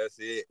part. That's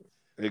it.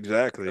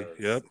 Exactly.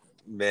 Yep.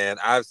 Man,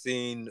 I've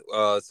seen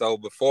so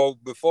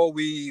before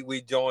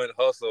we joined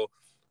Hustle,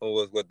 who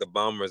was with the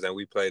Bombers, and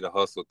we played the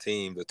Hustle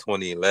team, the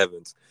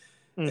 2011s.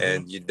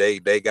 And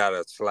they got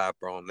a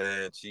slapper on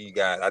there.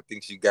 And I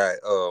think she got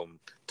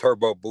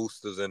turbo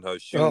boosters in her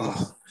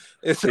shoes.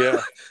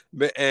 Yeah.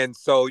 And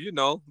so,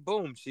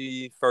 boom,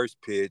 she first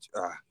pitch,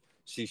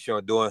 she's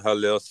doing her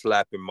little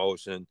slapping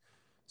motion.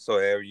 So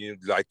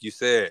like you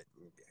said,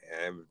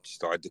 and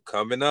started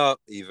coming up,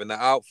 even the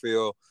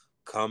outfield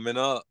coming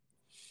up.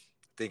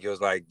 I think it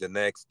was like the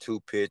next 2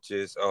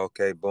 pitches.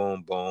 Okay,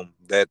 boom, boom.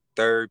 That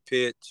third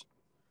pitch,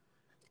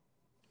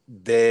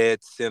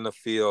 dead center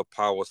field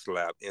power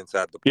slap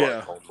inside the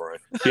park, home run.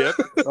 Yep.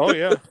 Oh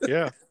yeah,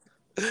 yeah.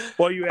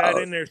 Well, you add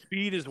in their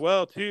speed as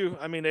well too.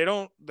 I mean, they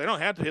don't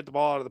have to hit the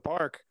ball out of the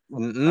park. I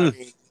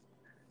mean,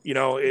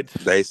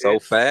 they so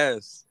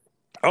fast.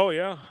 Oh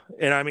yeah,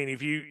 and I mean,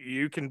 if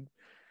you can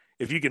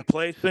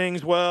place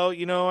things well,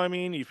 I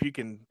mean, if you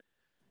can,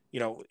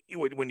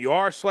 when you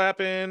are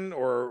slapping,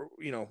 or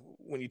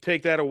when you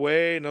take that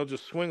away and they'll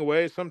just swing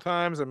away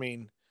sometimes. I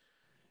mean,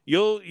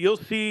 you'll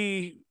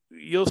see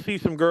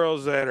some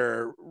girls that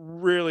are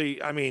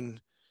really, I mean,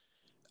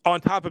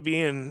 on top of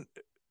being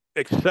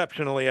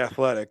exceptionally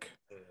athletic,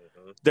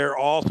 they're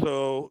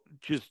also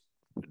just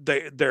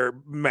they're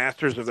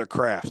masters of their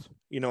craft.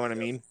 You know what I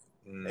mean?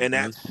 And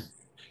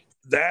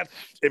that's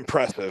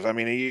impressive. I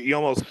mean, you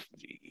almost,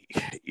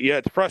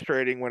 it's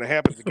frustrating when it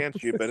happens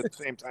against you, but at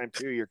the same time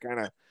too, you're kind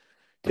of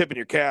tipping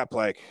your cap,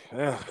 like,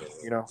 that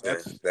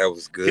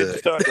was good.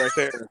 Stud right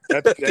there.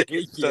 That's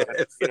stud.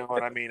 You know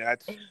what I mean?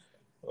 That's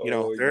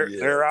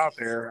they're out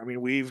there. I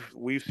mean,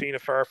 we've seen a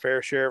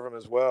fair share of them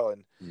as well,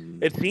 and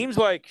it seems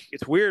like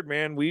it's weird,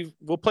 man.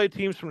 We'll play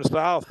teams from the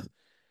South.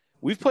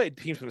 We've played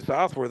teams from the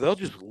South where they'll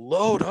just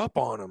load up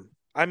on them.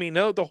 I mean,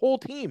 no, the whole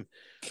team.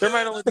 There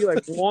might only be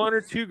like 1 or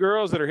 2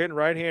 girls that are hitting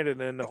right-handed,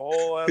 and then the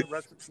whole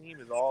rest of the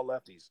team is all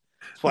lefties.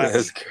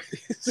 That's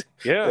crazy.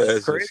 Yeah,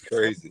 that's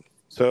crazy.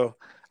 So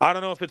I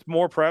don't know if it's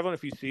more prevalent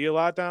if you see a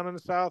lot down in the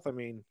South. I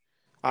mean,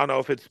 I don't know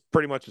if it's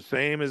pretty much the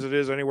same as it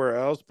is anywhere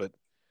else, but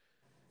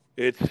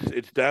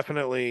it's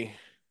definitely,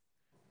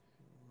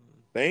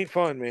 they ain't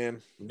fun,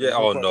 man. Yeah.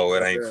 Oh no,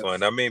 it ain't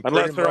fun. I mean,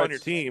 unless they're on your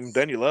team,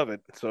 then you love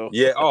it. So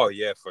yeah. Oh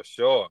yeah, for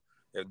sure.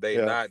 If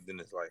they not, then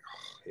it's like,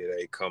 here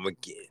they come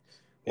again.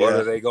 What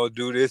are they gonna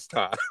do this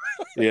time?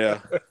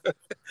 Yeah.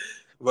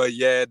 But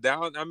yeah,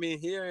 I mean,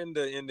 here in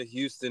the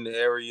Houston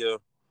area,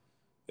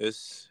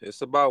 it's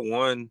about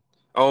one.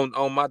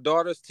 On my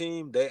daughter's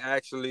team, they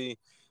actually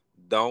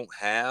don't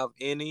have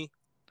any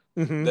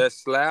that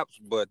slaps,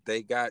 but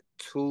they got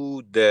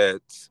 2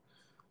 that's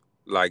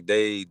like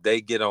they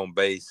get on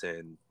base,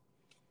 and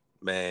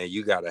man,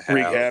 you gotta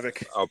have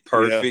a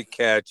perfect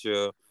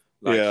catcher.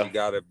 Like, she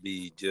gotta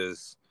be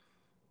just,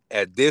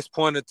 at this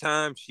point in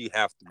time, she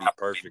have to be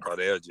perfect, or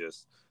they'll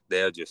just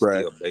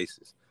steal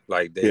bases.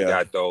 Like, they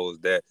got those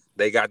that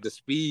they got the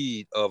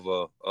speed of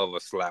a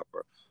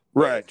slapper.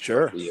 Right,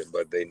 sure. Yeah,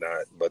 but they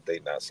not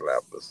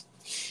slappers.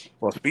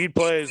 Well, speed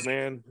plays,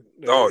 man.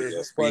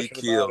 There's speed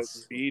kills.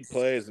 Speed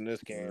plays in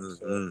this game.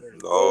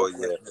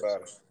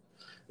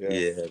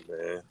 Yeah,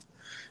 man.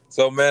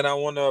 So, man, I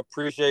want to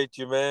appreciate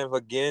you, man,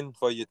 again,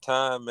 for your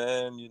time,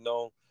 man.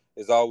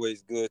 It's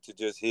always good to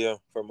just hear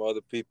from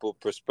other people's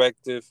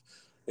perspective.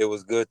 It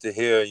was good to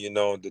hear,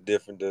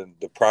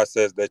 the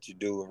process that you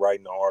do in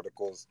writing the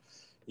articles,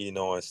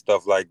 and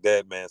stuff like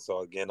that, man.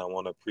 So again, I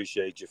want to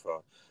appreciate you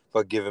for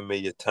giving me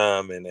your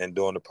time and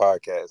doing the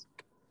podcast.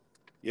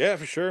 Yeah,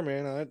 for sure,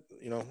 man. I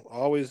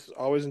always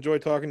enjoy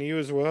talking to you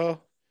as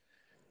well.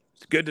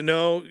 It's good to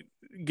know,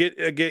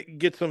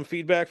 get some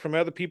feedback from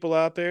other people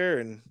out there,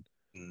 and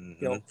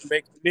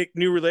make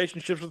new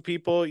relationships with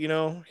people.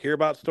 Hear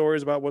about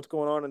stories about what's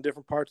going on in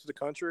different parts of the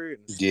country.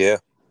 And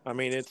I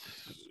mean, it's,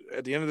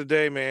 at the end of the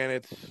day, man,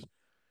 it's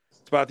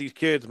about these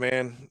kids,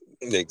 man.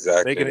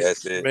 Exactly.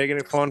 Making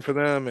it fun for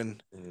them.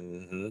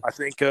 And I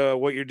think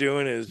what you're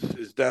doing is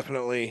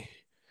definitely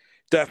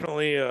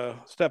a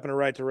step in the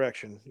right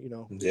direction.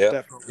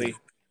 Definitely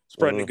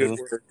spreading a good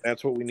word.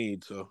 That's what we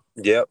need. So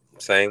yep.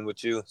 Same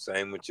with you.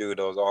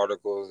 Those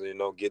articles,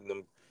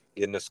 getting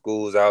the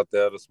schools out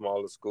there, the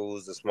smaller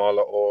schools, the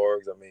smaller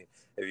orgs. I mean,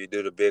 if you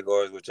do the big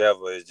orgs,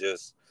 whichever,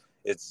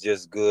 it's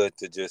just good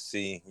to just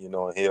see,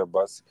 and hear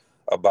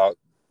about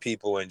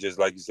people in, just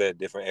like you said,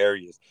 different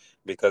areas.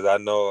 Because I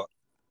know,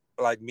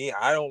 like me,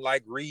 I don't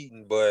like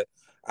reading, but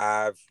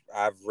I've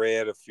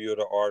read a few of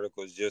the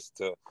articles just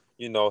to,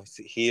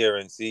 hear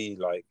and see,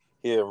 like,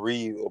 hear and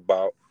read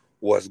about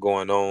what's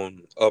going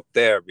on up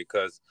there,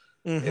 because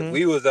if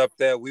we was up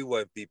there, we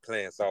wouldn't be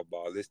playing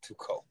softball. It's too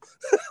cold.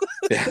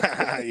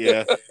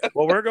 Yeah.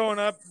 Well, we're going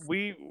up.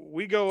 We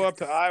go up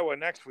to Iowa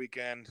next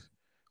weekend,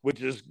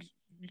 which is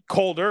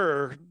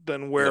colder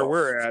than where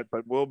we're at,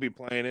 but we'll be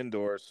playing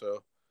indoors.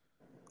 So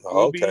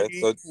we'll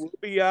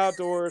be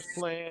outdoors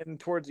playing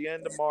towards the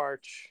end of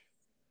March.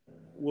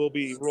 We'll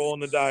be rolling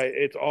the dice.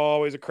 It's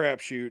always a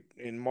crapshoot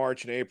in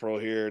March and April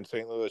here in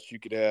St. Louis. You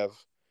could have,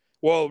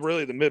 well,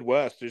 really the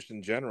Midwest just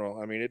in general.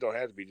 I mean, it don't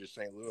have to be just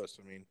St. Louis.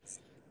 I mean,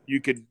 you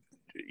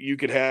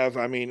could have,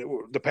 I mean,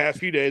 the past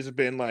few days have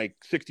been like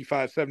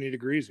 65, 70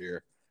 degrees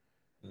here,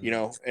 you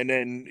know, and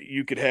then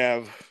you could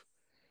have,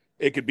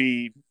 it could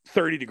be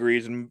 30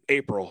 degrees in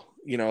April,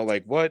 you know,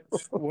 like what,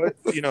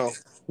 you know,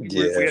 we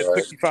had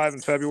 65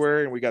 in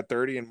February and we got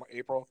 30 in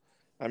April.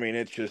 I mean,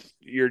 it's just,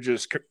 you're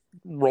just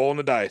rolling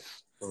the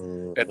dice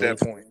at that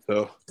point.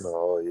 So,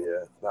 oh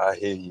yeah, I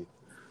hear you.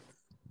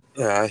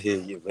 Yeah, I hear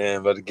you,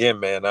 man. But again,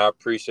 man, I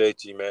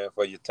appreciate you, man,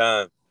 for your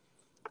time.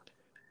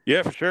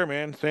 Yeah, for sure,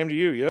 man. Same to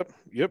you. Yep.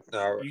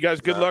 Right. You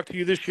guys, good luck to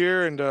you this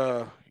year, and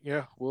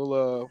yeah,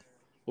 we'll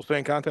stay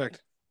in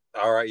contact.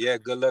 All right, yeah.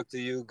 Good luck to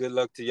you. Good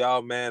luck to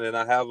y'all, man. And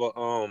I have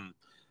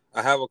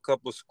a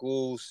couple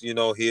schools, you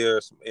know,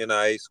 here, some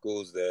NIA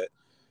schools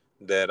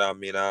that I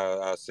mean,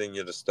 I'll send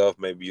you the stuff.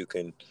 Maybe you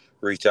can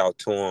reach out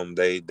to them.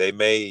 They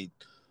made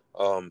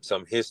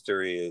some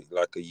history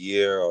like a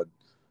year or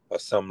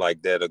something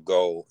like that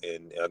ago,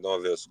 and I don't know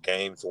if it was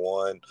games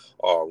won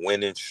or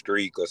winning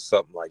streak or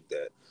something like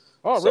that.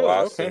 Oh, so really?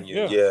 I'll Okay. send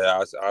you,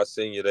 I'll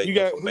send you that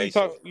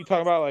information. You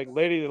talking about like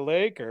Lady of the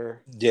Lake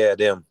or? Yeah,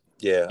 them.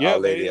 Yeah, yeah, Our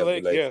Lady of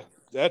the Lake. Yeah,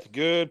 that's a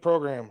good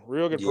program.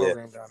 Real good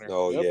program down there.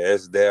 Oh yeah,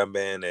 it's there,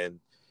 man, and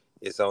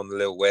it's on the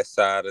little west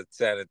side of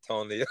San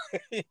Antonio.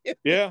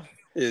 Yeah,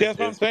 that's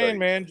what I'm saying,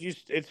 man.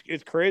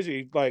 It's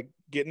crazy, like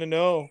getting to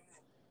know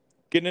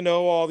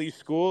all these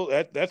schools.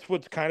 That's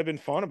what's kind of been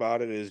fun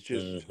about it is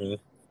just,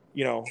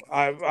 you know,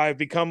 I've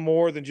become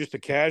more than just a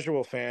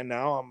casual fan.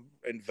 Now I'm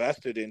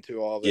invested into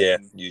all this. Yeah,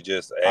 you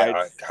just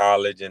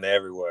college and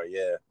everywhere.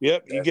 Yeah.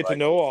 Yep, you get to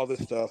know all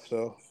this stuff.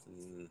 So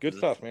good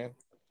stuff, man.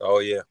 Oh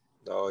yeah.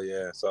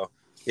 So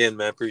again,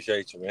 man,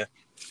 appreciate you, man.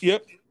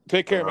 Yep.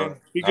 Take care, man.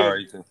 Be good. All right,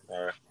 you too.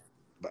 All right.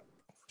 Bye.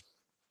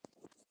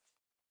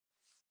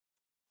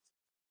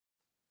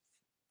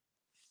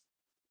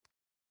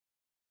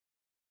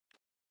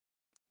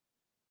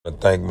 I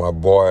thank my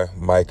boy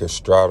Mike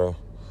Estrada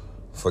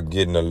for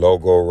getting the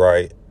logo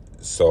right.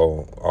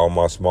 So all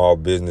my small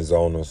business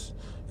owners,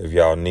 if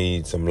y'all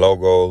need some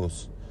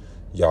logos,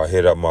 y'all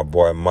hit up my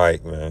boy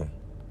Mike, man.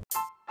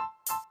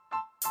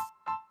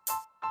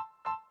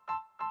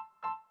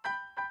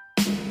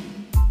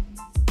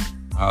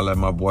 I'll let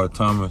my boy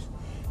Thomas.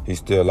 He's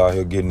still out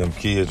here getting them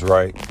kids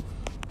right.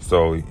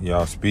 So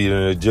y'all speed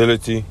and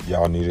agility,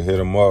 y'all need to hit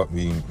him up.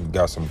 He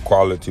got some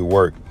quality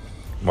work.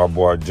 My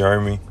boy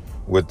Jeremy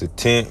with the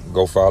tent,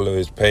 go follow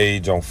his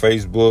page on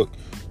Facebook,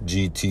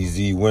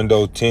 GTZ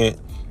Window Tent,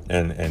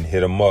 and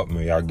hit him up,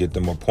 man. Y'all get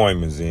them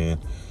appointments in.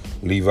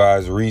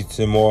 Levi's Wreaths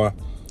and more.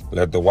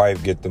 Let the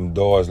wife get them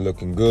doors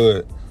looking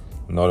good.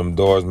 You know them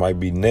doors might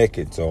be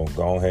naked, so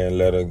go ahead and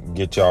let her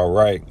get y'all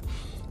right.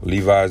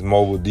 Levi's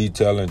Mobile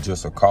Detailing,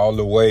 just a call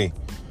away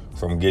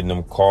from getting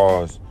them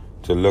cars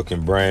to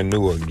looking brand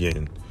new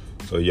again.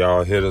 So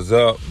y'all hit us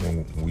up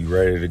and we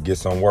ready to get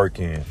some work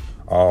in,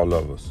 all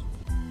of us.